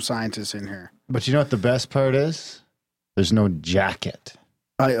quotes from scientists in here. But you know what the best part is? There's no jacket.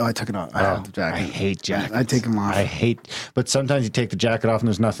 I took it off. I have the jacket. I hate jackets. I take them off. But sometimes you take the jacket off and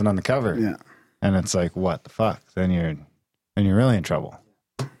there's nothing on the cover. Yeah. And it's like, what the fuck? Then you're really in trouble.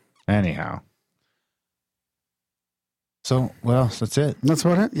 Anyhow. So, well, that's it. That's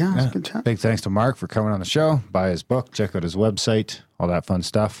about it. Yeah, it's a good chat. Big thanks to Mark for coming on the show. Buy his book, check out his website, all that fun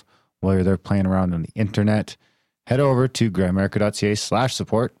stuff. While you're there playing around on the internet, head over to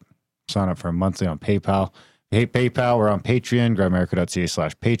grimerica.ca/support. Sign up for a monthly on PayPal. If you hate PayPal, we're on Patreon,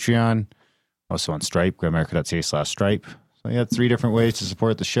 grimerica.ca/Patreon. Also on Stripe, grimerica.ca/Stripe. So you have 3 different ways to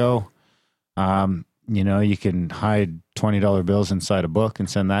support the show. You can hide $20 bills inside a book and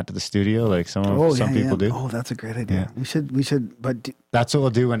send that to the studio like some people do. Oh, that's a great idea. Yeah. We should, but that's what we'll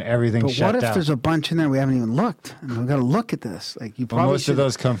do when everything's shut down. But what if there's a bunch in there we haven't even looked? And we've got to look at this. Like most of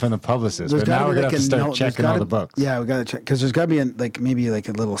those come from the publicist, but now we're going to have to start checking all the books. Yeah, we got to check because there's got to be maybe a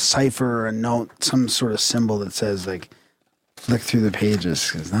little cipher or a note, some sort of symbol that says flick through the pages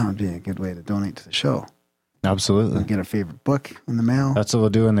because that would be a good way to donate to the show. Absolutely. We'll get a favorite book in the mail. That's what we'll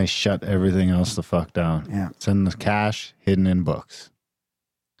do when they shut everything else the fuck down. Yeah. Send the cash hidden in books.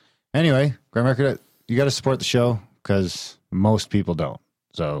 Anyway, Grimerica, you got to support the show because most people don't.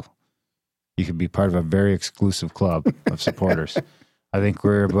 So you can be part of a very exclusive club of supporters. I think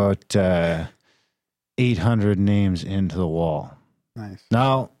we're about 800 names into the wall. Nice.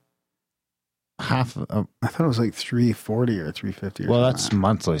 Now, I thought it was like 340 or 350 or well, something. that's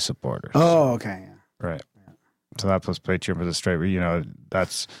monthly supporters. Oh, okay. Yeah. Right. So that plus Patreon for the straight,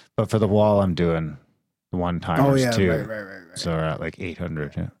 but for the wall, I'm doing the one-timers too. Right. So we're at like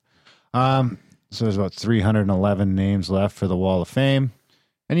 800. Yeah. So there's about 311 names left for the Wall of Fame.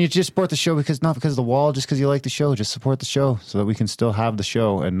 And you just support the show not because of the wall, just because you like the show. Just support the show so that we can still have the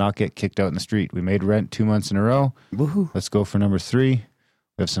show and not get kicked out in the street. We made rent 2 months in a row. Woohoo. Let's go for number 3.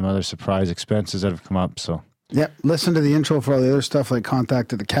 We have some other surprise expenses that have come up. So yeah, listen to the intro for all the other stuff like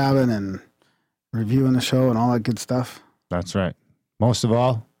Contact at the Cabin and reviewing the show and all that good stuff. That's right. Most of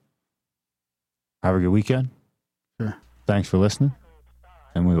all, have a good weekend. Sure. Thanks for listening,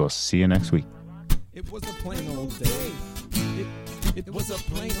 and we will see you next week. It was a plain old day. It was a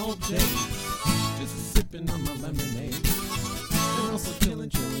plain old day. Just sipping on my lemonade. And also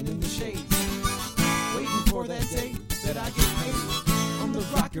chilling in the shade. Waiting for that day that I get paid. On the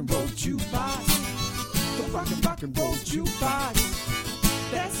rock and roll jukebox. The rock and roll jukebox.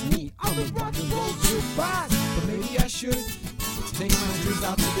 That's me on the rock and roll jukebox. But maybe I should take my dreams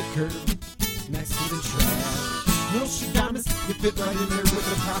out to the curb next to the trash. Nostradamus, you fit right in there with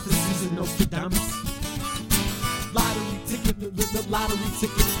the prophecies of Nostradamus. Lottery ticket, the lottery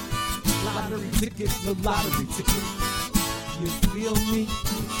ticket. Lottery ticket, the lottery ticket. You feel me?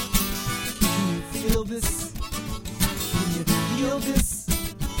 Can you feel this? Can you feel this?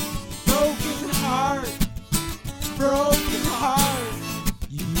 Broken heart. Broken heart.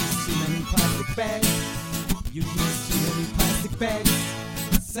 You use too many plastic bags. You use too many plastic bags.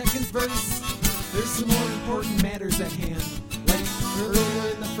 Second verse, there's some more important matters at hand. Like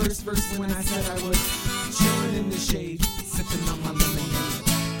earlier in the first verse when I said I was chilling in the shade, sipping on my lemonade.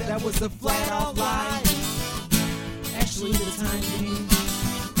 That was a flat out lie. Actually, the time being,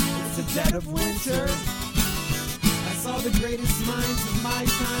 it's the dead of winter. I saw the greatest minds of my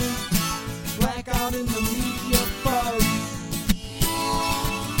time black out in the media buzz.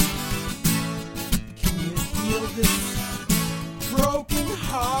 Can you feel this broken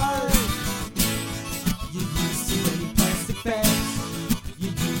heart? You use too many plastic bags. You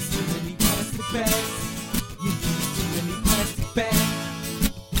use too many plastic bags. You use too many plastic bags.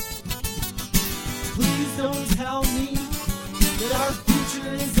 Please don't tell me that our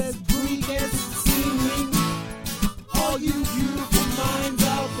future is as bleak as it's seeming. All you beautiful minds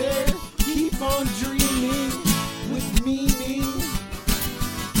out there, keep on dreaming with meaning.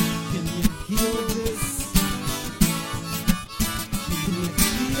 Can you feel this? Can you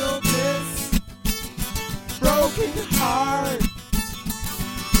feel this? Broken heart.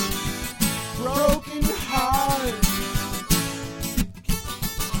 Broken heart.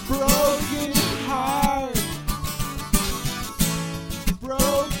 Broken heart.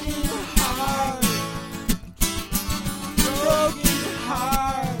 Broken heart. Broken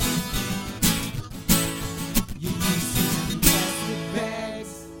heart. You use too many plastic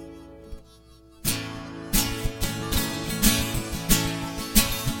bags.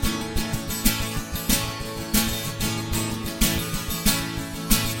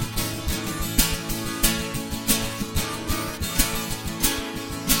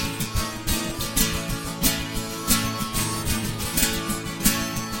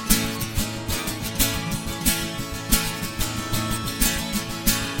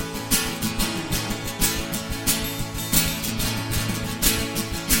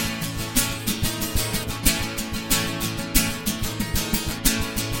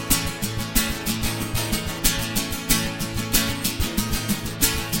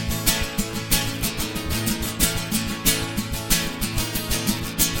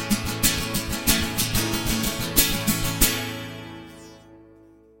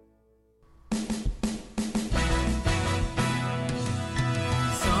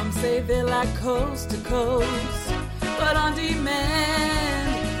 they're like coast to coast, but on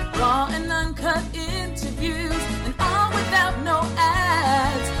demand. Raw and uncut interviews, and all without no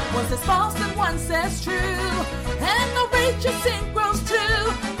ads. One says false and one says true, and the rate you sing grows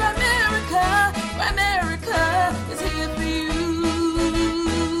too. Grimerica is here for you.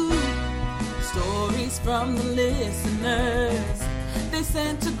 Stories from the listeners, they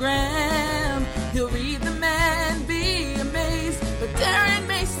sent to Graham. He'll read them and be amazed, but Darren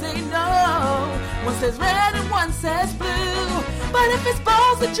may say no. One says red and one says blue, but if it's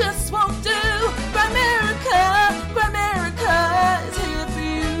balls it just won't do. Grimerica is